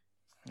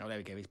 Oh, there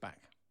we go. He's back.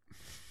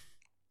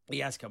 He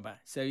has come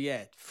back. So,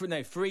 yeah,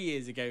 3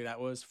 years ago that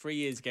was. 3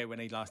 years ago when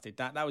he last did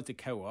that. That was the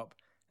co-op.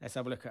 Let's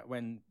have a look at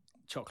when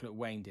Chocolate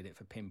Wayne did it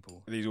for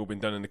Pimple. These all been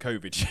done in the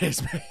COVID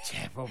years, mate.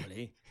 Yeah,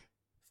 probably.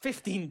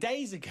 15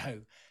 days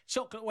ago.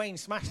 Chocolate Wayne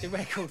smashed the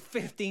record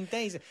 15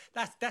 days ago.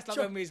 That's like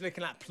when we was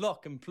looking at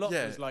Plock, and Plock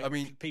was like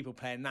people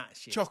playing that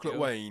shit. Chocolate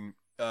Wayne,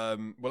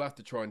 we'll have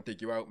to try and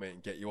dig you out, mate,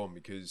 and get you on,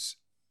 because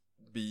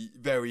it'd be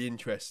very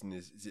interesting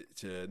is it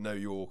to know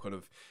your kind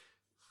of...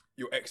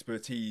 your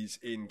expertise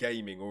in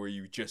gaming, or are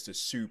you just a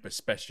super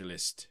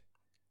specialist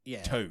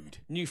toad?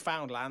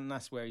 Newfoundland,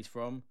 that's where he's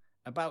from.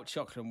 About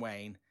Chocolate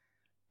Wayne,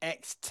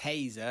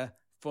 ex-Taser,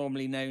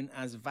 formerly known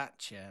as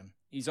Vatcher.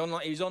 He's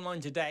online. He was online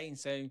today,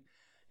 so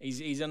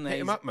he's on there.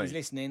 Hit him up, mate. He's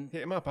listening.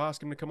 Hit him up.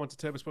 Ask him to come on to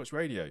Turbo Sports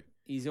Radio.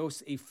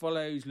 He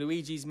follows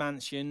Luigi's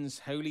Mansions,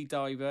 Holy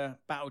Diver,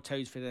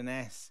 Battletoads for the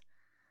NES,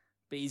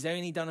 but he's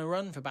only done a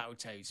run for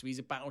Battletoads. So he's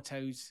a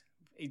Battletoads.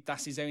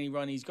 That's his only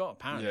run he's got,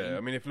 apparently. Yeah, I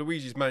mean, if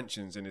Luigi's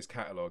Mansion's in his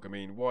catalogue, I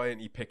mean, why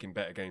ain't he picking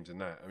better games than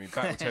that? I mean,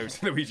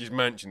 Battletoads and Luigi's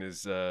Mansion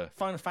is...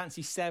 Final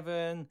Fantasy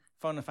 7,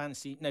 Final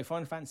Fantasy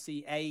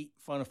 8,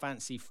 Final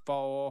Fantasy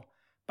 4,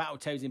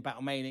 Battletoads in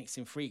Battlemanics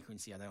in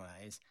Frequency, I don't know what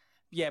that is.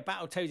 Yeah,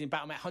 Battletoads in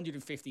Battlemanics,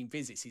 115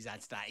 visits he's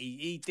had to that.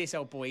 This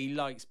old boy, he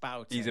likes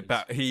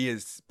Battletoads. He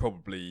is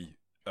probably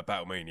a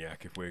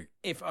Battlemaniac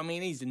If I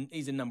mean,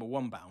 he's a number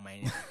one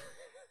Battlemaniac.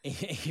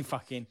 he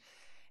fucking.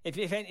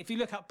 If you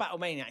look up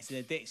Battlemaniacs in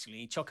the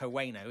dictionary, Choco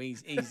Wayno,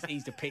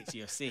 he's the picture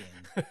you're seeing.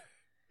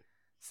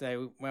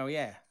 So, well,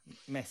 yeah.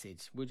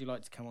 Message. Would you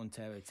like to come on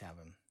Turbo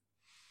Tavern?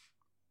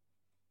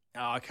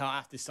 Oh, I can't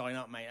have to sign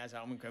up, mate.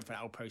 I'm going for that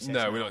whole process.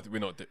 No, we're not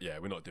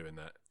doing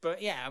that.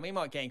 But yeah, I mean, we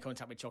might get in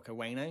contact with Choco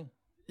Wayno.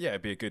 Yeah,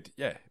 it'd be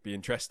be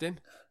interesting.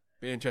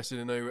 Be interested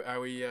to know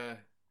how he how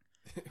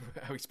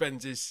he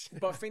spends his.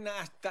 But I think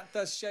that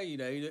does show you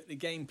though that the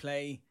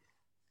gameplay.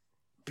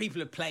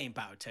 People are playing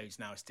Battletoads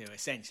now still,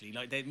 essentially.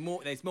 Like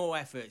there's more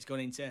effort gone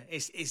into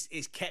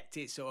it's kept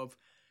it sort of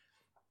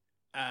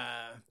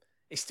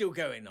it's still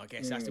going, I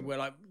guess. That's where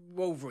like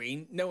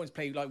Wolverine, no one's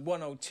played like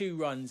 1 or 2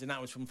 runs and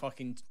that was from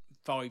fucking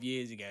 5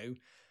 years ago.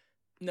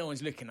 No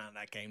one's looking at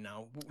that game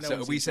now.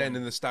 So are we saying the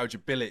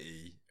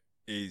nostalgiability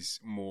is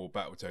more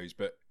Battletoads,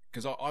 but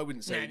because I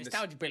wouldn't say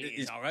nostalgiability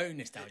is our own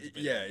nostalgiability.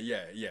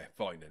 Yeah,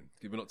 fine then.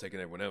 We're not taking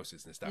everyone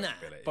else's nostalgiability.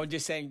 Nah, but I'm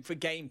just saying for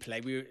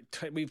gameplay,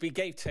 we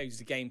gave Toads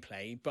the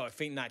gameplay, but I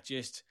think that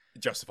just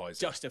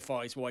justifies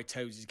why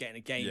Toads is getting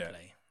a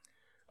gameplay.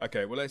 Yeah.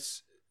 Okay, well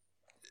let's.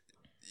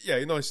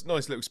 Yeah, nice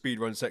little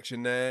speedrun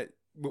section there.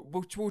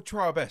 We'll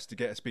try our best to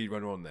get a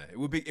speedrunner on there. It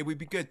would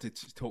be good to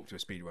talk to a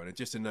speedrunner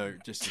just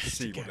to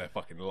see what they're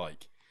fucking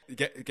like.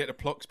 Get a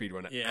Plock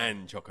speedrunner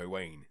and Choco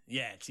Wayne.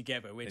 Yeah,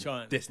 together we're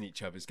trying dissing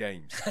each other's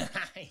games.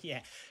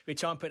 Yeah, we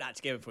try and put that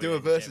together. Do a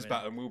versus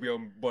battle, and we'll be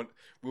on one.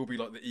 We'll be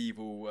like the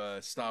evil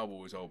Star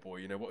Wars old boy.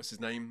 You know what's his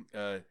name?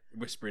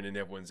 Whispering in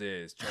everyone's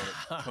ears,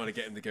 trying to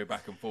get him to go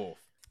back and forth.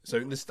 So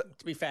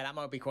to be fair, that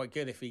might be quite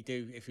good if we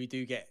do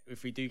get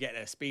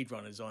their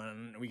speedrunners on,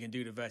 and we can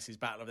do the versus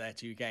battle of their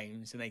 2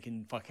 games, and they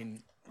can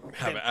fucking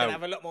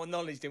have a lot more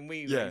knowledge than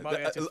we. Yeah, we might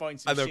be able to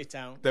find some shit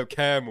out. They'll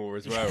care more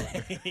as well.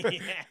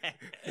 Yeah,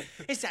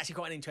 it's actually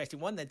quite an interesting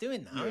one they're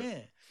doing now.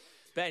 Yeah,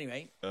 but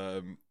anyway.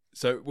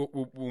 So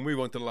we'll move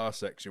on to the last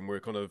section. We're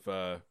kind of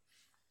are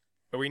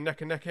we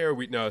neck and neck here?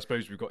 No, I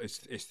suppose we've got it's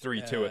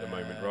 3-2 at the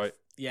moment, right?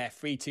 Yeah,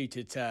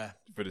 3-2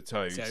 for the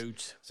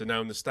Toads. So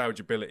now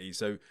nostalgiability.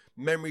 So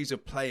memories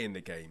of playing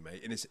the game,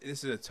 mate. And this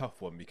is a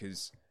tough one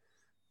because,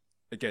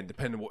 again,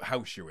 depending on what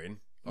house you're in.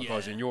 Like I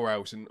was in your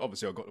house, and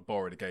obviously I got to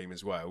borrow the game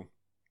as well.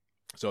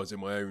 So I was in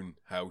my own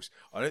house.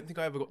 I don't think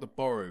I ever got to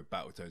borrow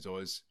Battletoads. I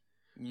was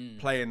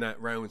playing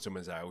that round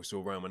someone's house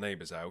or around my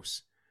neighbour's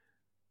house,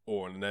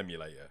 or on an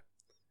emulator.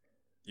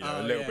 You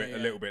know, a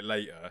little bit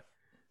later.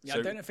 Yeah, so,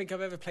 I don't think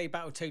I've ever played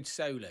Battletoads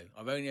solo.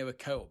 I've only ever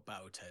co-op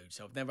Battletoads,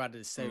 so I've never had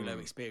a solo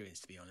experience,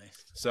 to be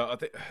honest. So I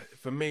think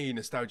for me,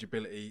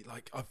 nostalgiability,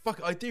 like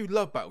I do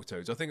love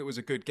Battletoads. I think it was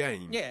a good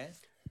game. Yeah.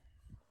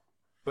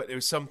 But there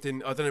was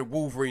something, I don't know,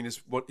 Wolverine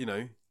is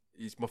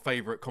he's my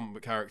favourite comic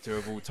book character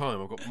of all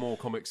time. I've got more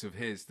comics of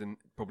his than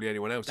probably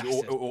anyone else,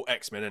 or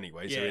X-Men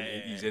anyway,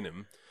 he's in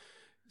them.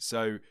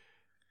 So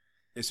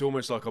it's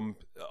almost like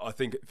I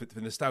think for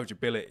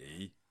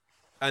nostalgiability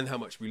and how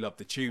much we love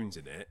the tunes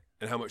in it,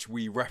 and how much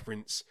we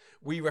reference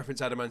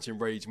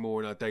Adamantium Rage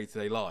more in our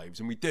day-to-day lives,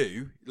 and we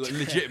do, like,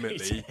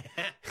 legitimately.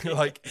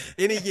 Like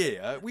in a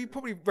year, we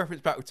probably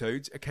reference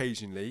Battletoads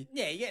occasionally.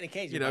 Yeah, you get an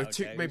occasional.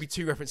 Maybe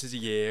 2 references a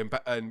year,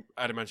 and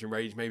Adamantium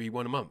Rage maybe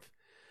 1 a month.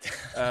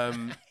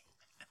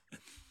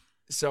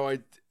 So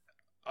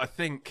I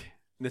think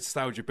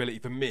nostalgiability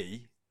for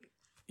me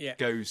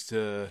goes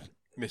to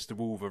Mr.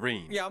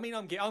 Wolverine. Yeah, I mean,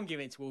 I'm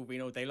giving it to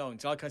Wolverine all day long.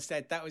 So like I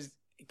said, that was.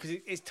 Because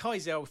it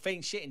ties the whole thing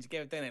shitting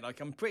together, doesn't it?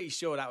 Like, I'm pretty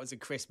sure that was a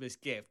Christmas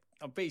gift.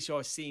 I'm pretty sure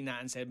I've seen that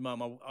and said,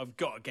 Mum, I've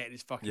got to get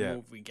this fucking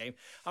Wolverine game.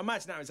 I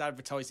imagine that was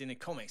advertised in the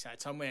comics at a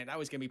time when that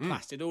was going to be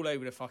plastered all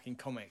over the fucking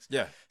comics.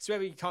 Yeah. So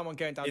every time I'm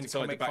going down to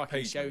comic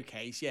fucking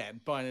showcase,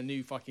 buying a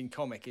new fucking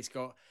comic, it's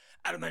got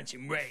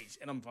Adamantium Rage,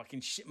 and I'm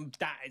fucking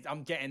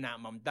I'm getting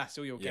that, Mum. That's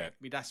all you'll get.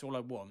 That's all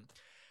I want.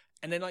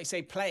 And then, like,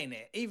 say, playing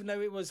it, even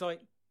though it was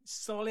like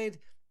solid,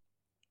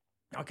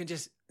 I can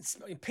just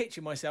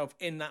picture myself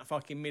in that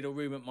fucking middle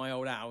room at my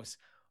old house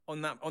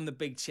on the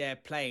big chair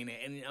playing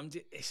it,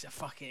 and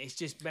it's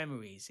just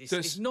memories.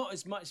 It's not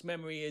as much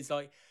memory as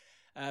like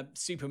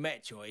Super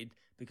Metroid,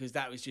 because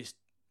that was just,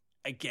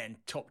 again,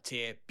 top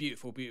tier,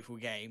 beautiful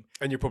game.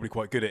 And you're probably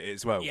quite good at it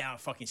as well. Yeah, I'm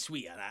fucking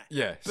sweet at that.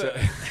 Yeah, so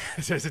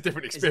it's a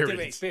different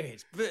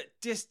experience. But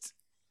just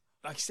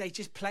like I say,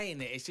 just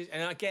playing it. It's just,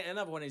 and again,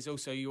 another one is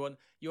also you want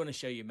to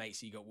show your mates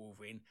that you got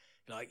Wolverine.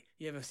 Like,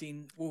 you ever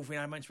seen Wolverine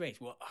Adamantium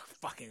Rage? What a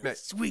fucking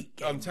sweet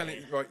game. I'm telling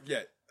you, right,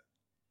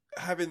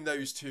 having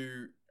those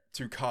two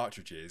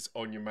cartridges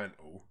on your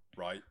mantle,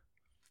 right?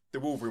 The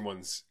Wolverine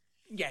one's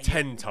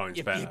 10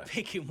 times better. You're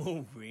picking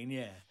Wolverine,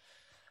 yeah.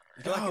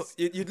 Like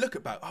you'd look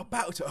at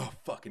Battletoads,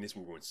 fucking this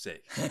Wolverine's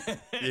sick.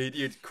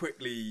 you'd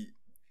quickly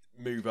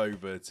move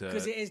over to...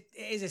 Because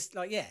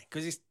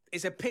because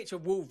it's a picture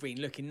of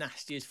Wolverine looking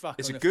nasty as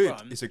fuck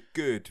front. It's a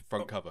good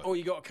front cover. Or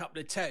you got a couple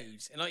of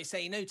Toads. And like you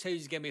say, Toads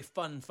is going to be a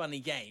fun, funny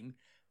game.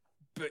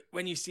 But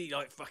when you see,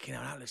 like, fucking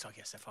hell, that looks like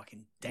it's a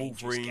fucking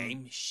dangerous Wolverine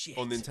game. Shit.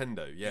 On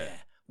Nintendo, yeah.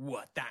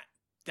 What? That?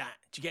 Do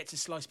you get to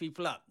slice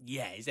people up?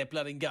 Yeah. Is there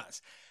blood and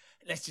guts?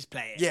 Let's just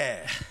play it.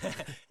 Yeah.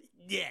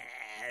 Yeah.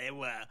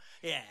 well,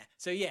 yeah.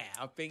 So yeah,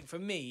 I think for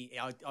me,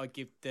 I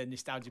give the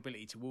nostalgia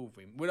ability to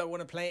Wolverine. Would I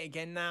want to play it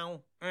again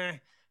now?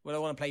 Would I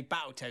want to play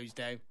Battletoads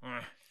though?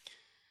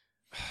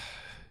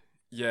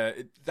 Yeah,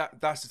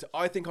 that's.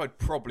 I think I'd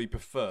probably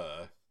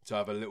prefer to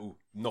have a little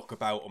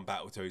knockabout on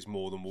Battletoads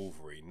more than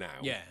Wolverine now.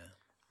 Yeah.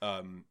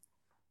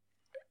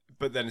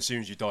 But then as soon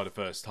as you die the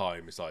first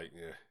time, it's like,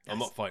 I'm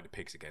not fighting the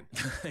pigs again.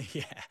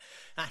 Yeah.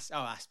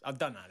 I've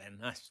done that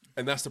then.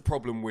 And that's the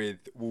problem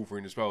with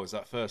Wolverine as well, is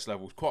that first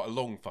level is quite a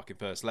long fucking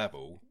first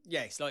level.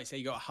 Yeah, it's like, say,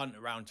 you got to hunt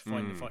around to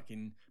find the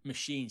fucking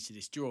machines to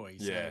destroy.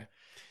 So yeah.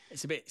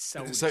 It's a bit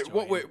soul So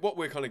destroying. what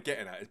we're kind of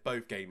getting at is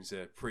both games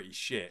are pretty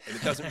shit, and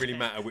it doesn't really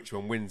matter which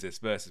one wins this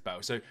versus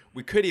battle. So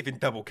we could even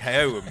double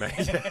KO them,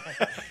 mate.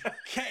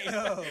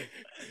 KO!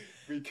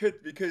 We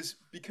could because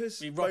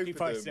Rocky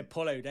fights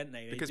Apollo, didn't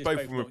they? Because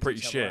both of them were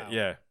pretty shit.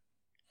 Yeah.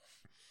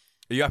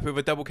 Are you happy with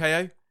a double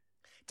KO?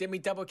 Didn't we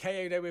double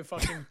KO though with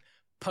fucking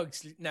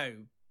Pugsley? No,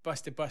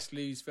 Buster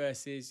Bust-Loose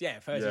versus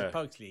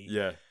Pugsley.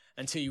 Yeah.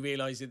 Until you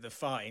realised that the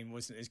fighting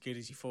wasn't as good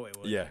as you thought it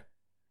was. Yeah.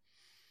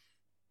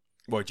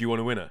 Well, do you want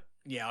a winner?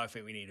 Yeah, I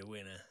think we need a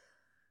winner.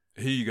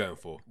 Who are you going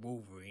for?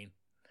 Wolverine.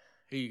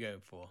 Who are you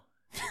going for?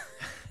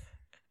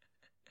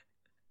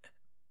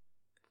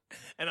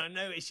 And I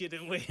know it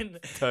shouldn't win.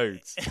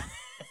 Toads.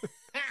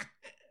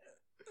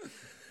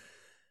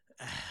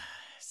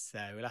 So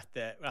we'll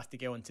have to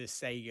go on to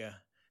Sega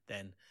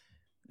then.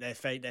 Their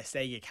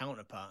Sega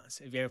counterparts.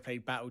 Have you ever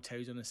played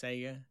Battletoads on a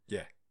Sega?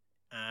 Yeah.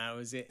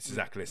 Was it? It's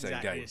exactly the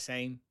same game. The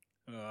same.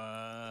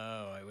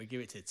 Oh, we'll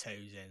give it to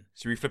Toads then.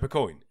 Should we flip a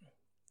coin?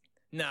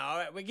 No, all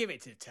right, we'll give it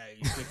to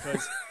Toads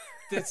because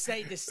the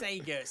Sega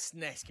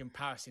SNES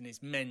comparison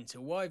is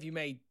mental. Why have you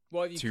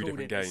called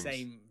it the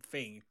same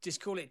thing?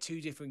 Just call it two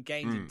different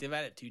games and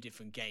develop two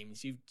different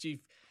games. You've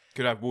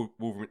could have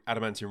Wolverine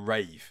Adamantium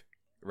Rave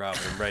rather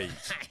than Rage.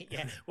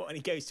 Yeah, and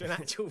he goes to an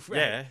actual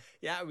rave.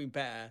 Yeah, that would be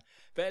better.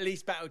 But at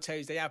least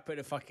Battletoads, they have put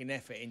a fucking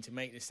effort in to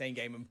make the same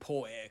game and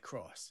port it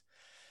across.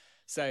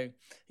 So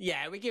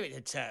yeah, we give it to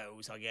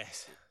Turtles, I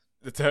guess.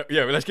 Well,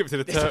 let's give it to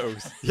the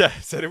Turtles. Yeah,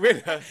 so the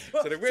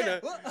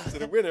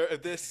winner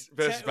of this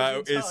versus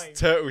battle is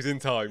Turtles in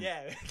Time.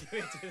 Yeah,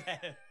 give it to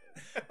them.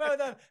 Well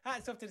done.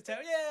 Hats off to the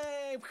Turtles.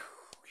 Yay!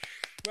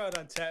 Well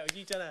done, Turtles.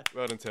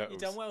 Well done, Turtles.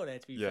 You've done well there,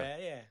 to be fair.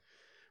 Yeah.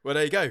 Well,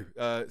 there you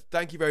go.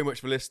 Thank you very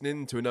much for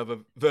listening to another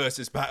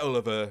versus battle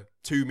of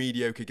two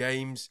mediocre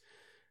games.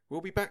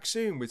 We'll be back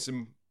soon with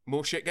some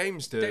more shit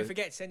games to... Don't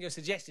forget to send your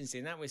suggestions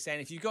in. That we're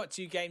saying, if you've got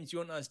two games you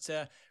want us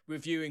to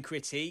review and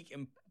critique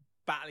and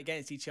battle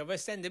against each other,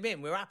 send them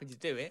in. We're happy to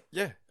do it.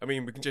 Yeah, I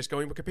mean, we can just go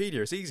in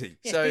Wikipedia. It's easy.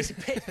 Yeah, so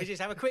we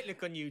just have a quick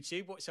look on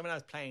YouTube, watch someone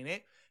else playing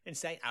it, and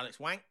say, "Oh, looks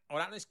wank," or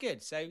 "That looks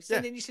good." So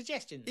send in your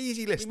suggestions.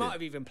 Easy listening. We might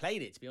have even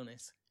played it, to be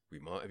honest. We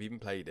might have even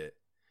played it.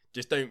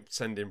 Just don't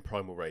send in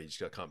Primal Rage,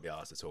 because I can't be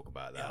asked to talk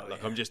about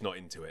that. I'm just not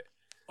into it.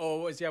 Or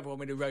what was the other one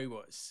with the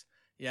robots?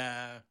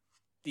 Yeah,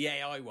 the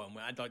AI one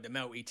where I had like the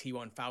melty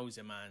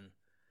T1000 man.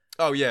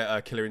 Oh yeah,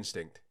 Killer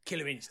Instinct.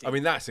 Killer Instinct. I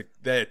mean,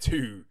 they're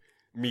two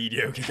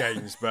mediocre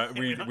games, but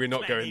we're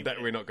not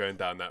going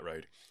down that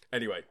road.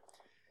 Anyway,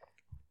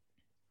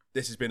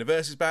 this has been a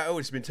versus battle.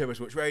 This has been Turbo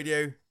Watch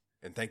Radio,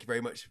 and thank you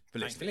very much for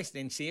listening. Thanks for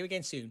listening. See you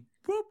again soon.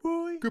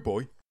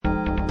 Goodbye.